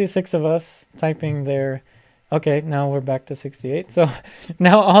all 66 of us typing their... Okay, now we're back to 68. So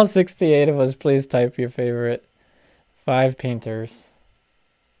now all 68 of us, please type your favorite 5 painters.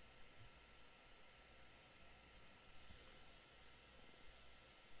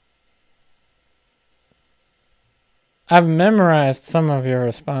 I've memorized some of your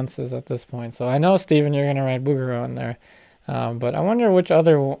responses at this point, so I know, Stephen, you're going to write Bouguereau in there, but I wonder which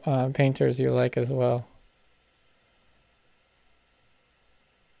other painters you like as well.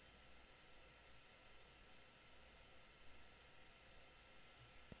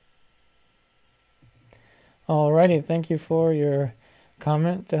 Alrighty, thank you for your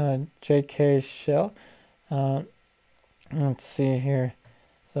comment, J.K. Shell. Let's see here.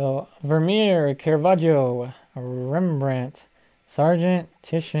 So, Vermeer, Caravaggio, Rembrandt, Sargent,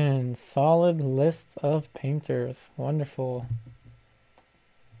 Titian, solid list of painters. Wonderful.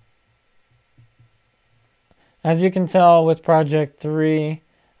 As you can tell with Project 3,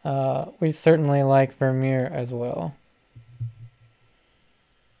 we certainly like Vermeer as well.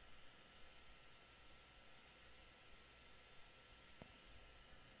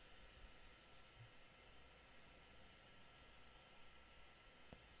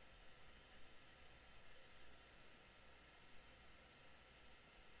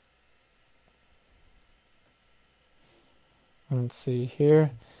 Let's see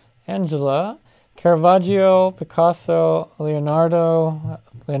here. Angela, Caravaggio, Picasso, Leonardo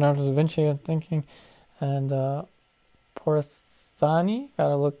da Vinci, I'm thinking, and Porthani.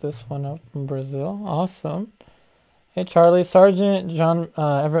 Gotta look this one up from Brazil. Awesome. Hey, Charlie, Sargent, John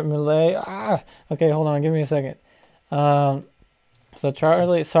Everett Millet. Okay, hold on, give me a second. So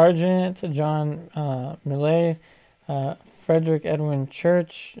Charlie Sargent, John Millet, Frederick Edwin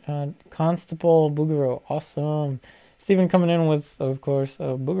Church, Constable Bouguereau. Awesome. Stephen coming in with, of course,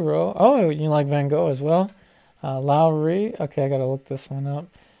 Bouguereau. Oh, you like Van Gogh as well. Lowry. Okay, I gotta look this one up.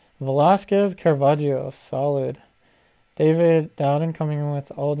 Velasquez, Caravaggio. Solid. David Dowden coming in with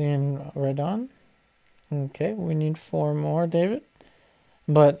Aldian Redon. Okay, we need 4 more, David.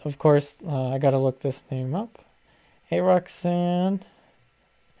 But, of course, I gotta look this name up. Hey, Roxanne.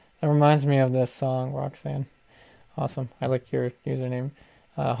 That reminds me of this song, Roxanne. Awesome. I like your username.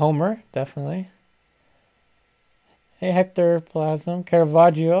 Homer, definitely. Hey, Hector Plasm,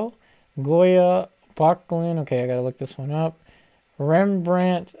 Caravaggio, Goya, Bocklin. Okay, I gotta look this one up.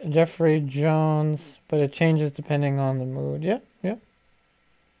 Rembrandt, Jeffrey Jones, but it changes depending on the mood. Yep.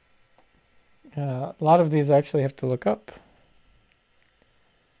 A lot of these I actually have to look up.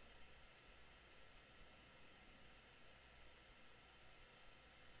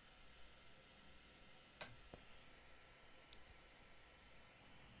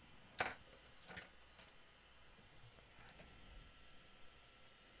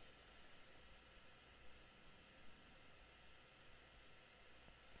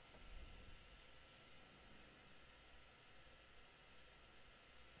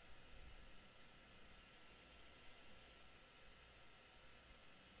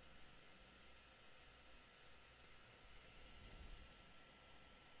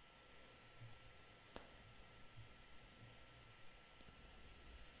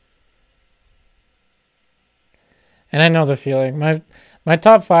 And I know the feeling. My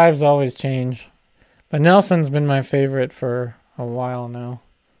top fives always change. But Nelson's been my favorite for a while now.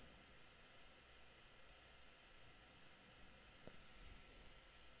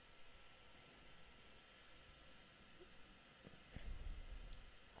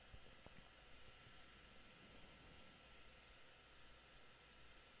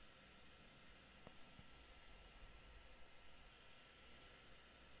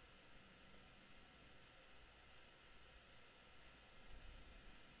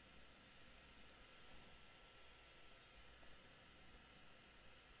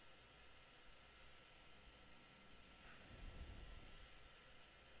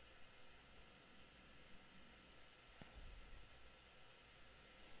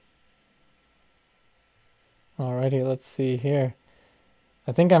 Alrighty, let's see here.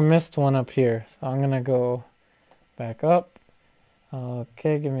 I think I missed one up here, so I'm gonna go back up.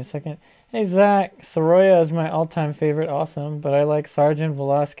 Okay, give me a second. Hey Zach, Soroya is my all-time favorite, awesome, but I like Sargent,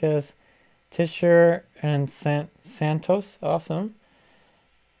 Velasquez, Tischer, and Santos, awesome.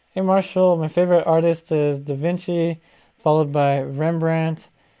 Hey Marshall, my favorite artist is Da Vinci, followed by Rembrandt,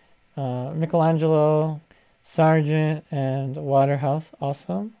 Michelangelo, Sargent, and Waterhouse,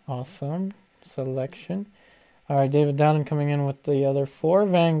 awesome, awesome selection. All right, David Dowden coming in with the other four.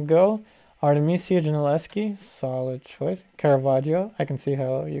 Van Gogh, Artemisia Gentileschi, solid choice. Caravaggio, I can see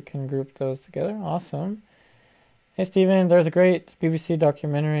how you can group those together. Awesome. Hey, Steven, there's a great BBC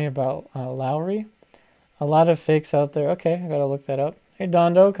documentary about Lowry. A lot of fakes out there. Okay, I gotta look that up. Hey,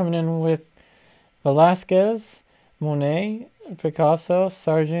 Dondo coming in with Velasquez, Monet, Picasso,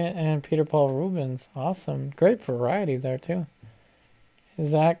 Sargent, and Peter Paul Rubens. Awesome. Great variety there, too.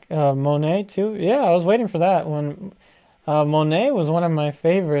 Zach, Monet too. Yeah, I was waiting for that one. Monet was one of my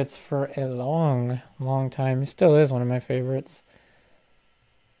favorites for a long, long time. It still is one of my favorites.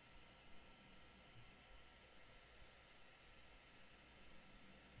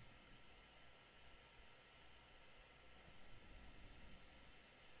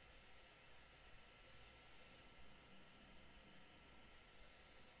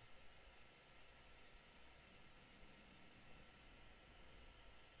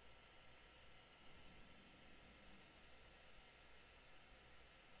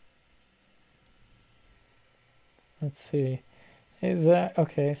 Let's see. Is that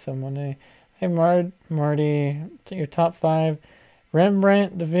okay? So Monet. Hey Marty, your top five: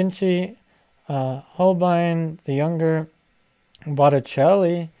 Rembrandt, Da Vinci, Holbein the Younger,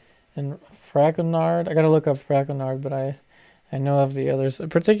 Botticelli, and Fragonard. I gotta look up Fragonard, but I know of the others. In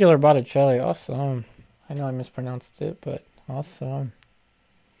particular, Botticelli. Awesome. I know I mispronounced it, but awesome.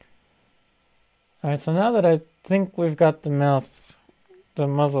 All right. So now that I think we've got the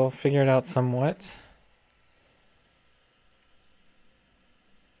muzzle figured out somewhat.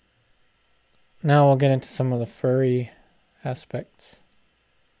 Now we'll get into some of the furry aspects.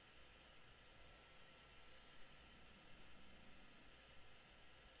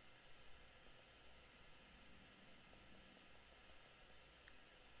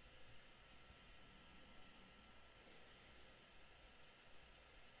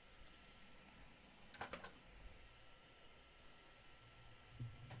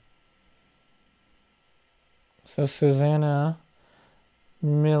 So Susanna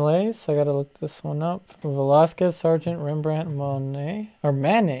Millais, I gotta look this one up. Velasquez, Sargent, Rembrandt, Monet, or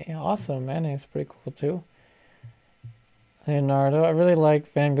Manet. Awesome, Manet is pretty cool too. Leonardo, I really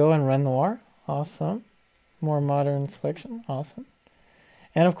like Van Gogh and Renoir. Awesome. More modern selection. Awesome.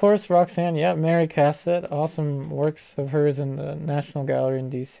 And of course, Roxanne, yeah, Mary Cassatt. Awesome works of hers in the National Gallery in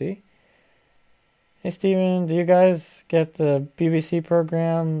DC. Hey Steven, do you guys get the BBC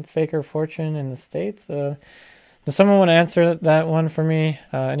program Faker Fortune in the States? Does someone want to answer that one for me?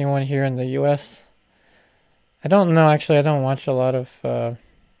 Anyone here in the US? I don't know, actually. I don't watch a lot of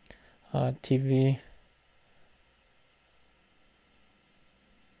TV.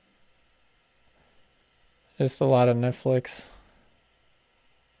 Just a lot of Netflix.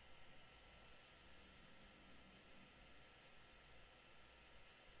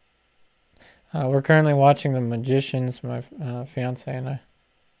 We're currently watching The Magicians, my fiance and I,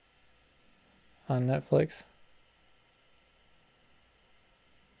 on Netflix.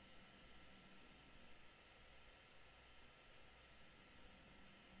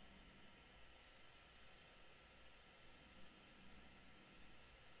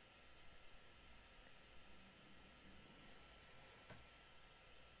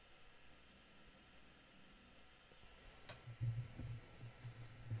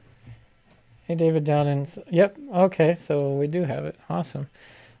 Hey, David Dowden. Yep. Okay, so we do have it. Awesome.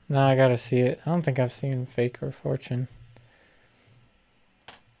 Now I gotta see it. I don't think I've seen Fake or Fortune.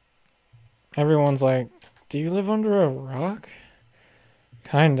 Everyone's like Do you live under a rock?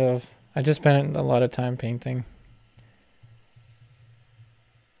 Kind of. I just spent a lot of time painting.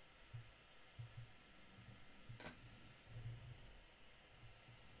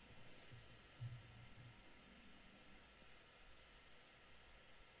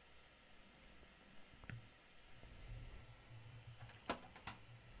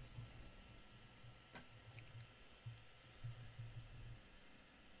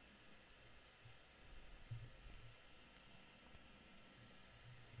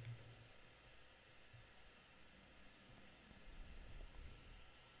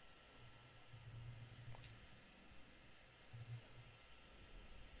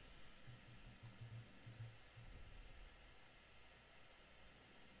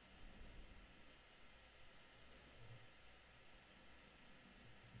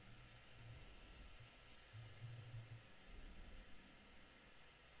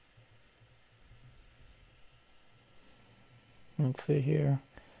 Let's see here.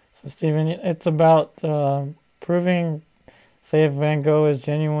 So, Stephen, it's about proving, say, if Van Gogh is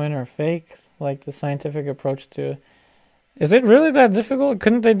genuine or fake, like the scientific approach to. Is it really that difficult?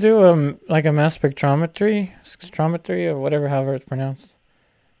 Couldn't they do like a mass spectrometry or whatever, however it's pronounced?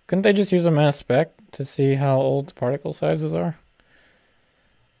 Couldn't they just use a mass spec to see how old the particle sizes are?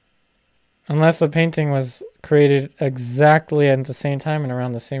 Unless the painting was created exactly at the same time and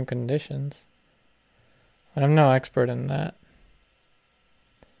around the same conditions. But I'm no expert in that.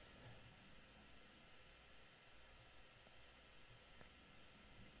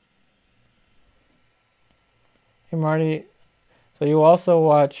 Hey Marty, so you also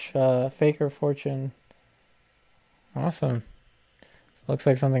watch Faker Fortune. Awesome. So looks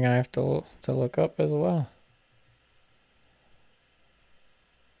like something I have to look up as well.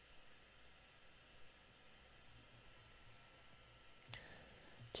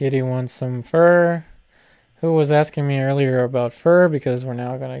 Kitty wants some fur. Who was asking me earlier about fur, because we're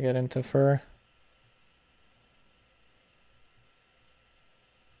now going to get into fur.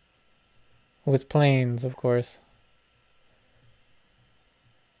 With planes, of course.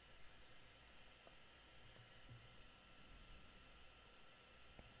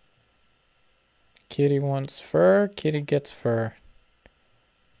 Kitty wants fur. Kitty gets fur.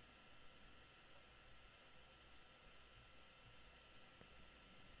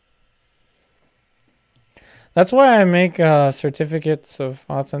 That's why I make certificates of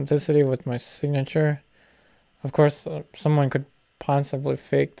authenticity with my signature. Of course, someone could possibly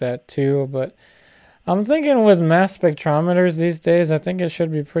fake that too, but I'm thinking with mass spectrometers these days, I think it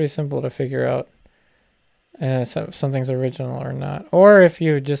should be pretty simple to figure out if something's original or not. Or if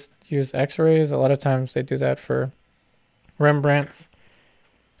you just use x-rays, a lot of times they do that for Rembrandts.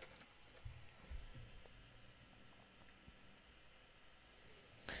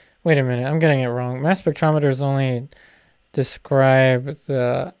 Wait a minute, I'm getting it wrong. Mass spectrometers only describe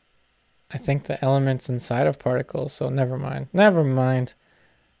the, I think, the elements inside of particles, so never mind. Never mind.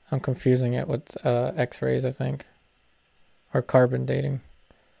 I'm confusing it with x-rays, I think, or carbon dating.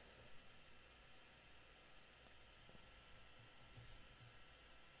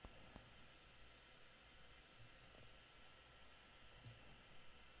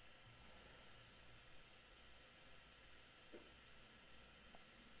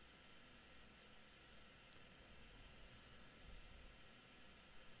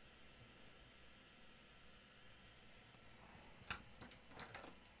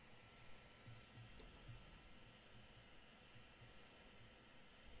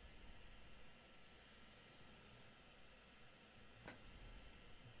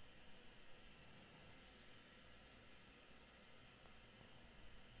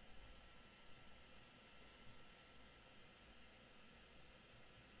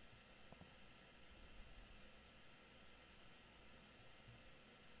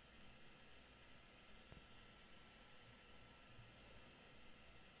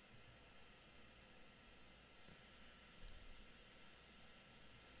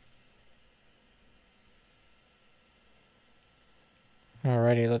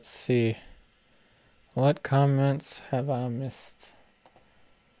 Alrighty, let's see. What comments have I missed?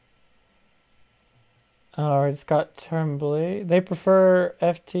 Alright, Scott Tremblay. They prefer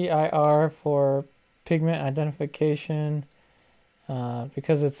FTIR for pigment identification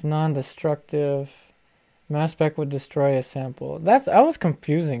because it's non-destructive. Mass spec would destroy a sample. I was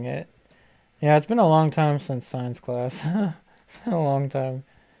confusing it. Yeah, it's been a long time since science class. It's been a long time.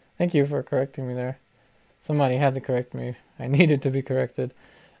 Thank you for correcting me there. Somebody had to correct me. I needed to be corrected.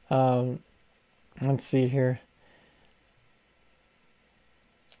 Let's see here.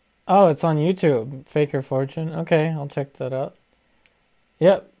 Oh, it's on YouTube. Faker Fortune. Okay, I'll check that out.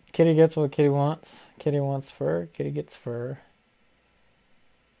 Yep, Kitty gets what Kitty wants. Kitty wants fur. Kitty gets fur.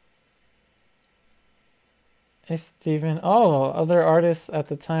 Hey, Steven. Oh, other artists at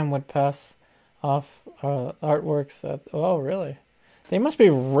the time would pass off artworks at... Oh, really? They must be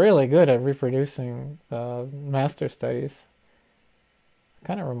really good at reproducing master studies.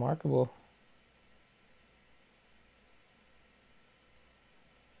 Kind of remarkable.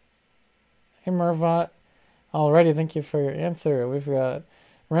 Hey, Mervat. Alrighty, thank you for your answer. We've got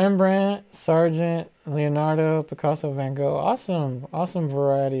Rembrandt, Sargent, Leonardo, Picasso, Van Gogh. Awesome. Awesome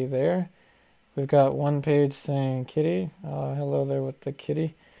variety there. We've got one page saying kitty. Hello there with the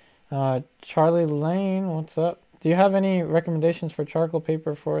kitty. Charlie Lane, what's up? Do you have any recommendations for charcoal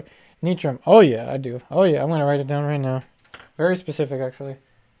paper for Nitram? Oh yeah, I do. Oh yeah, I'm going to write it down right now. Very specific, actually.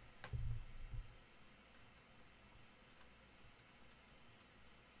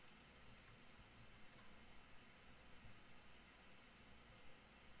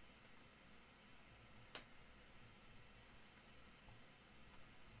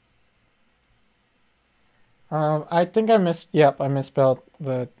 I think I I misspelled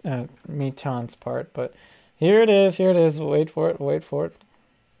the metons part, but here it is, wait for it.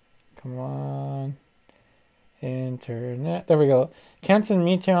 Come on. Internet, there we go. Canson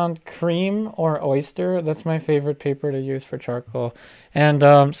Meton Cream or Oyster, that's my favorite paper to use for charcoal. And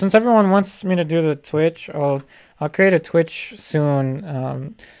since everyone wants me to do the Twitch, I'll create a Twitch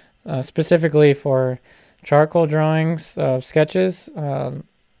soon, specifically for charcoal drawings, sketches,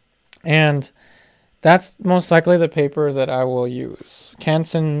 and that's most likely the paper that I will use.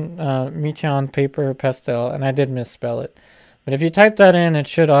 Canson Meton Paper Pastel, and I did misspell it. But if you type that in, it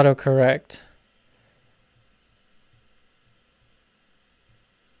should autocorrect.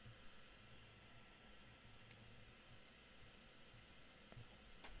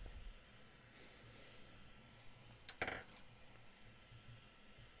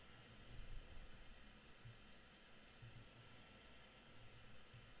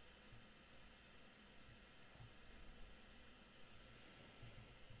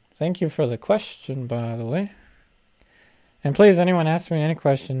 Thank you for the question, by the way. And please, anyone ask me any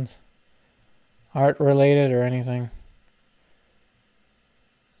questions, art related or anything.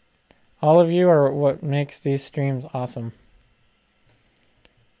 All of you are what makes these streams awesome.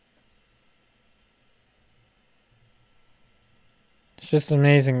 It's just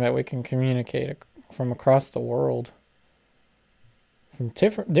amazing that we can communicate from across the world, from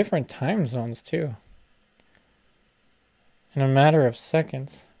different time zones too, in a matter of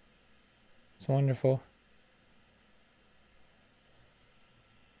seconds. It's wonderful.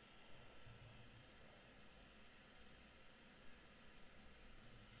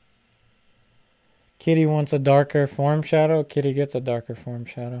 Kitty wants a darker form shadow. Kitty gets a darker form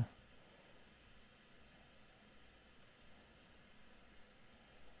shadow.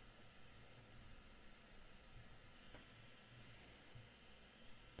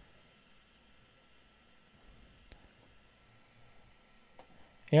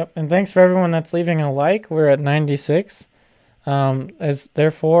 Yep, and thanks for everyone that's leaving a like. We're at 96. Is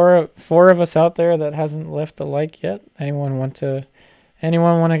there four of us out there that hasn't left a like yet? Anyone want to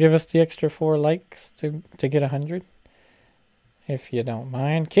give us the extra 4 likes to get 100? If you don't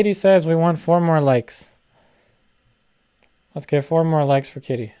mind. Kitty says we want 4 more likes. Let's get 4 more likes for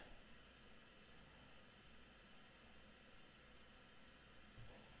Kitty.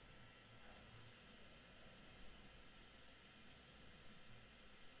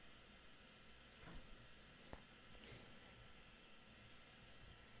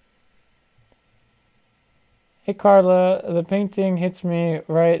 Hey Carla, the painting hits me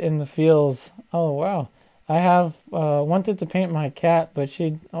right in the feels. Oh wow. I have wanted to paint my cat, but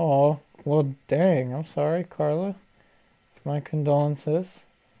she... Oh, well dang. I'm sorry, Carla. My condolences.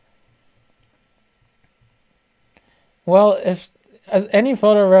 Well, as any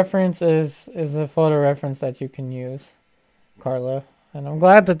photo reference is a photo reference that you can use, Carla. And I'm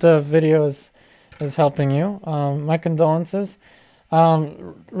glad that the video is helping you. My condolences.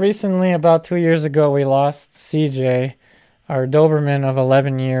 Recently, about 2 years ago, we lost CJ, our Doberman of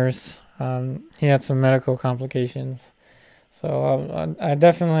 11 years. He had some medical complications. So I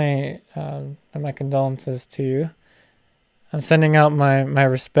definitely have my condolences to you. I'm sending out my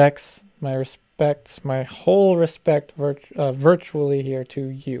respects, my whole respect virtually here to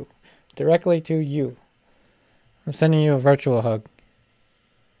you, directly to you. I'm sending you a virtual hug.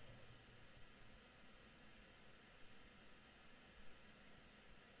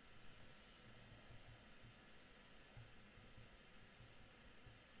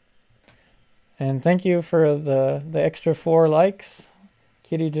 And thank you for the extra 4 likes.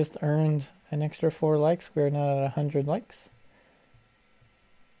 Kitty just earned an extra 4 likes. We're now at 100 likes.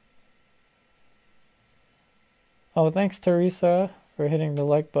 Oh, thanks, Teresa, for hitting the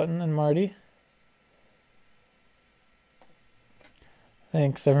like button, and Marty.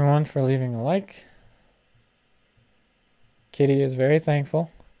 Thanks, everyone, for leaving a like. Kitty is very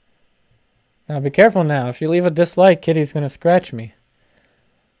thankful. Now, be careful now. If you leave a dislike, Kitty's going to scratch me.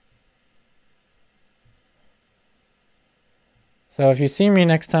 So if you see me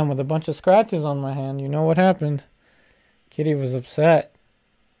next time with a bunch of scratches on my hand, you know what happened. Kitty was upset.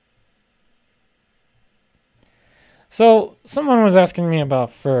 So someone was asking me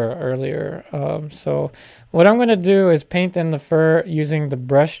about fur earlier. So what I'm going to do is paint in the fur using the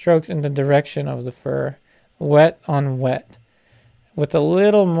brush strokes in the direction of the fur, wet on wet, with a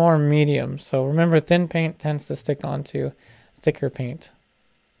little more medium. So remember, thin paint tends to stick onto thicker paint.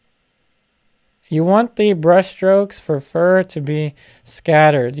 You want the brush strokes for fur to be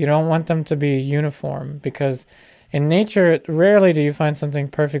scattered. You don't want them to be uniform, because in nature, rarely do you find something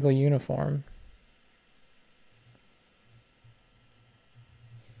perfectly uniform.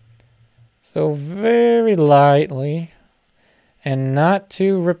 So very lightly and not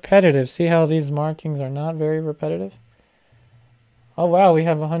too repetitive. See how these markings are not very repetitive? Oh wow, we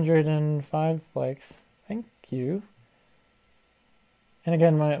have 105 likes. Thank you. And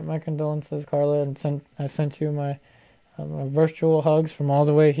again, my condolences, Carla, and I sent you my virtual hugs from all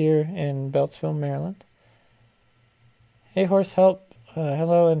the way here in Beltsville, Maryland. Hey, Horse Help,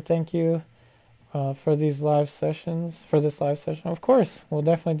 hello and thank you for these live sessions, for this live session. Of course, we'll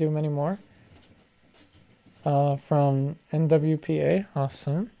definitely do many more. From NWPA,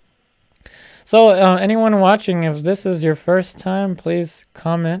 awesome. So anyone watching, if this is your first time, please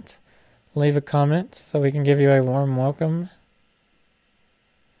comment, leave a comment so we can give you a warm welcome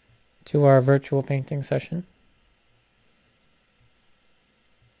to our virtual painting session.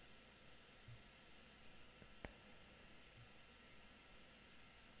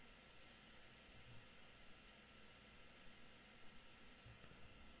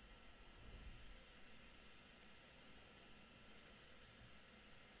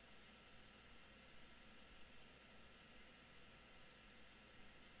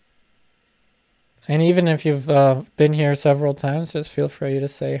 And even if you've been here several times, just feel free to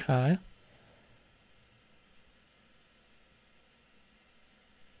say hi.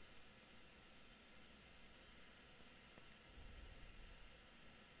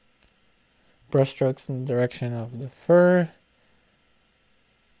 Brush strokes in the direction of the fur.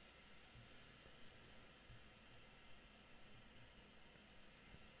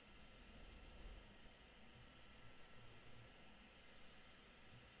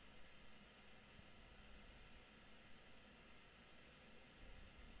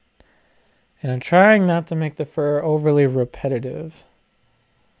 And I'm trying not to make the fur overly repetitive.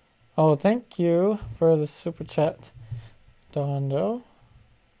 Oh, thank you for the super chat, Dondo.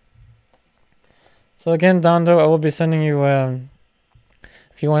 So again, Dondo, I will be sending you,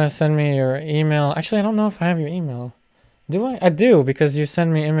 if you want to send me your email. Actually, I don't know if I have your email. Do I? I do, because you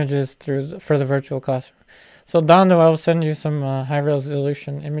send me images for the virtual classroom. So Dondo, I will send you some high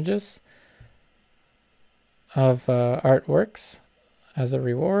resolution images of artworks as a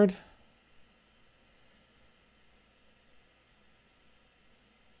reward.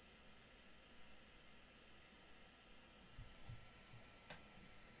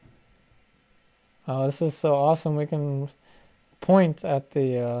 Oh, this is so awesome. We can point at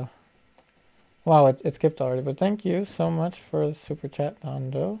the... wow, it skipped already. But thank you so much for the super chat,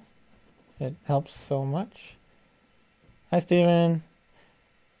 Dondo. It helps so much. Hi, Steven.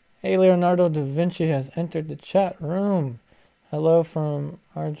 Hey, Leonardo da Vinci has entered the chat room. Hello from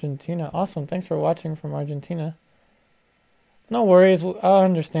Argentina. Awesome. Thanks for watching from Argentina. No worries. I'll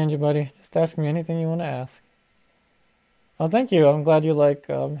understand you, buddy. Just ask me anything you want to ask. Oh, thank you. I'm glad you like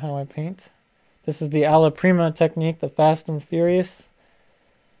how I paint. This is the alla prima technique, the fast and furious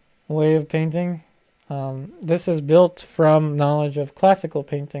way of painting. This is built from knowledge of classical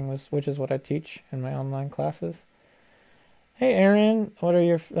painting, which is what I teach in my online classes. Hey, Aaron, what are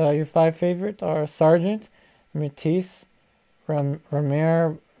your 5 favorites? Are Sargent, Matisse,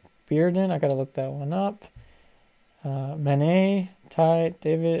 Ramire, Bearden. I gotta look that one up. Manet, Ty,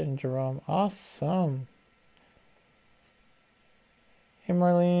 David, and Jerome. Awesome. Hey,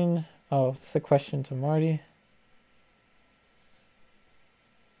 Marlene. Oh, it's a question to Marty.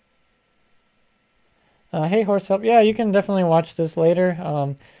 Hey, Horse Help. Yeah, you can definitely watch this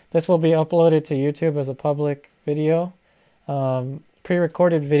later. This will be uploaded to YouTube as a public video,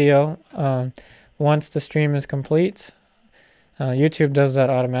 pre-recorded video, once the stream is complete. YouTube does that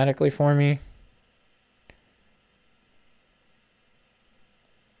automatically for me.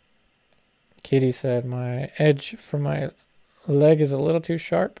 Kitty said my edge for my leg is a little too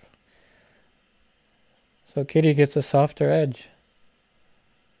sharp. So Kitty gets a softer edge.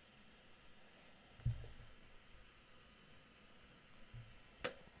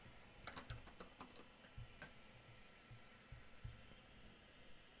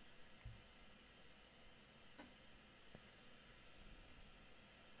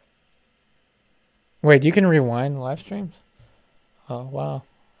 Wait, you can rewind live streams? Oh, wow.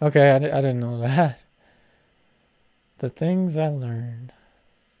 Okay, I didn't know that. The things I learned.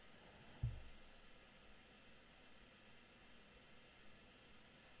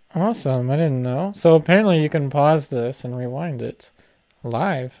 Awesome, I didn't know. So apparently you can pause this and rewind it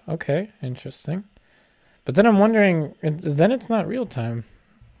live. Okay, interesting. But then I'm wondering, then it's not real time.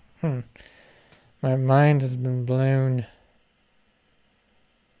 My mind has been blown.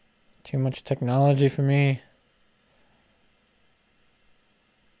 Too much technology for me.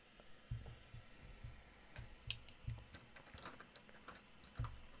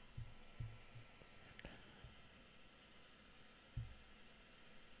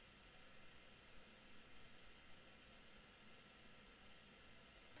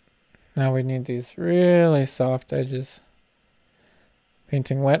 Now we need these really soft edges.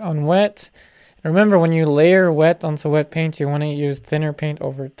 Painting wet on wet. And remember, when you layer wet onto wet paint, you want to use thinner paint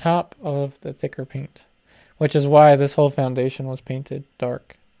over top of the thicker paint. Which is why this whole foundation was painted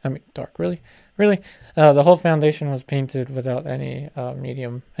dark. I mean, dark, really? Really? The whole foundation was painted without any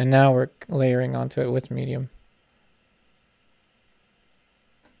medium. And now we're layering onto it with medium.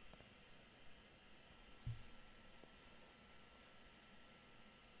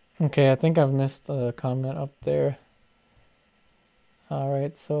 Okay, I think I've missed a comment up there. All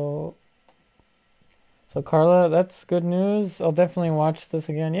right, so Carla, that's good news. I'll definitely watch this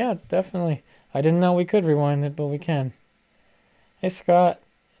again. Yeah, definitely. I didn't know we could rewind it, but we can. Hey, Scott.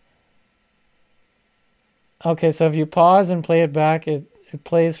 Okay, so if you pause and play it back, it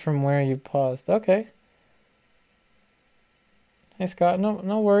plays from where you paused. Okay. Hey, Scott,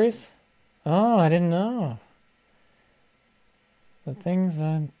 no worries. Oh, I didn't know. The things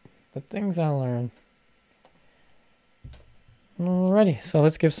I learned. Alrighty, so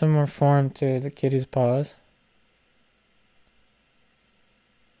let's give some more form to the kitty's paws.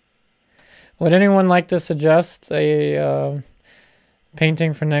 Would anyone like to suggest a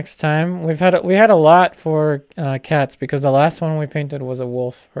painting for next time? We had a lot for cats because the last one we painted was a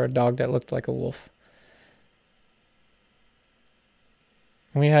wolf, or a dog that looked like a wolf.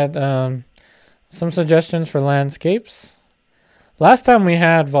 We had some suggestions for landscapes. Last time we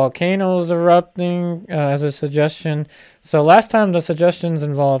had volcanoes erupting as a suggestion. So last time the suggestions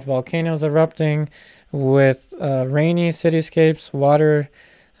involved volcanoes erupting with rainy cityscapes, water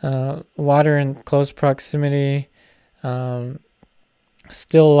in close proximity,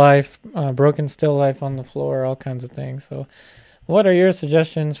 still life, broken still life on the floor, all kinds of things. So what are your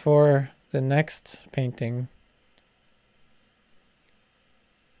suggestions for the next painting?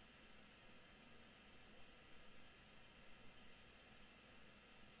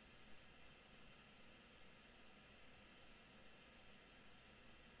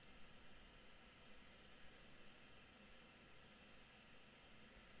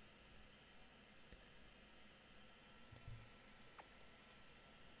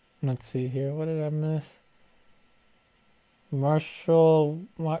 Let's see here. What did I miss? Marshall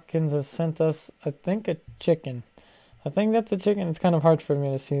Watkins has sent us, I think, a chicken. I think that's a chicken. It's kind of hard for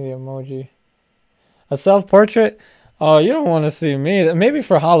me to see the emoji. A self-portrait? Oh, you don't want to see me. Maybe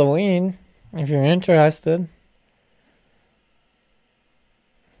for Halloween, if you're interested.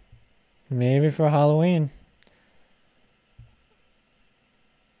 Maybe for Halloween.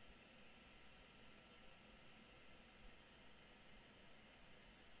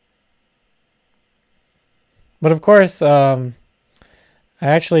 But of course, I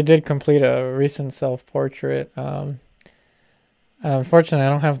actually did complete a recent self-portrait. Unfortunately, I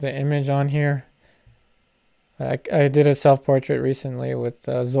don't have the image on here. I did a self-portrait recently with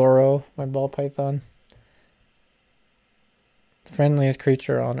Zorro, my ball python. Friendliest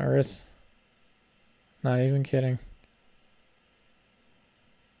creature on Earth. Not even kidding.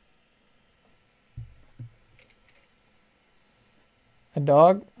 A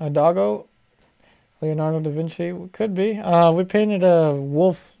dog? A doggo? Leonardo da Vinci? Could be. We painted a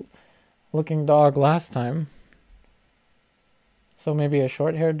wolf-looking dog last time. So maybe a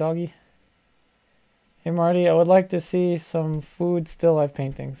short-haired doggy. Hey Marty, I would like to see some food still life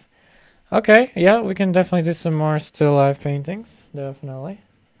paintings. Okay, yeah, we can definitely do some more still life paintings. Definitely.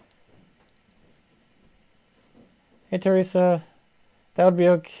 Hey Teresa, that would be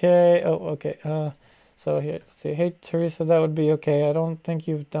okay. Oh, okay. So here, let's see. Hey Teresa, that would be okay. I don't think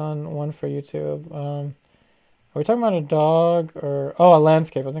you've done one for YouTube. Are we talking about a dog or a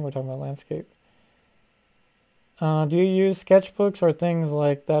landscape? I think we're talking about landscape. Do you use sketchbooks or things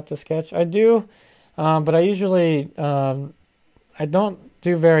like that to sketch? I do, but I usually I don't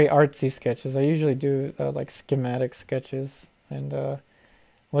do very artsy sketches. I usually do like schematic sketches and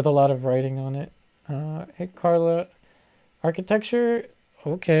with a lot of writing on it. Hey Carla, architecture?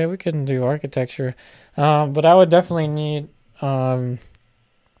 Okay, we can do architecture, but I would definitely need I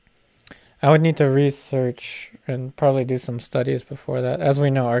would need to research and probably do some studies before that. As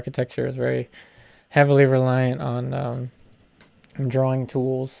we know, architecture is very heavily reliant on drawing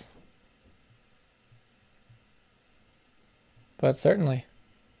tools. But certainly.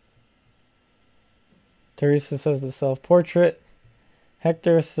 Teresa says the self-portrait.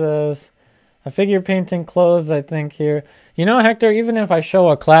 Hector says a figure painting clothes, I think here. You know, Hector, even if I show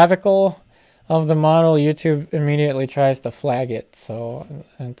a clavicle of the model, YouTube immediately tries to flag it. So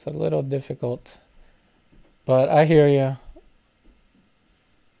it's a little difficult. But I hear you.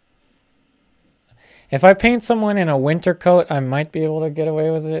 If I paint someone in a winter coat, I might be able to get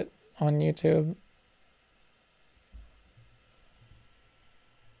away with it on YouTube.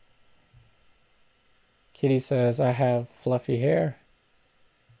 Kitty says, I have fluffy hair.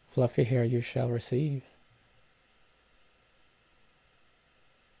 Fluffy hair you shall receive.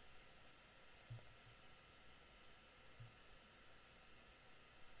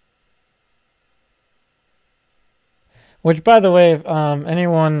 Which, by the way,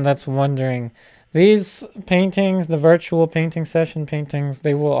 anyone that's wondering, these paintings, the virtual painting session paintings,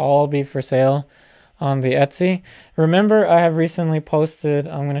 they will all be for sale on the Etsy. Remember, I have recently posted,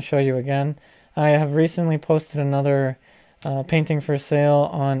 I'm going to show you again, I have recently posted another painting for sale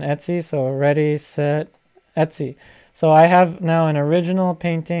on Etsy. So ready, set, Etsy. So I have now an original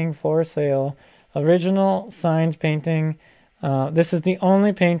painting for sale, original signed painting. This is the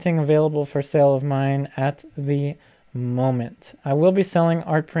only painting available for sale of mine at the moment. I will be selling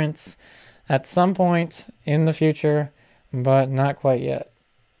art prints at some point in the future, but not quite yet.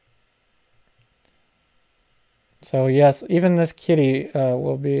 So yes, even this kitty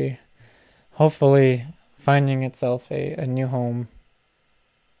will be hopefully finding itself a new home.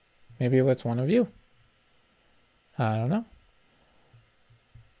 Maybe with one of you. I don't know.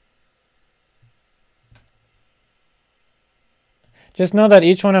 Just know that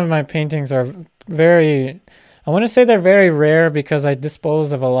each one of my paintings are very, I want to say they're very rare because I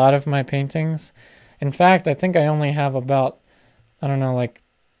dispose of a lot of my paintings. In fact, I think I only have about, I don't know, like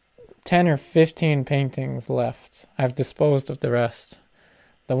 10 or 15 paintings left. I've disposed of the rest.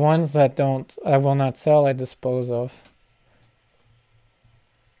 The ones that I will not sell, I dispose of.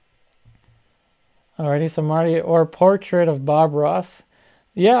 Alrighty, so Marty, or portrait of Bob Ross.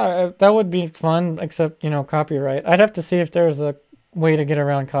 Yeah, that would be fun, except, you know, copyright. I'd have to see if there's a way to get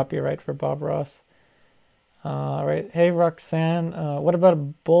around copyright for Bob Ross. Right. Hey, Roxanne, what about a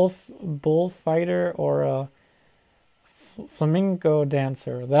bullfighter or a flamenco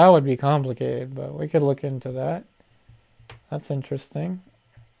dancer? That would be complicated, but we could look into that. That's interesting.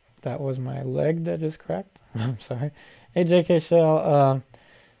 That was my leg that just cracked. I'm sorry. Hey, JK Shell,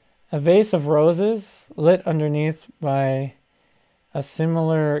 a vase of roses lit underneath by a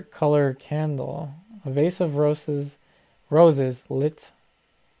similar color candle. A vase of roses lit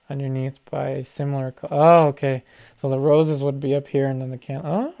underneath by a similar oh, okay. So the roses would be up here and then the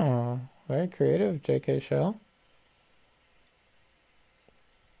candle. Oh, very creative, JK Shell.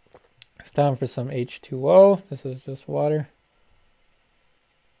 It's time for some H2O. This is just water.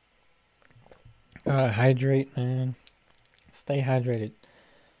 Gotta hydrate, man. Stay hydrated.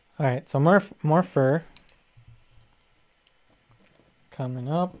 All right, so more fur coming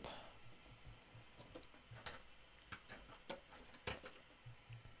up.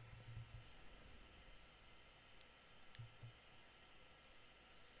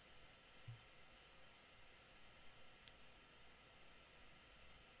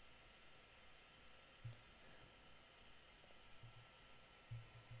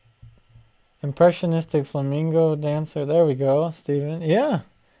 Impressionistic flamingo dancer. There we go, Steven. Yeah,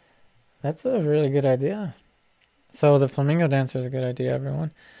 that's a really good idea. So the flamingo dancer is a good idea,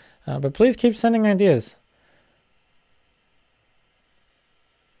 everyone. But please keep sending ideas.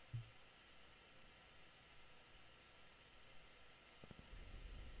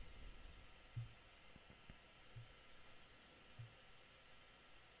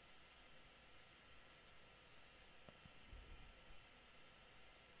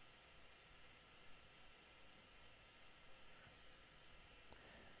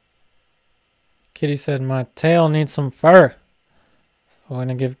 Kitty said my tail needs some fur. So I'm going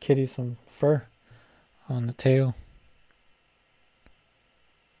to give Kitty some fur on the tail.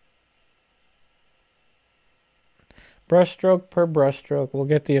 Brush stroke per brush stroke. We'll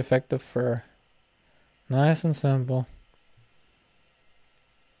get the effect of fur. Nice and simple.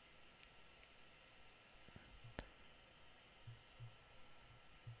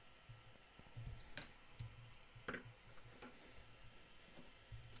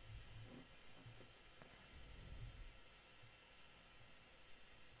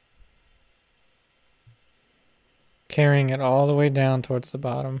 Carrying it all the way down towards the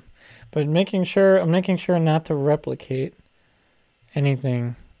bottom, but I'm making sure not to replicate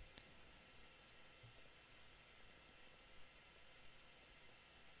anything.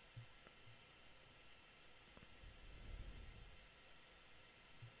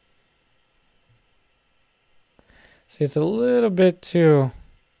 See, it's a little bit too,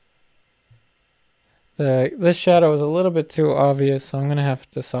 this shadow is a little bit too obvious, so I'm gonna have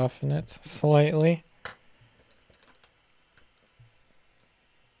to soften it slightly.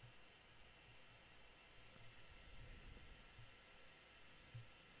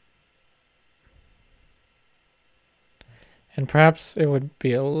 And perhaps it would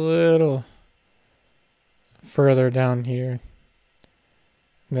be a little further down here,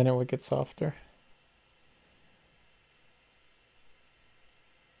 then it would get softer.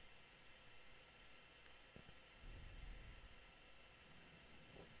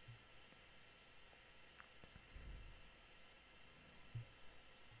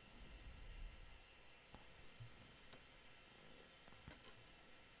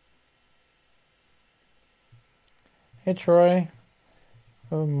 Hey Troy,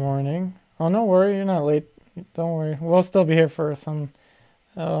 good morning. Oh, no worry, you're not late. Don't worry, we'll still be here for some,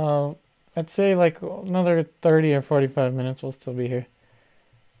 I'd say like another 30 or 45 minutes, we'll still be here.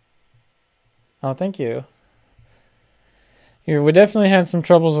 Oh, thank you. We definitely had some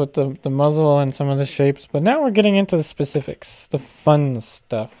troubles with the muzzle and some of the shapes, but now we're getting into the specifics, the fun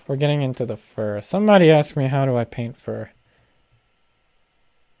stuff. We're getting into the fur. Somebody asked me, how do I paint fur?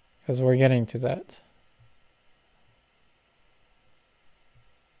 Because we're getting to that.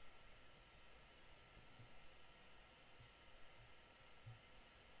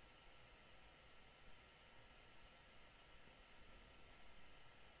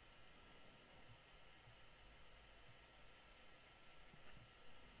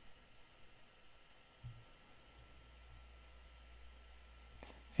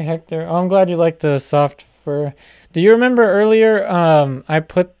 Hey Hector, oh, I'm glad you like the soft fur. Do you remember earlier I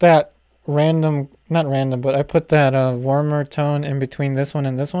put that I put that warmer tone in between this one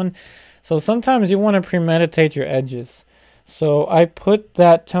and this one. So sometimes you want to premeditate your edges. So I put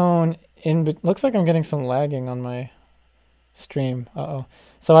that tone in, looks like I'm getting some lagging on my stream. Uh-oh.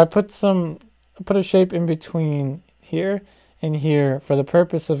 So I put a shape in between here and here for the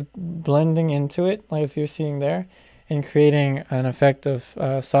purpose of blending into it, like as you're seeing there, and creating an effect of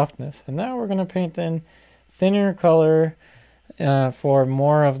softness. And now we're going to paint in thinner color for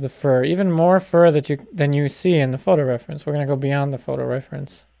more of the fur, even more fur than you see in the photo reference. We're going to go beyond the photo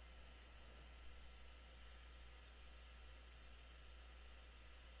reference.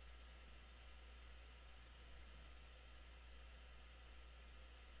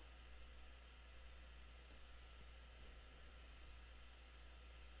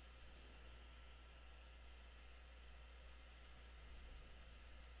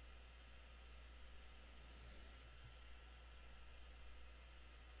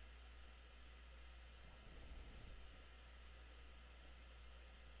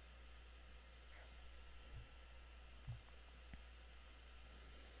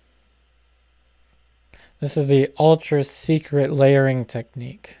 This is the ultra secret layering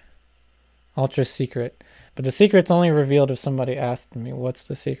technique. Ultra secret. But the secret's only revealed if somebody asked me, what's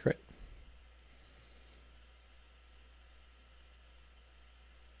the secret?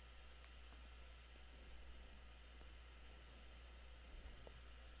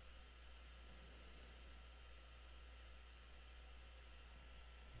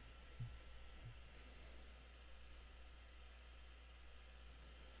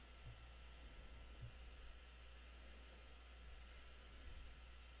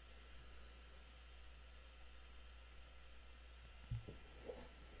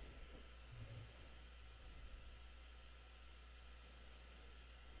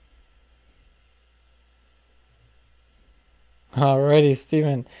 Alrighty,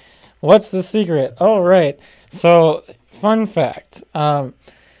 Steven. What's the secret? Oh, right. So, fun fact.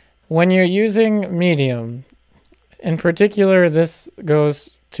 When you're using medium, in particular, this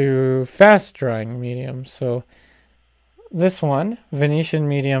goes to fast drying medium. So, this one, Venetian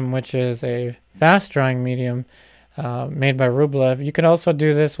medium, which is a fast drying medium made by Rublev. You could also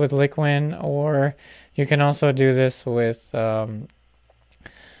do this with Liquin, or you can also do this with Neo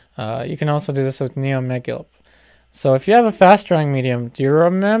Megilp. So if you have a fast drying medium, do you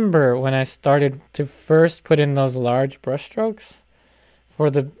remember when I started to first put in those large brush strokes for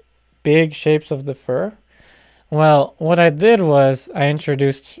the big shapes of the fur? Well, what I did was I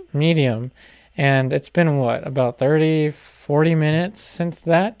introduced medium, and it's been what, about 30-40 minutes since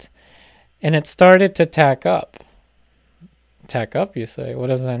that, and it started to tack up. Tack up, you say? What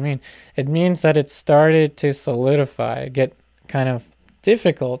does that mean? It means that it started to solidify, get kind of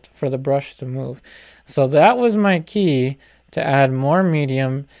difficult for the brush to move. So that was my key to add more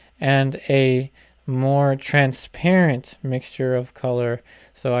medium and a more transparent mixture of color.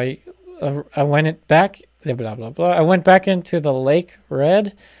 So I went back, blah blah blah. I went back into the lake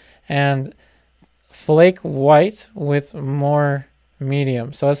red and flake white with more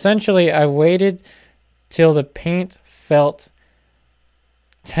medium. So essentially I waited till the paint felt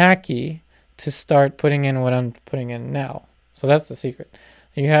tacky to start putting in what I'm putting in now. So that's the secret.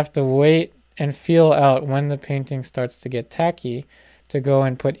 You have to wait and feel out when the painting starts to get tacky to go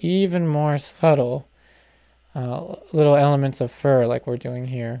and put even more subtle little elements of fur like we're doing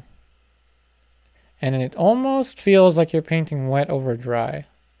here. And it almost feels like you're painting wet over dry.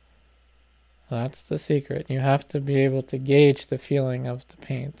 That's the secret. You have to be able to gauge the feeling of the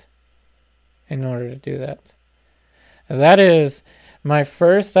paint in order to do that. That is my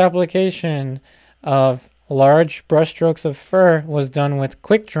first application of large brushstrokes of fur was done with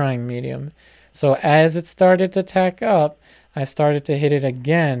quick drying medium. So as it started to tack up, I started to hit it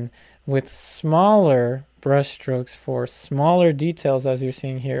again with smaller brushstrokes for smaller details, as you're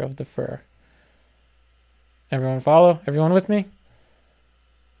seeing here, of the fur. Everyone follow? Everyone with me?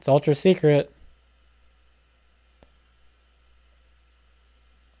 It's ultra secret.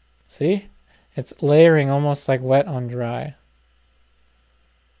 See? It's layering almost like wet on dry.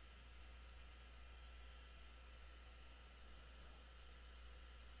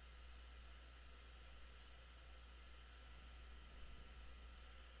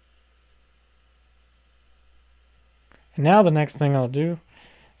 And now the next thing I'll do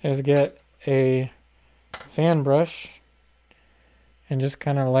is get a fan brush and just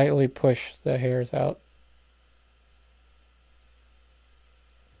kind of lightly push the hairs out.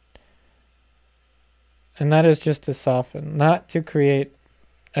 And that is just to soften, not to create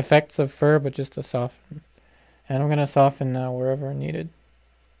effects of fur, but just to soften. And I'm going to soften now wherever needed.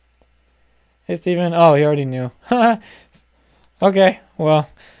 Hey, Steven. Oh, he already knew. Okay, well,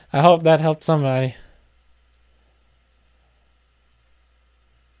 I hope that helped somebody.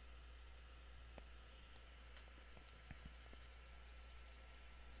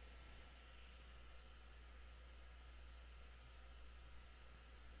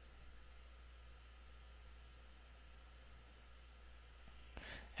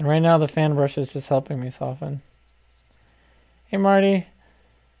 And right now the fan brush is just helping me soften. Hey, Marty.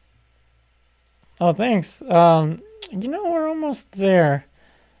 Oh, thanks. You know, we're almost there.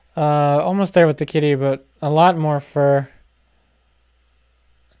 Almost there with the kitty, but a lot more fur.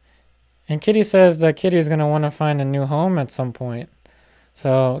 And Kitty says that Kitty is going to want to find a new home at some point.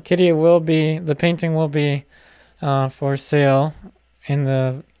 So Kitty will be, the painting will be for sale in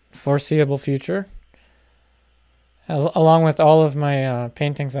the foreseeable future. Along with all of my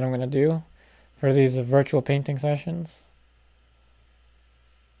paintings that I'm going to do for these virtual painting sessions.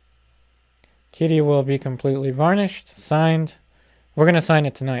 Kitty will be completely varnished, signed. We're going to sign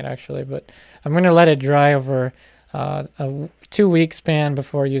it tonight, actually, but I'm going to let it dry over a 2-week span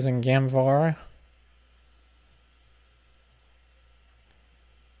before using Gamboge.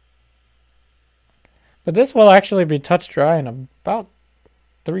 But this will actually be touch dry in about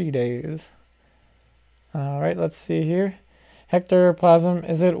 3 days. All right, let's see here. Hectoplasm,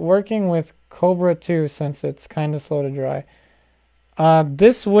 is it working with Cobra too, since it's kind of slow to dry?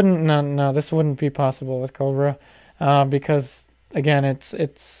 This wouldn't, no, this wouldn't be possible with Cobra, because again,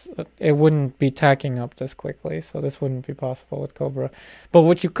 it wouldn't be tacking up this quickly, so this wouldn't be possible with Cobra. But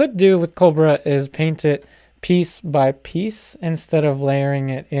what you could do with Cobra is paint it piece by piece instead of layering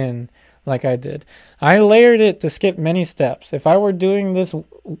it in like I did. I layered it to skip many steps. If I were doing this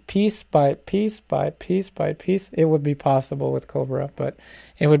piece by piece by piece by piece, it would be possible with Cobra, but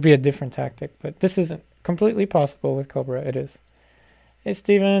it would be a different tactic. But this isn't completely possible with Cobra. It is. Hey,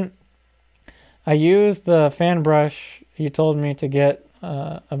 Steven. I used the fan brush you told me to get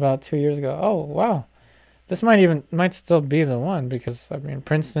about 2 years ago. Oh, wow. This might still be the one, because, I mean,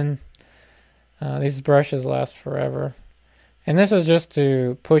 Princeton, these brushes last forever. And this is just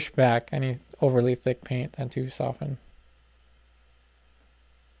to push back any overly thick paint and to soften.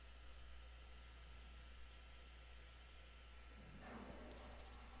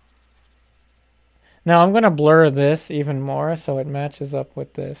 Now I'm going to blur this even more so it matches up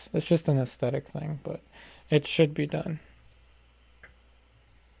with this. It's just an aesthetic thing, but it should be done.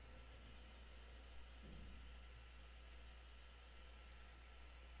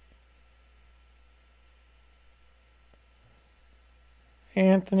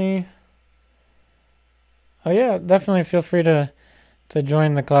 Anthony. Oh yeah, definitely feel free to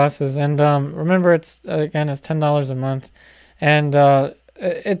join the classes. And remember, it's again, it's $10 a month, and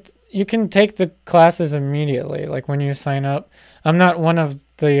you can take the classes immediately, like when you sign up. I'm not one of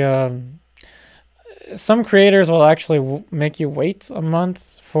the some creators will actually make you wait a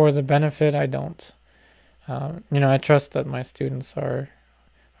month for the benefit. I don't. You know, I trust that my students are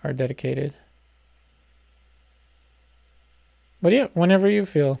dedicated. But yeah, whenever you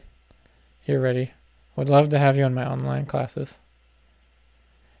feel you're ready, would love to have you in my online classes.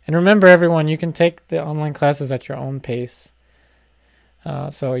 And remember, everyone, you can take the online classes at your own pace.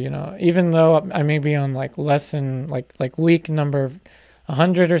 So, you know, even though I may be on like lesson, like week number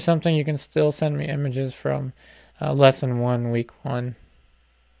 100 or something, you can still send me images from lesson 1, week 1.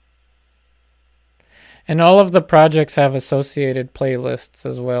 And all of the projects have associated playlists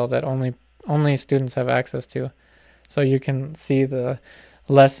as well that only students have access to. So you can see the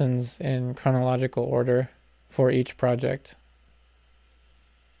lessons in chronological order for each project.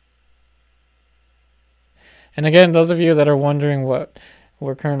 And again, those of you that are wondering what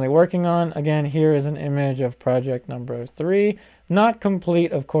we're currently working on, again, here is an image of project number 3. Not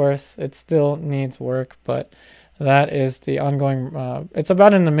complete, of course. It still needs work, but that is the ongoing, it's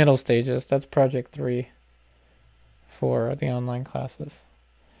about in the middle stages. That's project 3 for the online classes.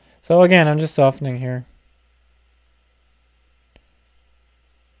 So again, I'm just softening here,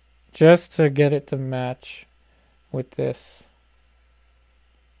 just to get it to match with this.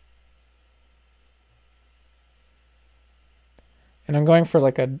 And I'm going for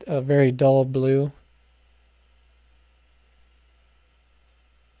like a very dull blue.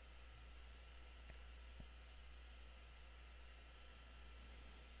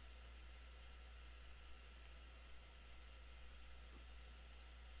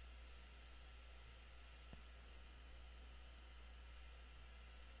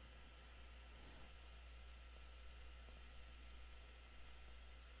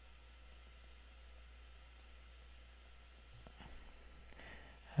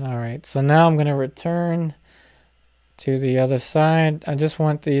 All right, so now I'm going to return to the other side. I just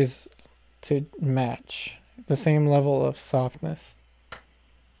want these to match the same level of softness.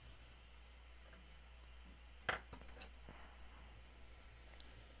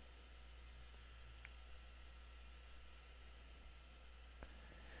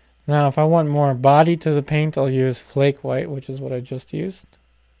 Now, if I want more body to the paint, I'll use Flake White, which is what I just used.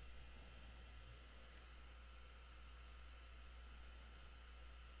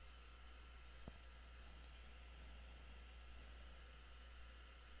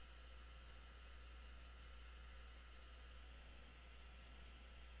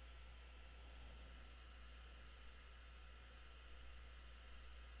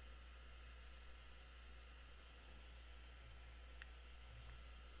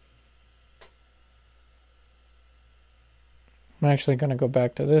 I'm actually going to go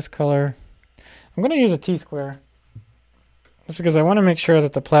back to this color. I'm going to use a T-square. Just because I want to make sure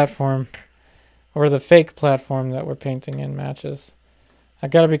that the platform, or the fake platform that we're painting in, matches. I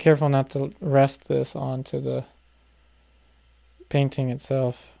got to be careful not to rest this onto the painting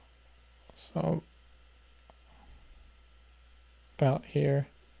itself. So, about here.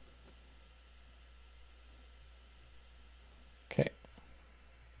 Okay.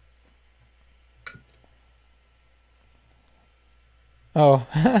 Oh,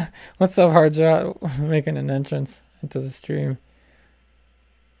 what's up, hard shot? Making an entrance into the stream.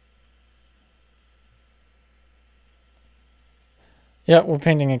 Yeah, we're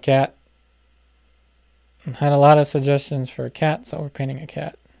painting a cat. Had a lot of suggestions for a cat, so we're painting a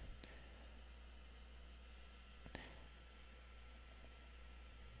cat.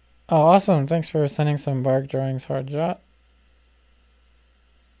 Oh, awesome. Thanks for sending some bark drawings, hard shot.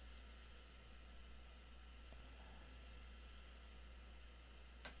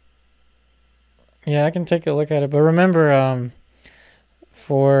 Yeah, I can take a look at it, but remember,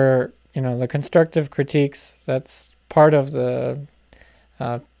 for the constructive critiques, that's part of the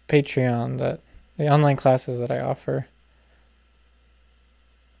Patreon, that the online classes that I offer.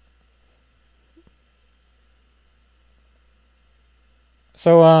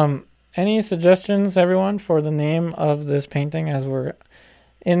 So, any suggestions, everyone, for the name of this painting as we're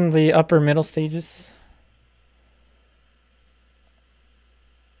in the upper middle stages?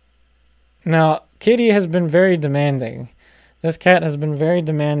 Now, Kitty has been very demanding. This cat has been very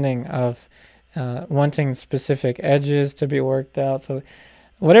demanding of wanting specific edges to be worked out. So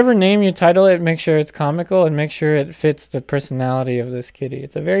Whatever name you title it, make sure it's comical and make sure it fits the personality of this kitty.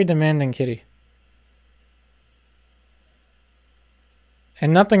 It's a very demanding kitty.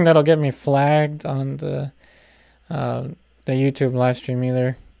 And nothing that'll get me flagged on the YouTube live stream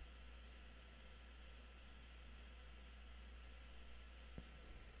either.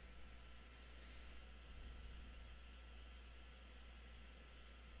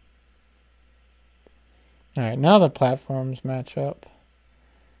 Alright, now the platforms match up.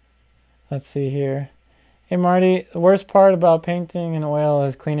 Let's see here. Hey Marty, the worst part about painting in oil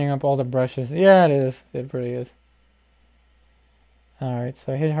is cleaning up all the brushes. Yeah, it is. It really is. Alright,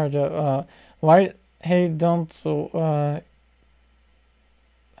 so hit hard job. Why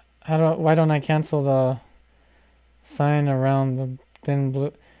don't I cancel the sign around the thin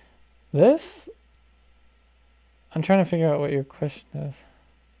blue? This? I'm trying to figure out what your question is.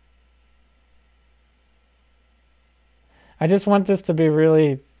 I just want this to be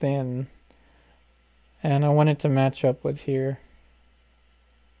really thin. And I want it to match up with here.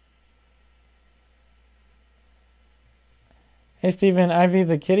 Hey Steven, Ivy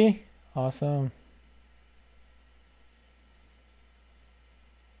the kitty? Awesome.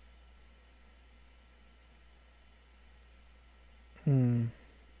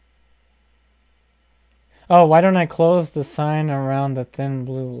 Oh, why don't I close the sign around the thin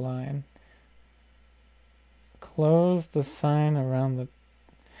blue line? Close the sign around the...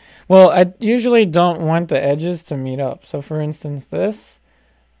 Well, I usually don't want the edges to meet up. So for instance, this,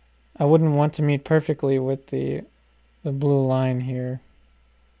 I wouldn't want to meet perfectly with the blue line here.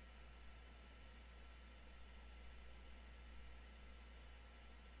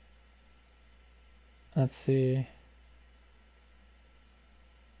 Let's see.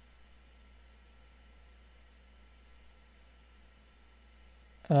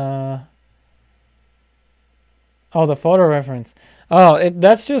 Oh, the photo reference. Oh,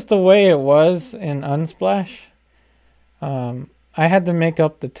 that's just the way it was in Unsplash. I had to make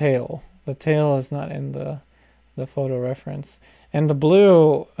up the tail. The tail is not in the photo reference. And the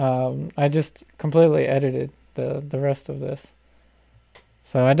blue, I just completely edited the rest of this.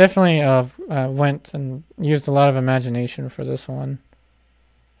 So I definitely went and used a lot of imagination for this one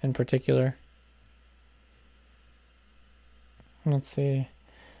in particular. Let's see.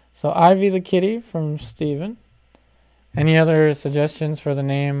 So Ivy the kitty from Steven. Any other suggestions for the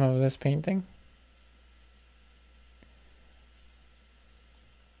name of this painting?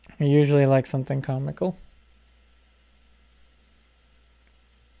 I usually like something comical.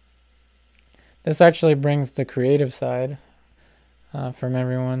 This actually brings the creative side from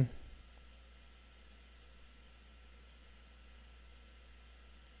everyone.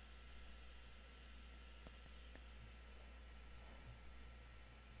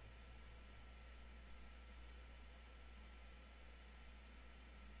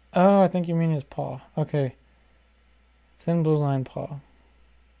 Oh, I think you mean his paw. Okay. Thin blue line paw.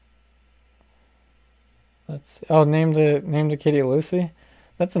 Let's see. Oh, name the kitty Lucy.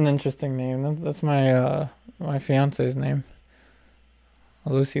 That's an interesting name. That's my my fiance's name.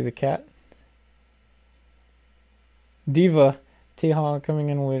 Lucy the cat. Diva. T-Hall coming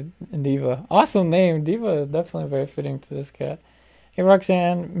in with Diva. Awesome name. Diva is definitely very fitting to this cat. Hey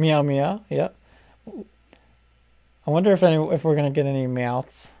Roxanne, meow meow. Yep. I wonder if we're gonna get any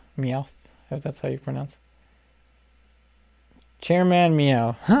meowths. Meowth, if that's how you pronounce it. Chairman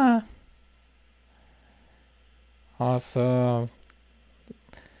Meow. Huh. Awesome.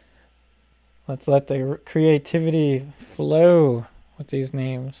 Let's let the creativity flow with these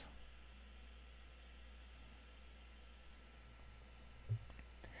names.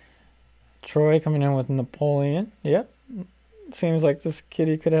 Troy coming in with Napoleon. Yep. Seems like this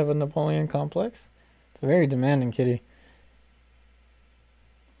kitty could have a Napoleon complex. It's a very demanding kitty.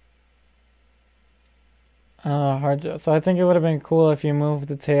 Hard job. So I think it would have been cool if you moved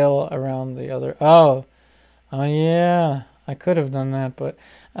the tail around the other. Oh yeah, I could have done that, but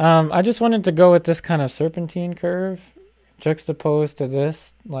I just wanted to go with this kind of serpentine curve juxtaposed to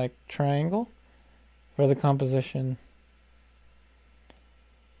this like triangle for the composition.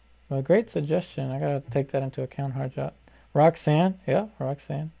 Well, great suggestion. I gotta take that into account. Hard job. Roxanne, yeah,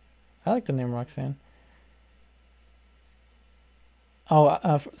 Roxanne. I like the name Roxanne.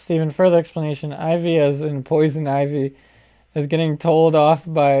 Oh, Stephen, further explanation. Ivy, as in Poison Ivy, is getting told off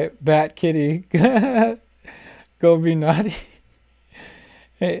by Bat Kitty. Go be naughty.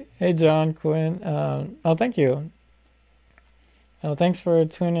 Hey, John Quinn. Oh, thank you. Oh, thanks for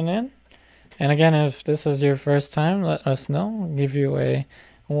tuning in. And again, if this is your first time, let us know. We'll give you a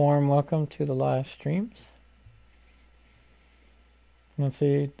warm welcome to the live streams. Let's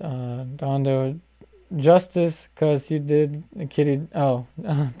see. Dondo justice because you did a kitty. Oh,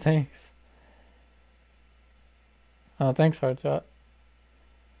 thanks. Oh, thanks, Hardshot.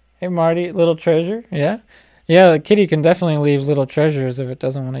 Hey, Marty, little treasure. Yeah. Yeah, the kitty can definitely leave little treasures if it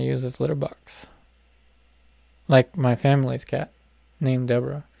doesn't want to use its litter box. Like my family's cat, named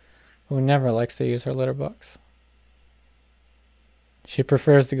Deborah, who never likes to use her litter box. She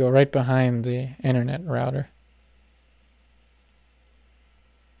prefers to go right behind the internet router.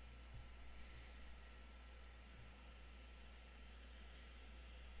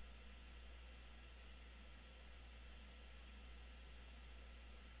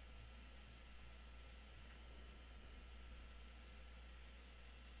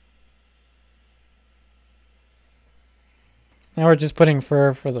 Now we're just putting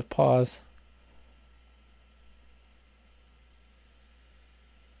fur for the paws.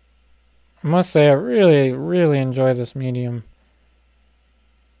 I must say I really, really enjoy this medium.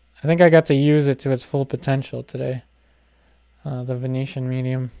 I think I got to use it to its full potential today. The Venetian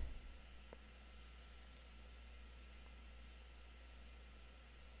medium.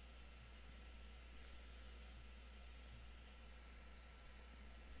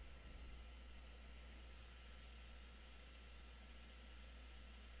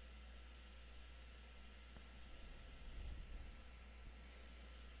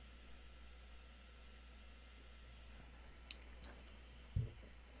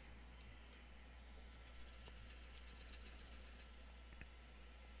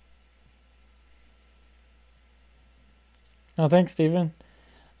 Oh, thanks, Steven.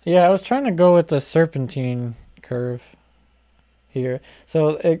 Yeah, I was trying to go with the serpentine curve here.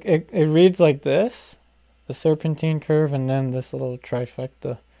 So it reads like this, the serpentine curve, and then this little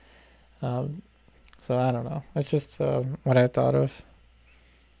trifecta. So I don't know. It's just what I thought of.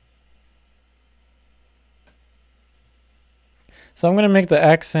 So I'm going to make the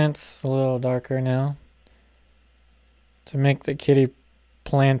accents a little darker now to make the kitty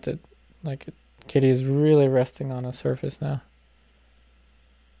planted. Like the kitty is really resting on a surface now.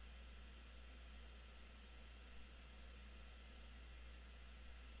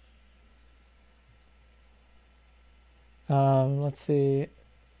 Let's see.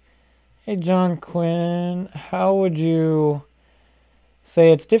 Hey, John Quinn, how would you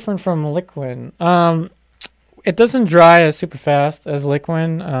say it's different from liquid? It doesn't dry as super fast as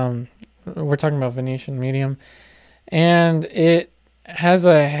liquid. We're talking about Venetian medium, and it has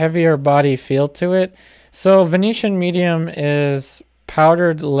a heavier body feel to it. So Venetian medium is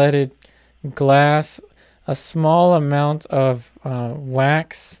powdered leaded glass, a small amount of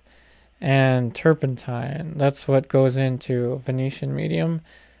wax, and turpentine. That's what goes into Venetian medium.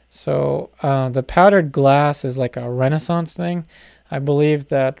 So the powdered glass is like a Renaissance thing. I believe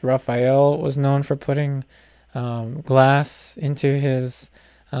that Raphael was known for putting glass into his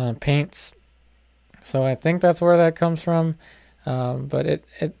paints. So I think that's where that comes from. But it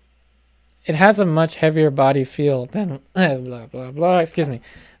has a much heavier body feel than blah blah blah. Excuse me,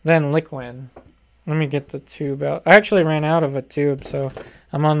 than liquid. Let me get the tube out. I actually ran out of a tube, so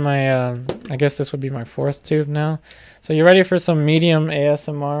I'm on my, I guess this would be my 4th tube now. So you ready for some medium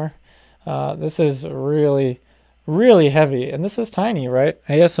ASMR? This is really, really heavy. And this is tiny, right?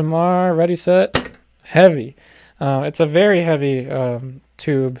 ASMR, ready, set, heavy. It's a very heavy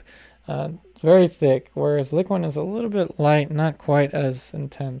tube. It's very thick, whereas liquid is a little bit light, not quite as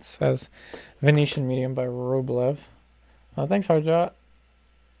intense as Venetian medium by Rublev. Thanks, Harjot.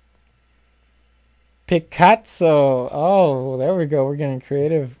 Picasso. Oh, there we go. We're getting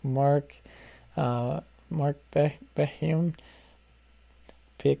creative. Mark Behim.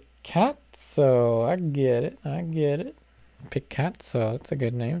 Picasso. I get it. I get it. Picasso. That's a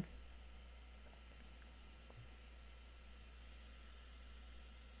good name.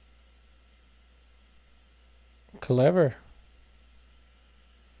 Clever.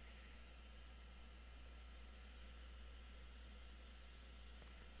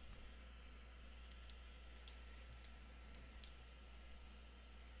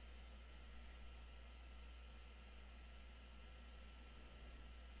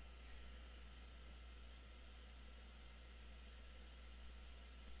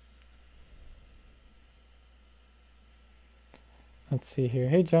 Let's see here.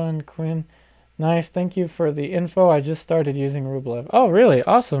 Hey, John Quinn. Nice. Thank you for the info. I just started using Rublev. Oh, really?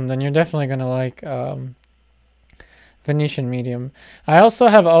 Awesome. Then you're definitely going to like Venetian medium. I also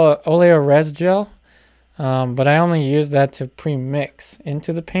have Oleo Res Gel, but I only use that to pre-mix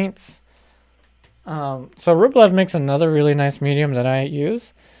into the paints. So Rublev makes another really nice medium that I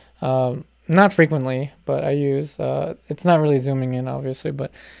use. Not frequently, but I use. It's not really zooming in, obviously,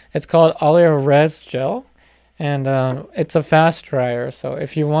 but it's called Oleo Res Gel. And it's a fast dryer, so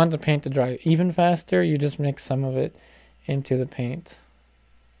if you want the paint to dry even faster, you just mix some of it into the paint.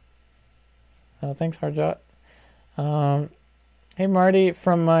 Thanks, Harjot. Hey Marty,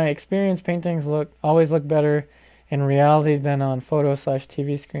 from my experience, paintings always look better in reality than on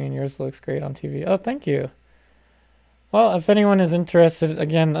photo/TV screen. Yours looks great on TV. Oh, thank you. Well, if anyone is interested,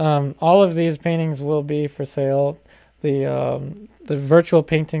 again, all of these paintings will be for sale. The virtual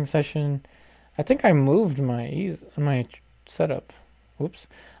painting session, I think I moved my setup. Oops.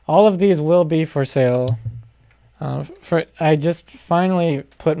 All of these will be for sale. I just finally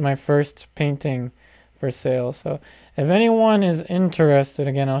put my first painting for sale. So if anyone is interested,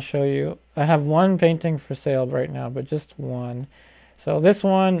 again, I'll show you. I have one painting for sale right now, but just one. So this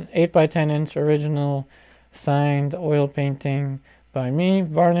one, 8x10" original signed oil painting by me,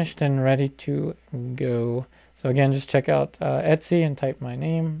 varnished and ready to go. So again, just check out Etsy and type my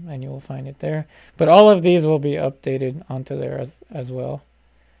name and you will find it there. But all of these will be updated onto there as well.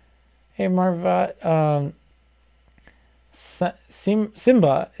 Hey Marvat,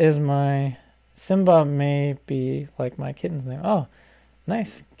 Simba may be like my kitten's name. Oh,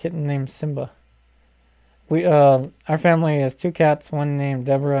 nice. Kitten named Simba. Our family has 2 cats, one named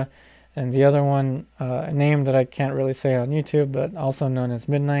Deborah and the other one, a name that I can't really say on YouTube, but also known as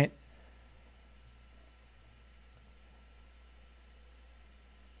Midnight.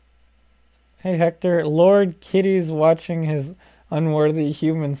 Hey Hector, Lord Kitty's watching his unworthy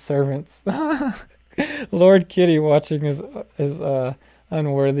human servants. Lord Kitty watching his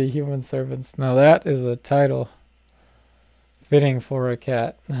unworthy human servants. Now that is a title fitting for a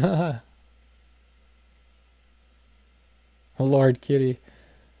cat. Lord Kitty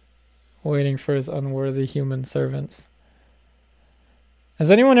waiting for his unworthy human servants. Has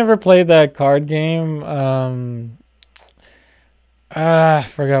anyone ever played that card game? I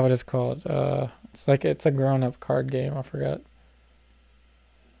forgot what it's called. It's a grown-up card game. I forgot.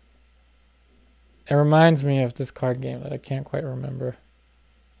 It reminds me of this card game that I can't quite remember.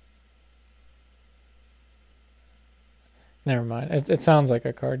 Never mind. It sounds like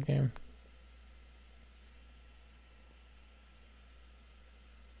a card game.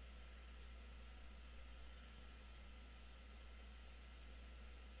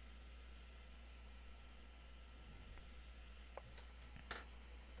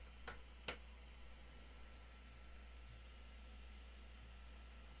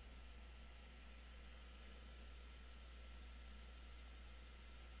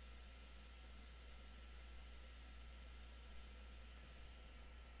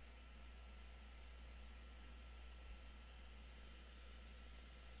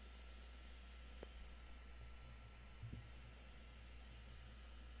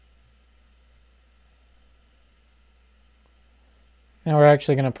 Now we're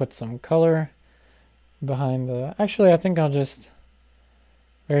actually going to put some color behind the... Actually, I think I'll just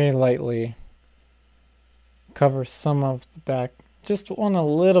very lightly cover some of the back. Just want a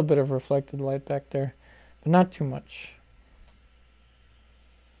little bit of reflected light back there, but not too much.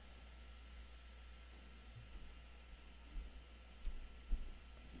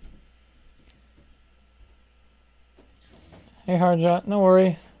 Hey Harjot, no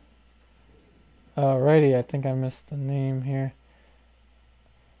worries. Alrighty, I think I missed the name here.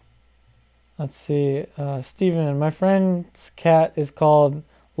 Let's see, Stephen, my friend's cat is called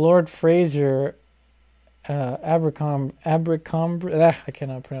Lord Fraser, Abercrombie, I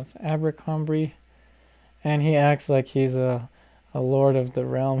cannot pronounce it, Abercrombie, and he acts like he's a lord of the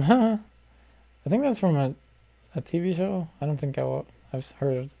realm. I think that's from a TV show. I don't think I've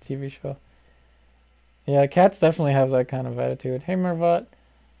heard of the TV show. Yeah, cats definitely have that kind of attitude. Hey Mervat,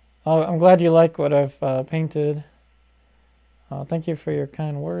 I'm glad you like what I've painted. Thank you for your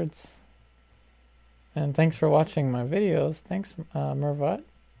kind words. And thanks for watching my videos. Thanks, Mervat.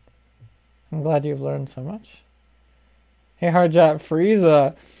 I'm glad you've learned so much. Hey, Harjot,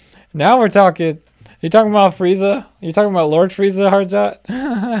 Frieza. Now we're talking. You talking about Frieza? You talking about Lord Frieza,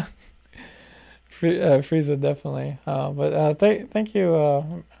 Harjot? Frieza, definitely. But thank you,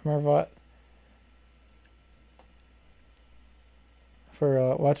 Mervat,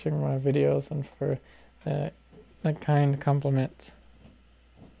 for watching my videos and for that kind compliment.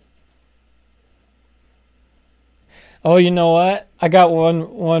 Oh, you know what? I got one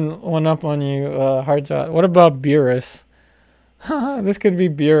up on you, Harjot. What about Beerus? This could be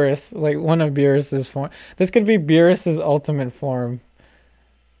Beerus, like one of Beerus's form. This could be Beerus's ultimate form.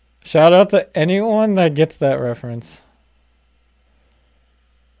 Shout out to anyone that gets that reference.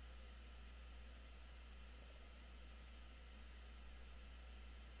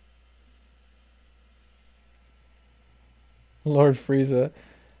 Lord Frieza.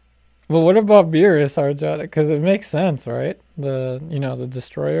 But what about Beerus, Arjot? Because it makes sense, right? The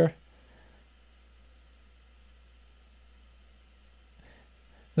destroyer.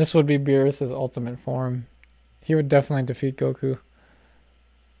 This would be Beerus's ultimate form. He would definitely defeat Goku.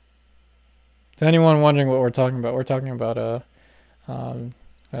 To anyone wondering what we're talking about, we're talking about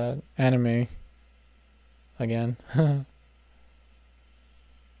anime again.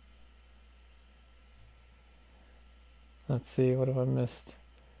 Let's see, what have I missed?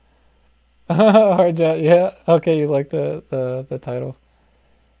 Arjot, yeah. Okay, you like the title.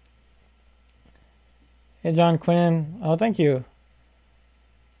 Hey, John Quinn. Oh, thank you.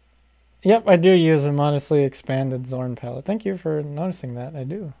 Yep, I do use a modestly expanded Zorn palette. Thank you for noticing that. I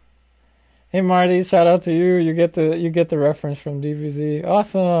do. Hey, Marty, shout out to you. You get the reference from DBZ.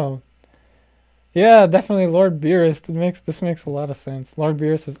 Awesome. Yeah, definitely Lord Beerus. This makes a lot of sense. Lord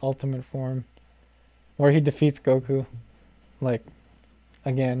Beerus' ultimate form, where he defeats Goku, like,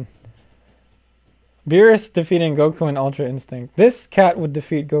 again. Beerus defeating Goku in Ultra Instinct. This cat would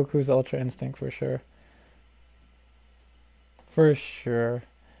defeat Goku's Ultra Instinct for sure. For sure.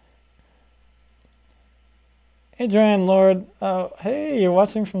 Hey, Joanne Lord. Hey, you're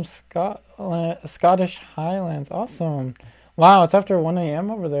watching from Scottish Highlands. Awesome. Wow, it's after 1 a.m.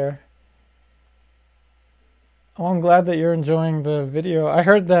 over there. Oh, I'm glad that you're enjoying the video. I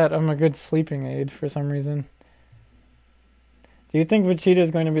heard that I'm a good sleeping aid for some reason. Do you think Vegeta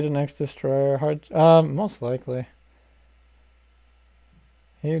is going to be the next destroyer? Most likely.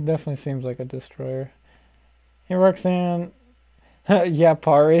 He definitely seems like a destroyer. Hey, Roxanne. Yeah,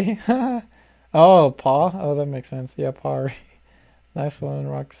 Pari. Oh, Paw? Oh, that makes sense. Yeah, Pari. Nice one,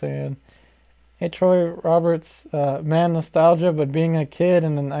 Roxanne. Hey, Troy Roberts. Man, nostalgia, but being a kid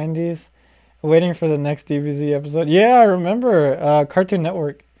in the 90s, waiting for the next DBZ episode. Yeah, I remember. Cartoon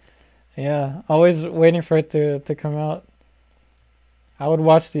Network. Yeah, always waiting for it to come out. I would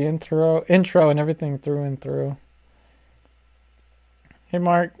watch the intro and everything through and through. Hey,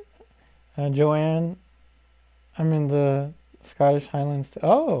 Mark. Joanne. I'm in the Scottish Highlands.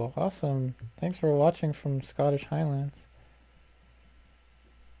 Oh, awesome. Thanks for watching from Scottish Highlands.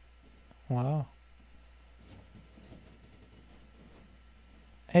 Wow.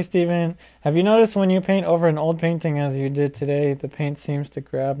 Hey, Steven. Have you noticed when you paint over an old painting as you did today, the paint seems to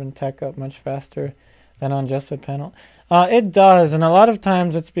grab and tack up much faster than on Gesso panel? It does, and a lot of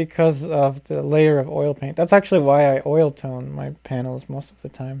times it's because of the layer of oil paint. That's actually why I oil tone my panels most of the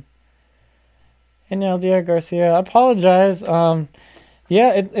time. Hey, Neldia Garcia. I apologize.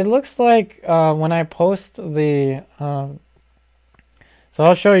 Yeah, it looks like when I post the... so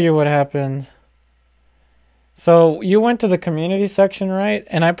I'll show you what happened. So you went to the community section, right?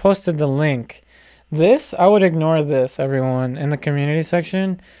 And I posted the link. I would ignore this, everyone, in the community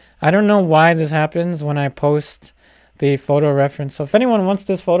section. I don't know why this happens when I post the photo reference. So if anyone wants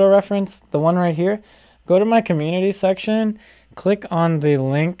this photo reference, the one right here, go to my community section, click on the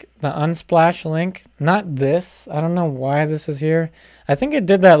link, the Unsplash link, not this. I don't know why this is here. I think it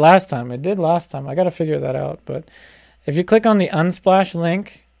did that last time. It did last time. I got to figure that out. But if you click on the Unsplash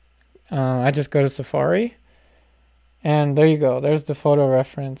link, I just go to Safari. And there you go. There's the photo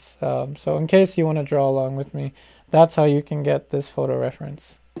reference. So in case you want to draw along with me, that's how you can get this photo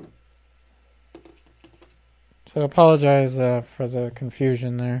reference. So I apologize for the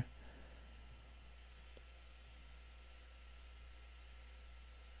confusion there.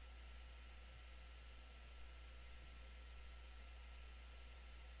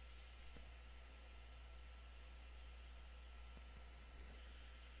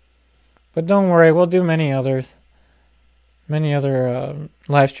 But don't worry, we'll do many other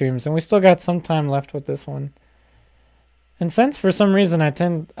live streams, and we still got some time left with this one. And since for some reason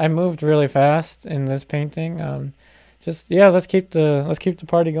I moved really fast in this painting, let's keep the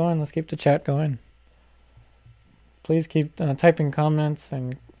party going. Let's keep the chat going. Please keep typing comments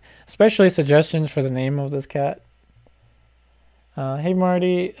and especially suggestions for the name of this cat. Hey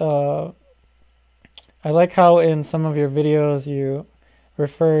Marty, I like how in some of your videos you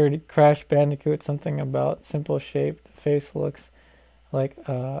referred Crash Bandicoot something about simple shape. The face looks like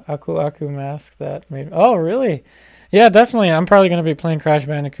Aku Aku mask that made. Oh really? Yeah, definitely. I'm probably going to be playing Crash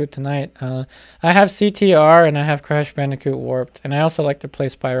Bandicoot tonight. I have CTR and I have Crash Bandicoot Warped. And I also like to play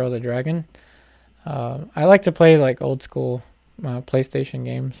Spyro the Dragon. I like to play like old school PlayStation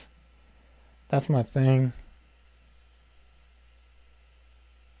games. That's my thing.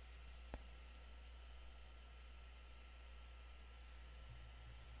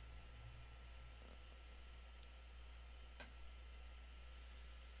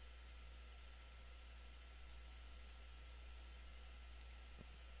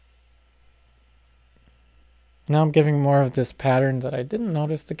 Now I'm giving more of this pattern that I didn't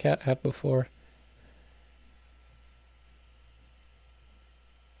notice the cat had before.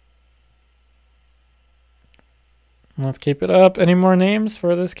 Let's keep it up. Any more names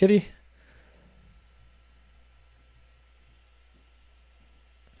for this kitty?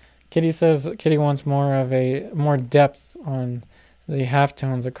 Kitty says Kitty wants more depth on the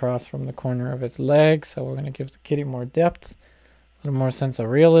halftones across from the corner of its leg, so we're going to give the kitty more depth, a little more sense of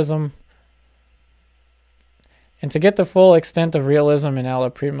realism. And to get the full extent of realism in Alla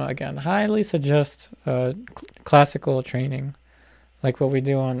Prima, again, highly suggest classical training, like what we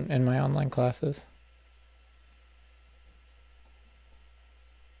do in my online classes.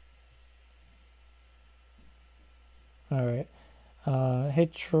 All right. Hey,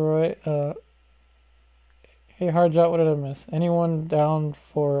 Troy. Hey, Hardjot, what did I miss? Anyone down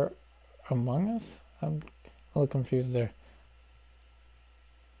for Among Us? I'm a little confused there.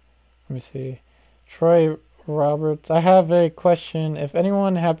 Let me see. Troy Roberts, I have a question. If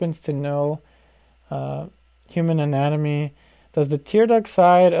anyone happens to know human anatomy, does the tear duct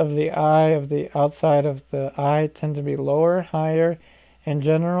side of the eye of the outside of the eye tend to be lower, higher in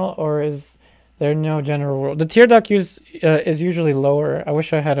general, or is there no general rule? The tear duct is usually lower. I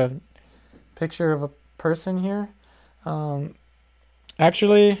wish I had a picture of a person here.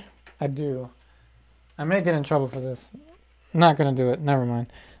 Actually, I do. I may get in trouble for this. I'm not going to do it. Never mind.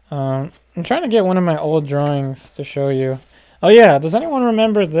 I'm trying to get one of my old drawings to show you. Oh, yeah. Does anyone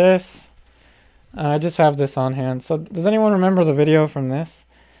remember this? I just have this on hand. So does anyone remember the video from this?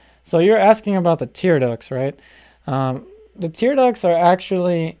 So you're asking about the tear ducts, right? The tear ducts are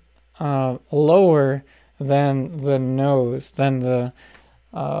actually lower than the nose, than the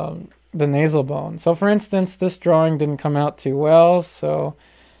nasal bone. So for instance, this drawing didn't come out too well, so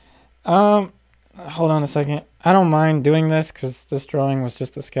hold on a second. I don't mind doing this because this drawing was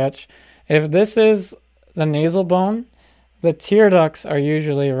just a sketch. If this is the nasal bone, the tear ducts are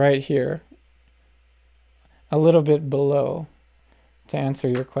usually right here, a little bit below, to answer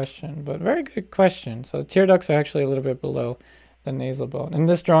your question. But very good question. So the tear ducts are actually a little bit below the nasal bone. And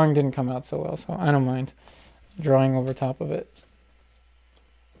this drawing didn't come out so well, so I don't mind drawing over top of it.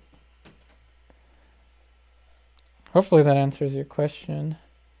 Hopefully that answers your question.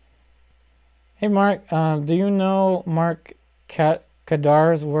 Hey Mark, do you know Mark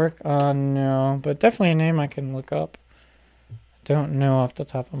Kadar's work? No, but definitely a name I can look up. Don't know off the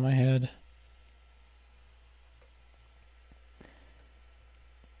top of my head.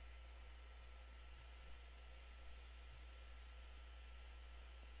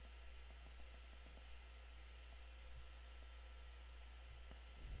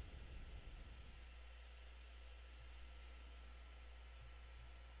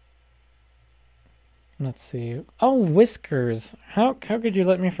 Let's see. Oh, whiskers. How could you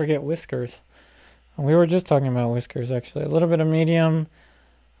let me forget whiskers? We were just talking about whiskers, actually. A little bit of medium,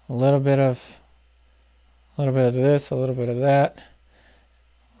 a little bit of this, a little bit of that,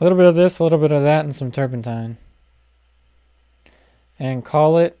 a little bit of this, a little bit of that, and some turpentine. And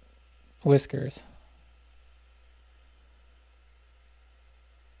call it whiskers.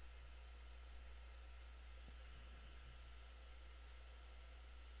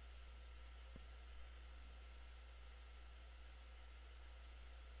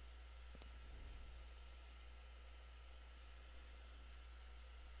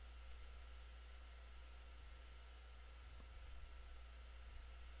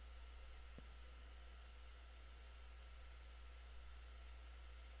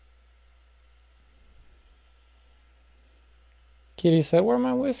 Kitty said, where are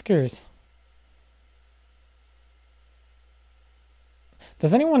my whiskers?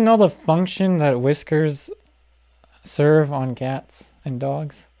 Does anyone know the function that whiskers serve on cats and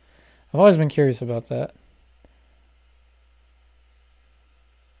dogs? I've always been curious about that.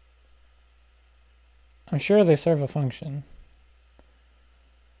 I'm sure they serve a function.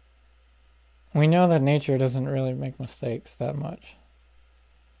 We know that nature doesn't really make mistakes that much.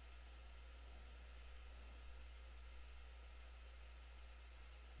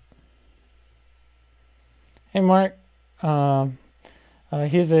 Hey Mark,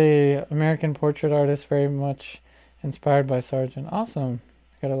 he's a American portrait artist, very much inspired by Sargent. Awesome,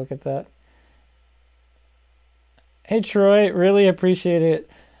 gotta look at that. Hey Troy, really appreciate it.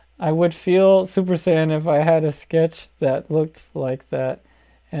 I would feel Super Saiyan if I had a sketch that looked like that,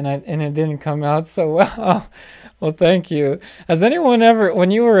 and it didn't come out so well. Well, thank you. Has anyone ever,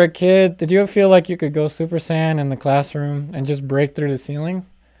 when you were a kid, did you feel like you could go Super Saiyan in the classroom and just break through the ceiling?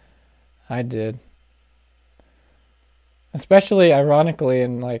 I did. Especially, ironically,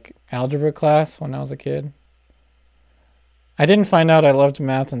 in like algebra class when I was a kid. I didn't find out I loved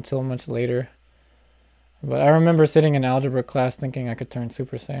math until much later. But I remember sitting in algebra class thinking I could turn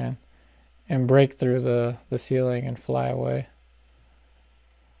Super Saiyan and break through the ceiling and fly away.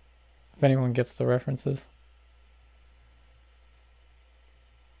 If anyone gets the references.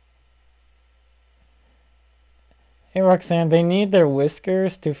 Hey Roxanne, they need their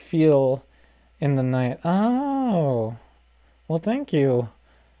whiskers to feel in the night. Oh, well thank you.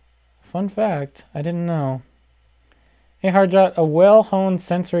 Fun fact, I didn't know. Hey Harjot, a well-honed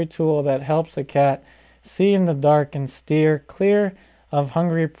sensory tool that helps a cat see in the dark and steer clear of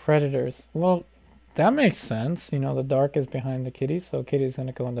hungry predators. Well, that makes sense. You know, the dark is behind the kitty, so kitty's going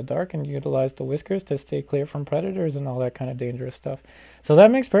to go in the dark and utilize the whiskers to stay clear from predators and all that kind of dangerous stuff. So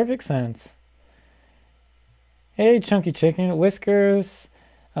that makes perfect sense. Hey, Chunky Chicken, whiskers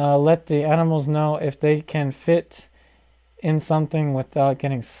let the animals know if they can fit in something without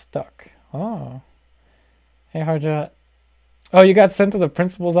getting stuck. Oh. Hey, Harjot. Oh, you got sent to the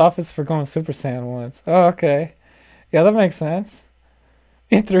principal's office for going Super Saiyan once. Oh, okay. Yeah, that makes sense.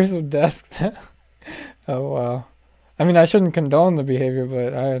 He threw some desks. Oh, wow. I mean, I shouldn't condone the behavior,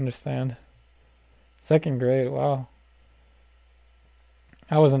 but I understand. 2nd grade, wow.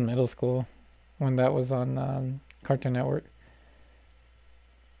 I was in middle school when that was on Cartoon Network.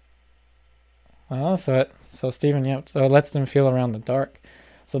 Well, so Steven, yep, so it lets them feel around the dark.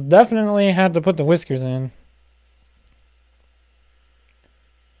 So definitely had to put the whiskers in.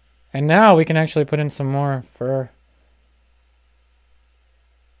 And now we can actually put in some more fur.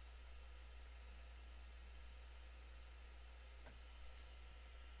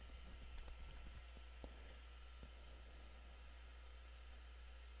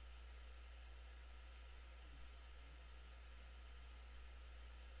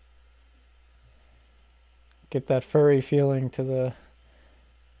 Get that furry feeling to the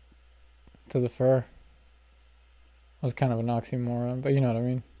fur. It was kind of an oxymoron, but you know what I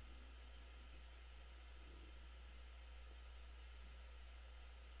mean.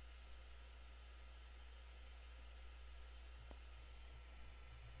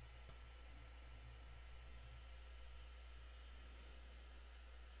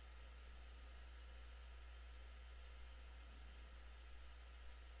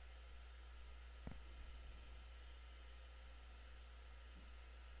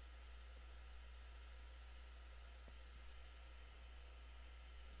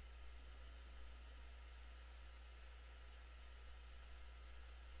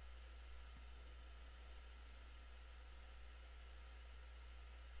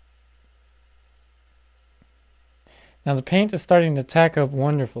 Now the paint is starting to tack up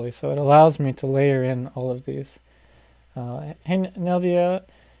wonderfully, so it allows me to layer in all of these. Hey Neldia,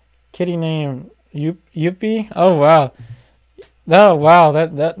 kitty name Yuppie? Oh wow. Oh wow,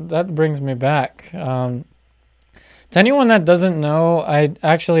 that brings me back. To anyone that doesn't know, I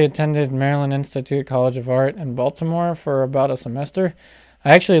actually attended Maryland Institute College of Art in Baltimore for about a semester.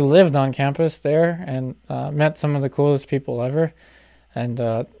 I actually lived on campus there and met some of the coolest people ever.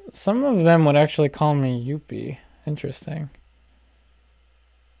 And some of them would actually call me Yuppie. Interesting.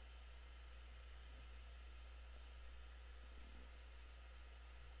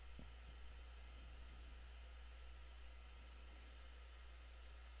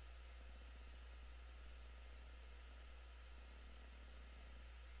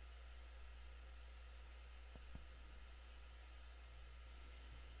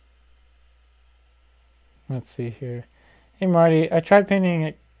 Let's see here. Hey Marty, I tried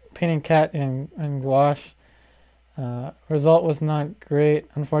painting cat in gouache. Result was not great.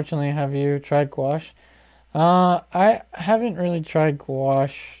 Unfortunately, have you tried gouache? I haven't really tried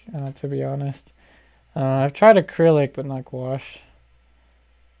gouache, to be honest. I've tried acrylic, but not gouache.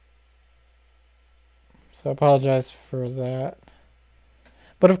 So I apologize for that.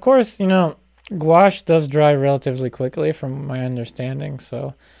 But of course, you know, gouache does dry relatively quickly from my understanding.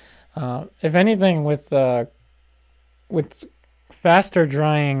 So if anything, with faster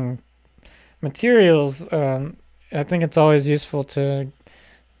drying materials, I think it's always useful to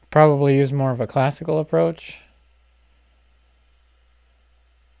probably use more of a classical approach.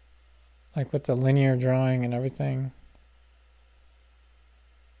 Like with the linear drawing and everything.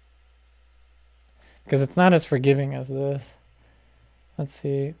 Because it's not as forgiving as this. Let's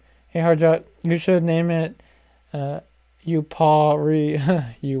see. Hey Harjot, you should name it Upari.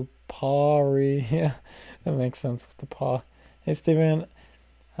 Upari. Yeah, that makes sense with the paw. Hey Steven,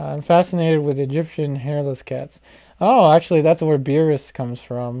 I'm fascinated with Egyptian hairless cats. Oh, actually, that's where Beerus comes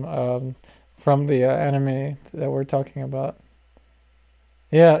from the anime that we're talking about.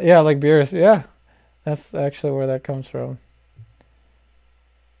 Yeah, like Beerus. Yeah, that's actually where that comes from.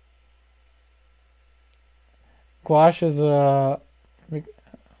 Gouache is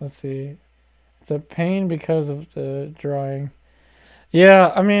let's see, It's a pain because of the drying.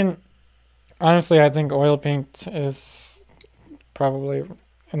 Yeah, I mean, honestly, I think oil paint is probably,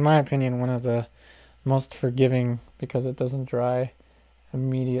 in my opinion, one of the most forgiving because it doesn't dry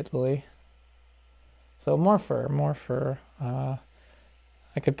immediately. So more fur, more fur.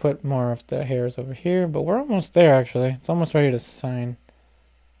 I could put more of the hairs over here, but we're almost there actually. It's almost ready to sign.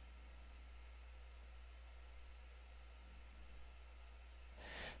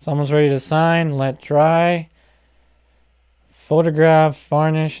 It's almost ready to sign, let dry, photograph,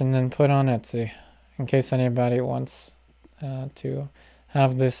 varnish, and then put on Etsy in case anybody wants to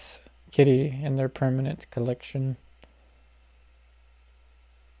have this kitty in their permanent collection.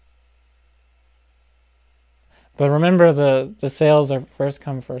 But remember, the sales are first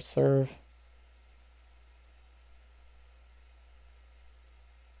come, first serve.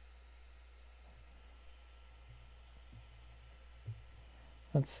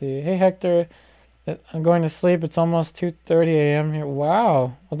 Let's see. Hey, Hector. I'm going to sleep. It's almost 2:30 a.m. here.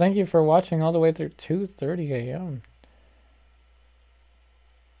 Wow. Well, thank you for watching all the way through 2:30 a.m.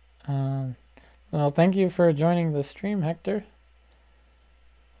 Well, thank you for joining the stream, Hector.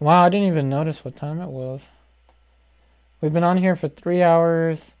 Wow, I didn't even notice what time it was. We've been on here for 3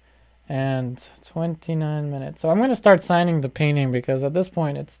 hours and 29 minutes. So I'm going to start signing the painting because at this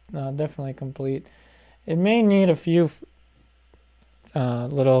point it's definitely complete. It may need a few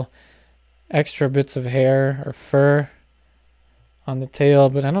little extra bits of hair or fur on the tail,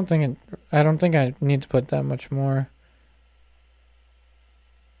 but I don't think I need to put that much more.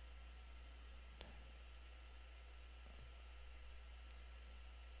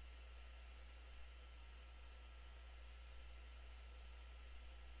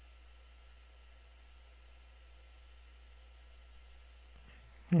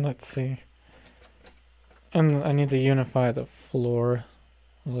 Let's see. And I need to unify the floor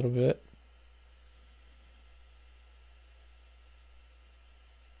a little bit.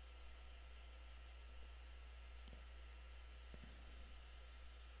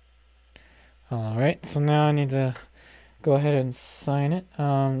 All right, so now I need to go ahead and sign it.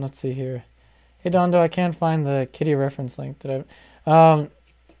 Let's see here. Hey Dondo, I can't find the kitty reference link that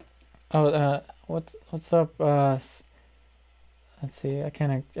what's up? Let's see. I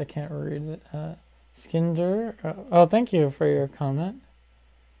can't read it. Skinder. Oh, thank you for your comment.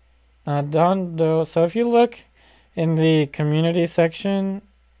 Dondo. So if you look in the community section,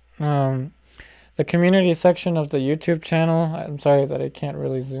 the community section of the YouTube channel. I'm sorry that I can't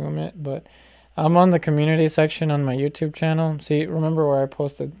really zoom it, but I'm on the community section on my YouTube channel. See, remember where I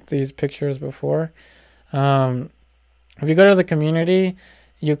posted these pictures before? If you go to the community,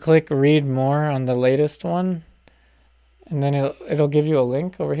 you click read more on the latest one, and then it'll give you a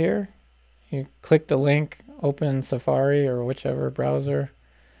link over here. You click the link, open Safari or whichever browser,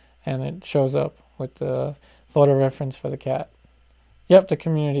 and it shows up with the photo reference for the cat. Yep, the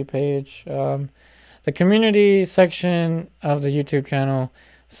community page. The community section of the YouTube channel.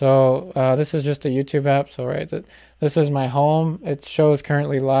 So this is just a YouTube app. So this is my home. It shows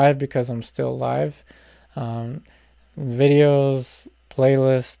currently live because I'm still live. Videos,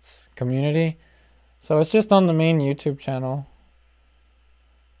 playlists, community. So it's just on the main YouTube channel.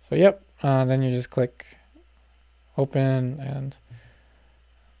 So yep, then you just click open and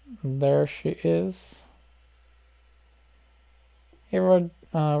there she is. Hey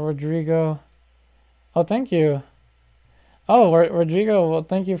Rodrigo. Oh, thank you. Oh, Rodrigo, well,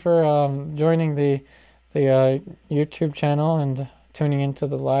 thank you for joining the YouTube channel and tuning into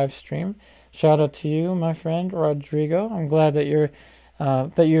the live stream. Shout out to you, my friend Rodrigo. I'm glad that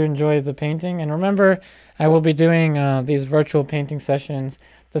you enjoyed the painting. And remember, I will be doing these virtual painting sessions.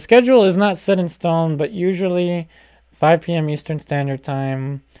 The schedule is not set in stone, but usually 5 p.m. Eastern Standard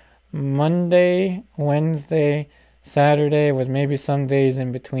Time, Monday, Wednesday, Saturday, with maybe some days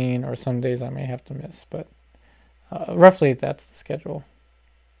in between or some days I may have to miss, but roughly that's the schedule.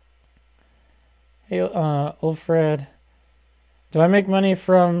 Hey, Ulfred, do I make money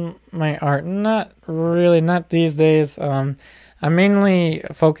from my art? Not really, not these days. I mainly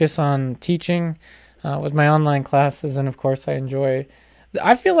focus on teaching with my online classes, and of course I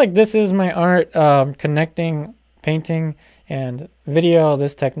feel like this is my art, connecting painting and video,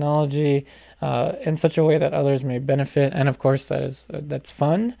 this technology, in such a way that others may benefit, and of course that's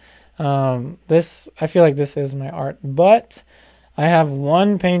fun. I feel like this is my art, but I have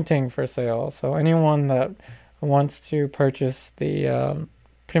one painting for sale, so anyone that wants to purchase the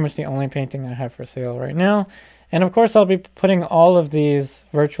pretty much the only painting I have for sale right now. And of course I'll be putting all of these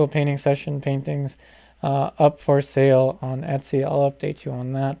virtual painting session paintings up for sale on Etsy. I'll update you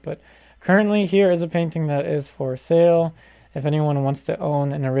on that, but currently here is a painting that is for sale. if anyone wants to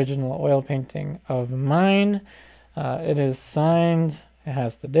own an original oil painting of mine, it is signed, it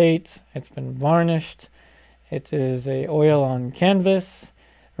has the date, it's been varnished, it is a oil on canvas,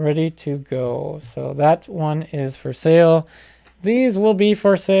 ready to go. So that one is for sale. These will be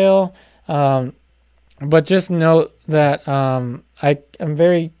for sale, but just note that I am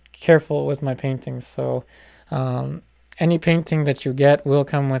very careful with my paintings. So any painting that you get will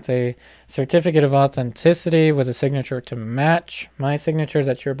come with a certificate of authenticity with a signature to match my signature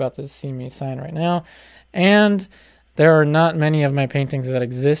that you're about to see me sign right now. And there are not many of my paintings that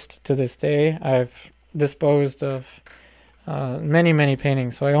exist to this day. I've disposed of many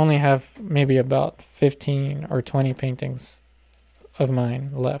paintings, so I only have maybe about 15 or 20 paintings of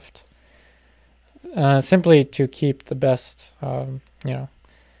mine left, simply to keep the best, the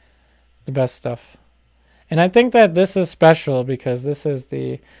best stuff. And I think that this is special because this is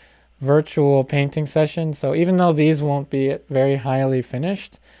the virtual painting session. So even though these won't be very highly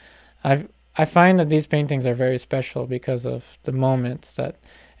finished, I find that these paintings are very special because of the moments that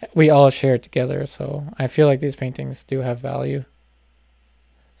we all share together. So I feel like these paintings do have value.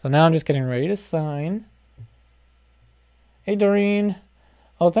 So now I'm just getting ready to sign. Hey, Doreen.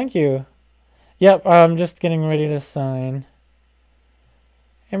 Oh, thank you. Yep, I'm just getting ready to sign.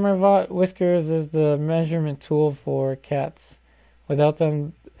 Hey, Mervat, whiskers is the measurement tool for cats. Without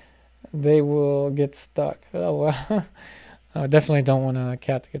them, they will get stuck. Oh, well. I definitely don't want a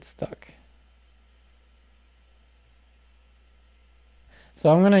cat to get stuck.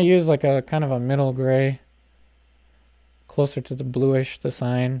 So I'm going to use like a kind of a middle gray, closer to the bluish to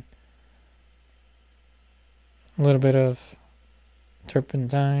sign. A little bit of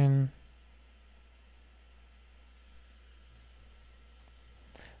turpentine.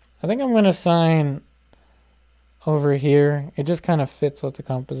 I think I'm going to sign over here. It just kind of fits with the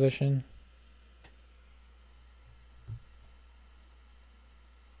composition.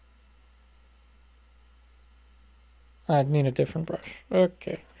 I need a different brush.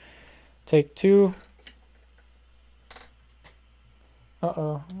 Okay. Take 2.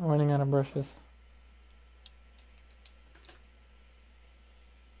 Uh-oh, I'm running out of brushes.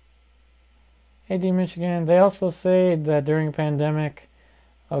 Hey, D Michigan, they also say that during pandemic...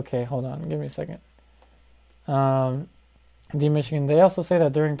 Okay, hold on, give me a second. D Michigan, they also say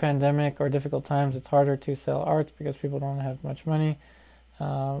that during pandemic or difficult times, it's harder to sell art because people don't have much money.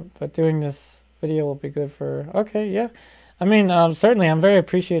 But doing this video will be good for... Okay, yeah. I mean, certainly, I'm very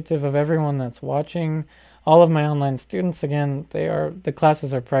appreciative of everyone that's watching. All of my online students, again, the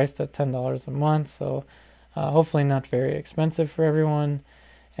classes are priced at $10 a month, so hopefully not very expensive for everyone.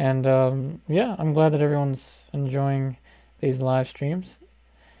 And yeah, I'm glad that everyone's enjoying these live streams.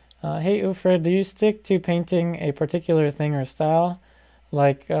 Hey, Ufred, do you stick to painting a particular thing or style?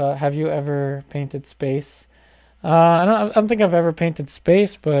 Like, have you ever painted space? I don't think I've ever painted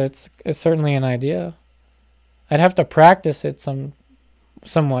space, but it's certainly an idea. I'd have to practice it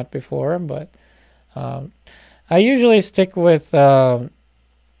somewhat before, but I usually stick with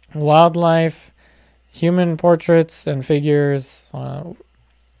wildlife, human portraits and figures,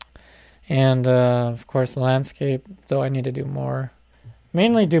 and of course landscape, though I need to do more.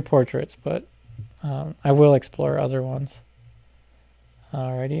 Mainly do portraits, but I will explore other ones.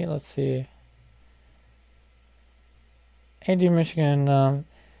 Alrighty, let's see. Hey, dear Michigan,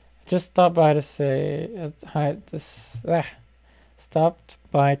 just stopped by to say hi. Stopped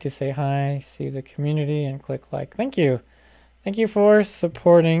by to say hi, see the community, and click like. Thank you. Thank you for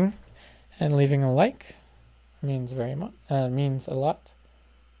supporting and leaving a like. Means very much. Means a lot.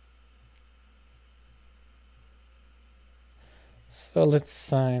 So let's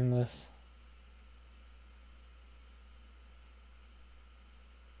sign this.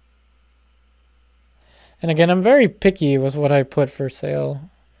 And again, I'm very picky with what I put for sale.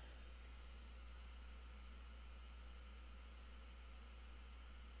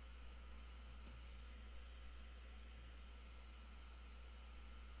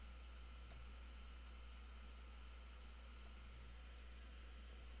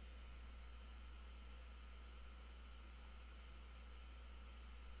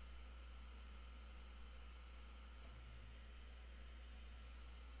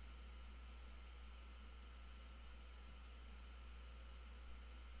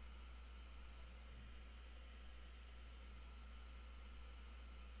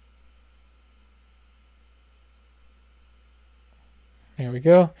 There we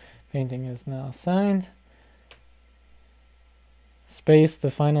go. Painting is now signed. Space, the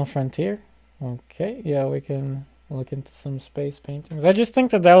final frontier. Okay, yeah, we can look into some space paintings. I just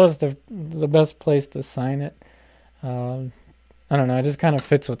think that was the best place to sign it. I don't know, it just kind of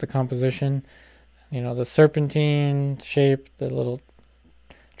fits with the composition. you know, the serpentine shape, the little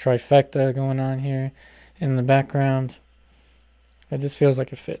trifecta going on here in the background. It just feels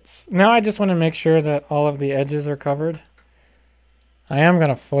like it fits. Now I just want to make sure that all of the edges are covered. I am going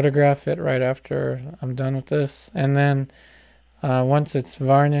to photograph it right after I'm done with this. And then once it's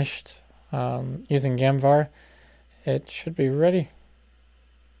varnished using Gamvar, it should be ready.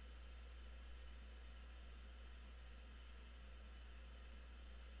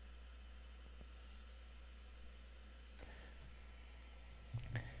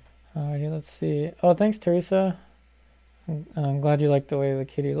 Alrighty, let's see. Oh, thanks, Teresa. I'm glad you like the way the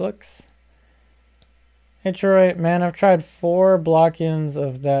kitty looks. Hey, Troy, man, I've tried 4 block-ins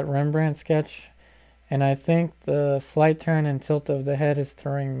of that Rembrandt sketch, and I think the slight turn and tilt of the head is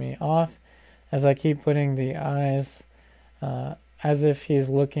throwing me off as I keep putting the eyes as if he's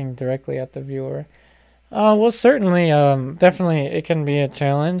looking directly at the viewer. Well, certainly, definitely it can be a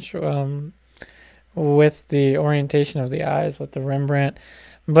challenge with the orientation of the eyes with the Rembrandt,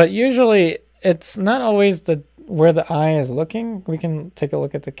 but usually it's not always where the eye is looking. We can take a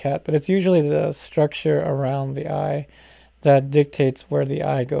look at the cat, but it's usually the structure around the eye that dictates where the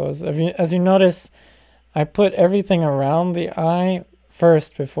eye goes. As you notice, I put everything around the eye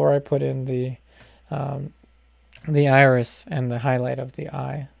first before I put in the iris and the highlight of the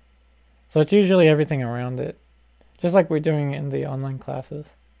eye. So it's usually everything around it, just like we're doing in the online classes.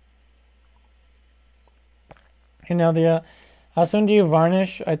 You know, how soon do you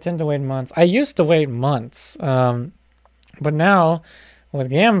varnish? I tend to wait months. I used to wait months, but now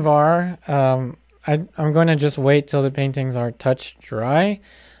with Gamvar, I'm going to just wait till the paintings are touch dry.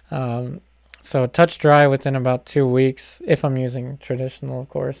 So touch dry within about 2 weeks, if I'm using traditional, of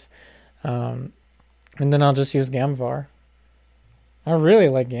course. And then I'll just use Gamvar. I really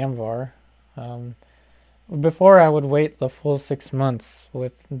like Gamvar. Before I would wait the full 6 months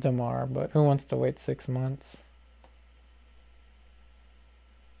with Damar, but who wants to wait 6 months?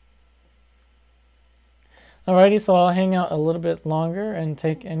 Alrighty, so I'll hang out a little bit longer and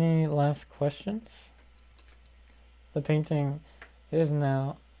take any last questions. The painting is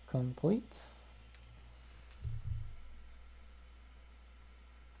now complete.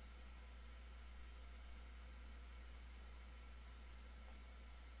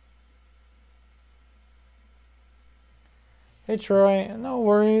 Hey Troy, no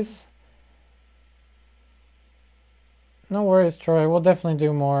worries. No worries, Troy. We'll definitely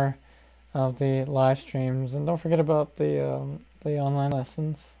do more of the live streams, and don't forget about the online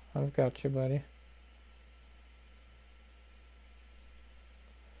lessons. I've got you, buddy.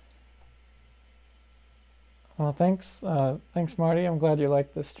 Well, thanks, Marty. I'm glad you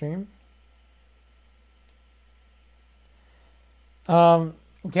liked the stream.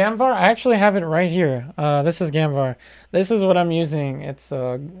 Gamvar, I actually have it right here. This is Gamvar. This is what I'm using. It's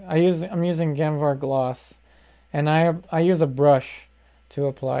I'm using Gamvar gloss, and I use a brush to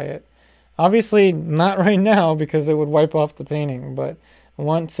apply it. Obviously not right now because it would wipe off the painting, but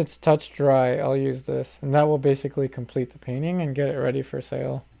once it's touch dry, I'll use this, and that will basically complete the painting and get it ready for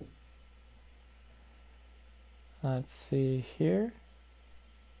sale. Let's see here.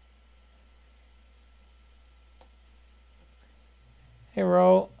 Hey,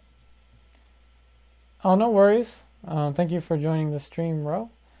 Ro. Oh, no worries. Thank you for joining the stream,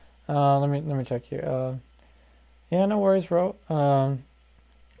 Ro. Let me check here. Yeah, no worries, Ro.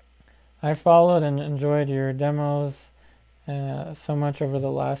 I followed and enjoyed your demos so much over the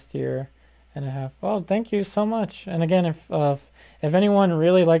last year and a half. Oh, thank you so much. And again, if anyone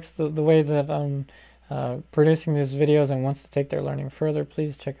really likes the way that I'm producing these videos and wants to take their learning further,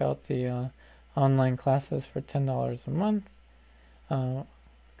 please check out the online classes for $10 a month.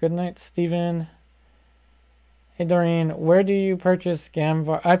 Good night, Steven. Hey, Doreen, where do you purchase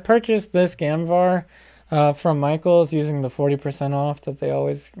Gamvar? I purchased this Gamvar from Michael's using the 40% off that they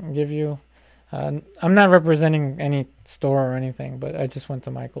always give you. I'm not representing any store or anything, but I just went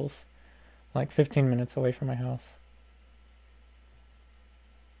to Michael's, like 15 minutes away from my house.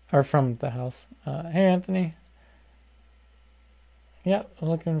 Or from the house. Hey, Anthony. Yeah, I'm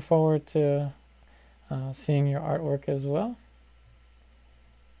looking forward to seeing your artwork as well.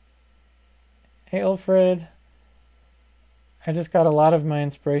 Hey, Alfred. I just got a lot of my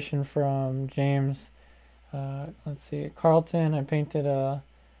inspiration from James. Let's see, Carlton. I painted a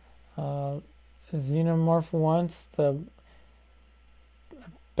xenomorph once, the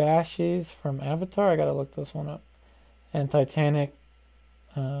Bashies from Avatar. I gotta look this one up. And Titanic.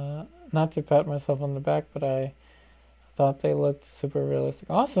 Not to pat myself on the back, but I thought they looked super realistic.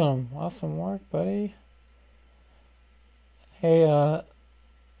 Awesome work, buddy. Hey,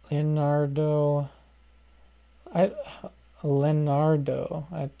 Leonardo. Leonardo.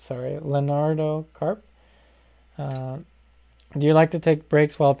 Leonardo Carp. Do you like to take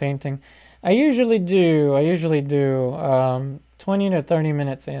breaks while painting? I usually do. 20 to 30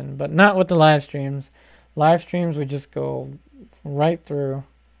 minutes in, but not with the live streams. Live streams we just go right through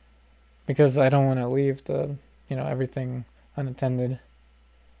because I don't want to leave everything unattended.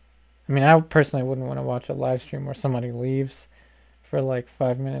 I mean, I personally wouldn't want to watch a live stream where somebody leaves for like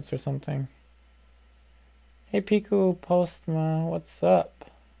 5 minutes or something. Hey Piku Postma, what's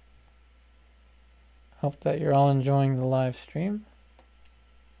up? Hope that you're all enjoying the live stream,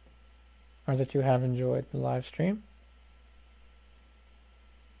 or that you have enjoyed the live stream.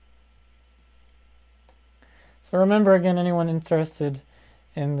 So remember, again, anyone interested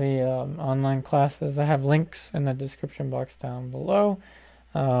in the online classes, I have links in the description box down below.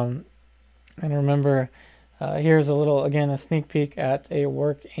 And remember, here's a sneak peek at a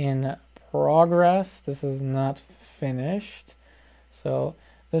work in progress. This is not finished. So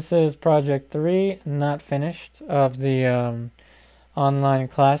this is project 3, not finished, of the online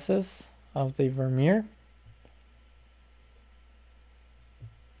classes of the Vermeer.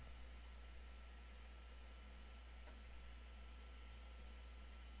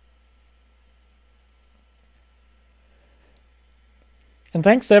 And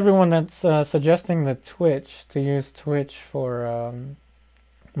thanks to everyone that's suggesting the Twitch, to use Twitch for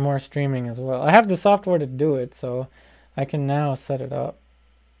more streaming as well. I have the software to do it, so I can now set it up.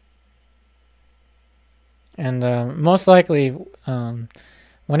 And most likely,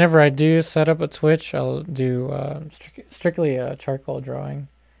 whenever I do set up a Twitch, I'll do strictly a charcoal drawing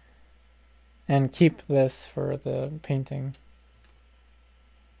and keep this for the painting.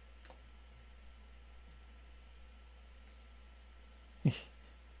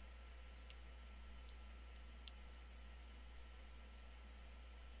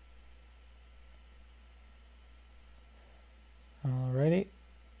 Alrighty.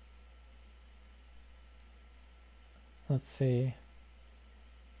 Let's see.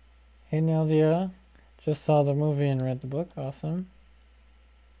 Hey Nelvia, just saw the movie and read the book. Awesome.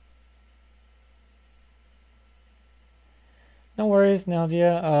 No worries,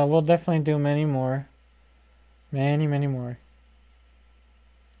 Nelvia. We'll definitely do many more. Many more.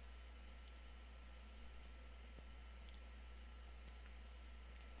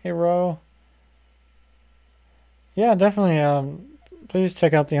 Hey Ro. Yeah, definitely. Please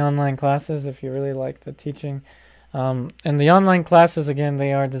check out the online classes if you really like the teaching. And the online classes, again,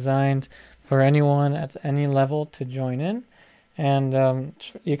 they are designed for anyone at any level to join in. And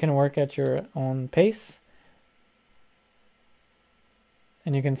you can work at your own pace.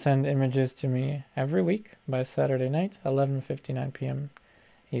 And you can send images to me every week by Saturday night, 11:59 p.m.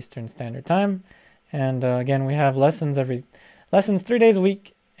 Eastern Standard Time. And again, we have lessons 3 days a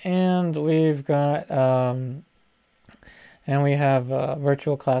week. And we've got... and we have a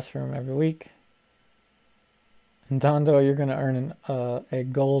virtual classroom every week. Dondo, you're going to earn a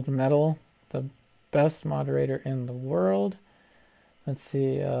gold medal, the best moderator in the world. Let's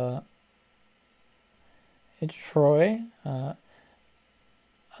see. It's Troy.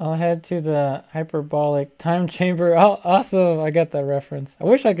 I'll head to the hyperbolic time chamber. Oh, awesome. I got that reference. I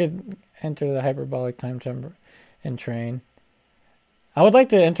wish I could enter the hyperbolic time chamber and train. I would like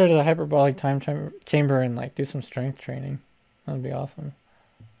to enter the hyperbolic time chamber and like do some strength training. That would be awesome.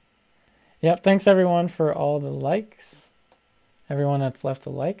 Yep, thanks everyone for all the likes. Everyone that's left a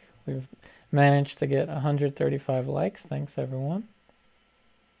like. We've managed to get 135 likes. Thanks everyone.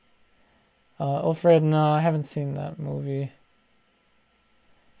 Alfred, no, I haven't seen that movie.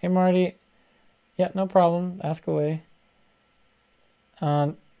 Hey Marty. Yeah, no problem. Ask away.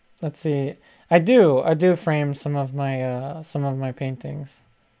 Let's see. I do frame some of my paintings,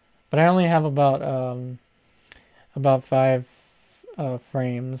 but I only have about 5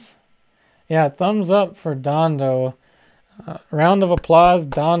 frames. Yeah, thumbs up for Dondo. Round of applause,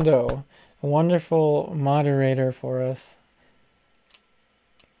 Dondo. A wonderful moderator for us.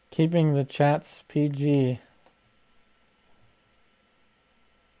 Keeping the chats PG.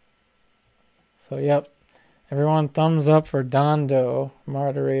 So, yep. Everyone, thumbs up for Dondo,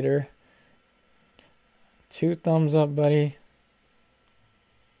 moderator. 2 thumbs up, buddy.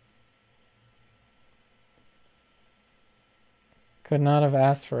 Could not have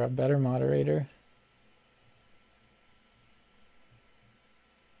asked for a better moderator.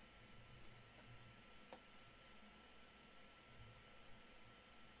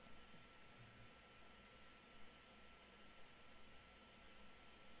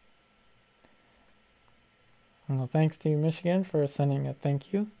 Well, thanks to Michigan for sending a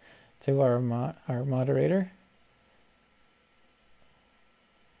thank you to our moderator.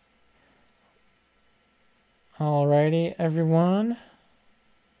 Alrighty, everyone.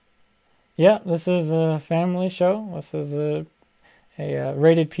 Yeah, this is a family show. This is a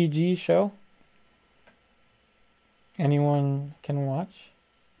rated PG show. Anyone can watch.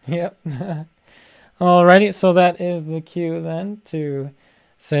 Yep. Alrighty, so that is the cue then to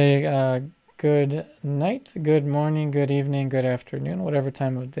say good night, good morning, good evening, good afternoon, whatever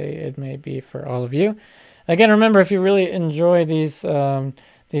time of day it may be for all of you. Again, remember, if you really enjoy these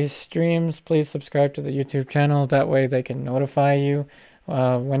streams, please subscribe to the YouTube channel. That way they can notify you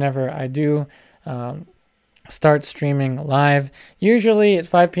whenever I do start streaming live, usually at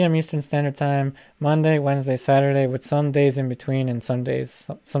 5 p.m. Eastern Standard Time, Monday, Wednesday, Saturday, with some days in between and some days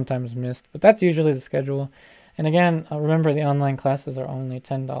sometimes missed. But that's usually the schedule. And again, remember the online classes are only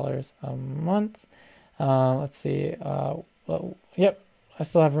 $10 a month. Let's see. Yep, I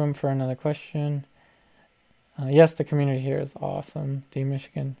still have room for another question. Yes, the community here is awesome. D.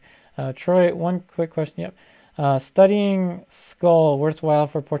 Michigan. Troy, one quick question. Yep. Studying skull worthwhile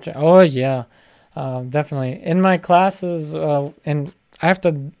for portrait? Oh, yeah. Definitely. In my classes, and I have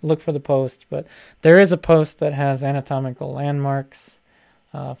to look for the post, but there is a post that has anatomical landmarks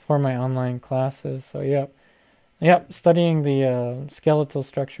for my online classes. So, yep, studying the skeletal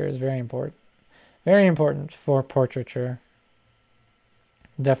structure is very important. Very important for portraiture.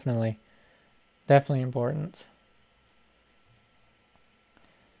 Definitely important.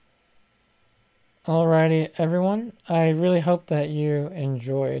 Alrighty, everyone. I really hope that you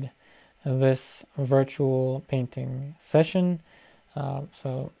enjoyed this virtual painting session.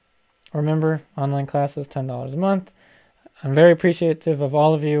 So remember, online classes, $10 a month. I'm very appreciative of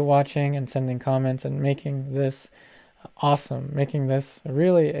all of you watching and sending comments and making this awesome, making this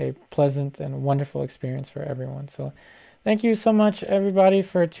really a pleasant and wonderful experience for everyone. So thank you so much, everybody,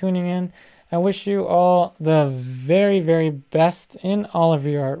 for tuning in. I wish you all the very, very best in all of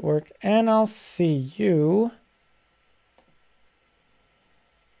your artwork, and I'll see you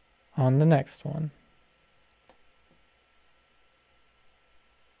on the next one.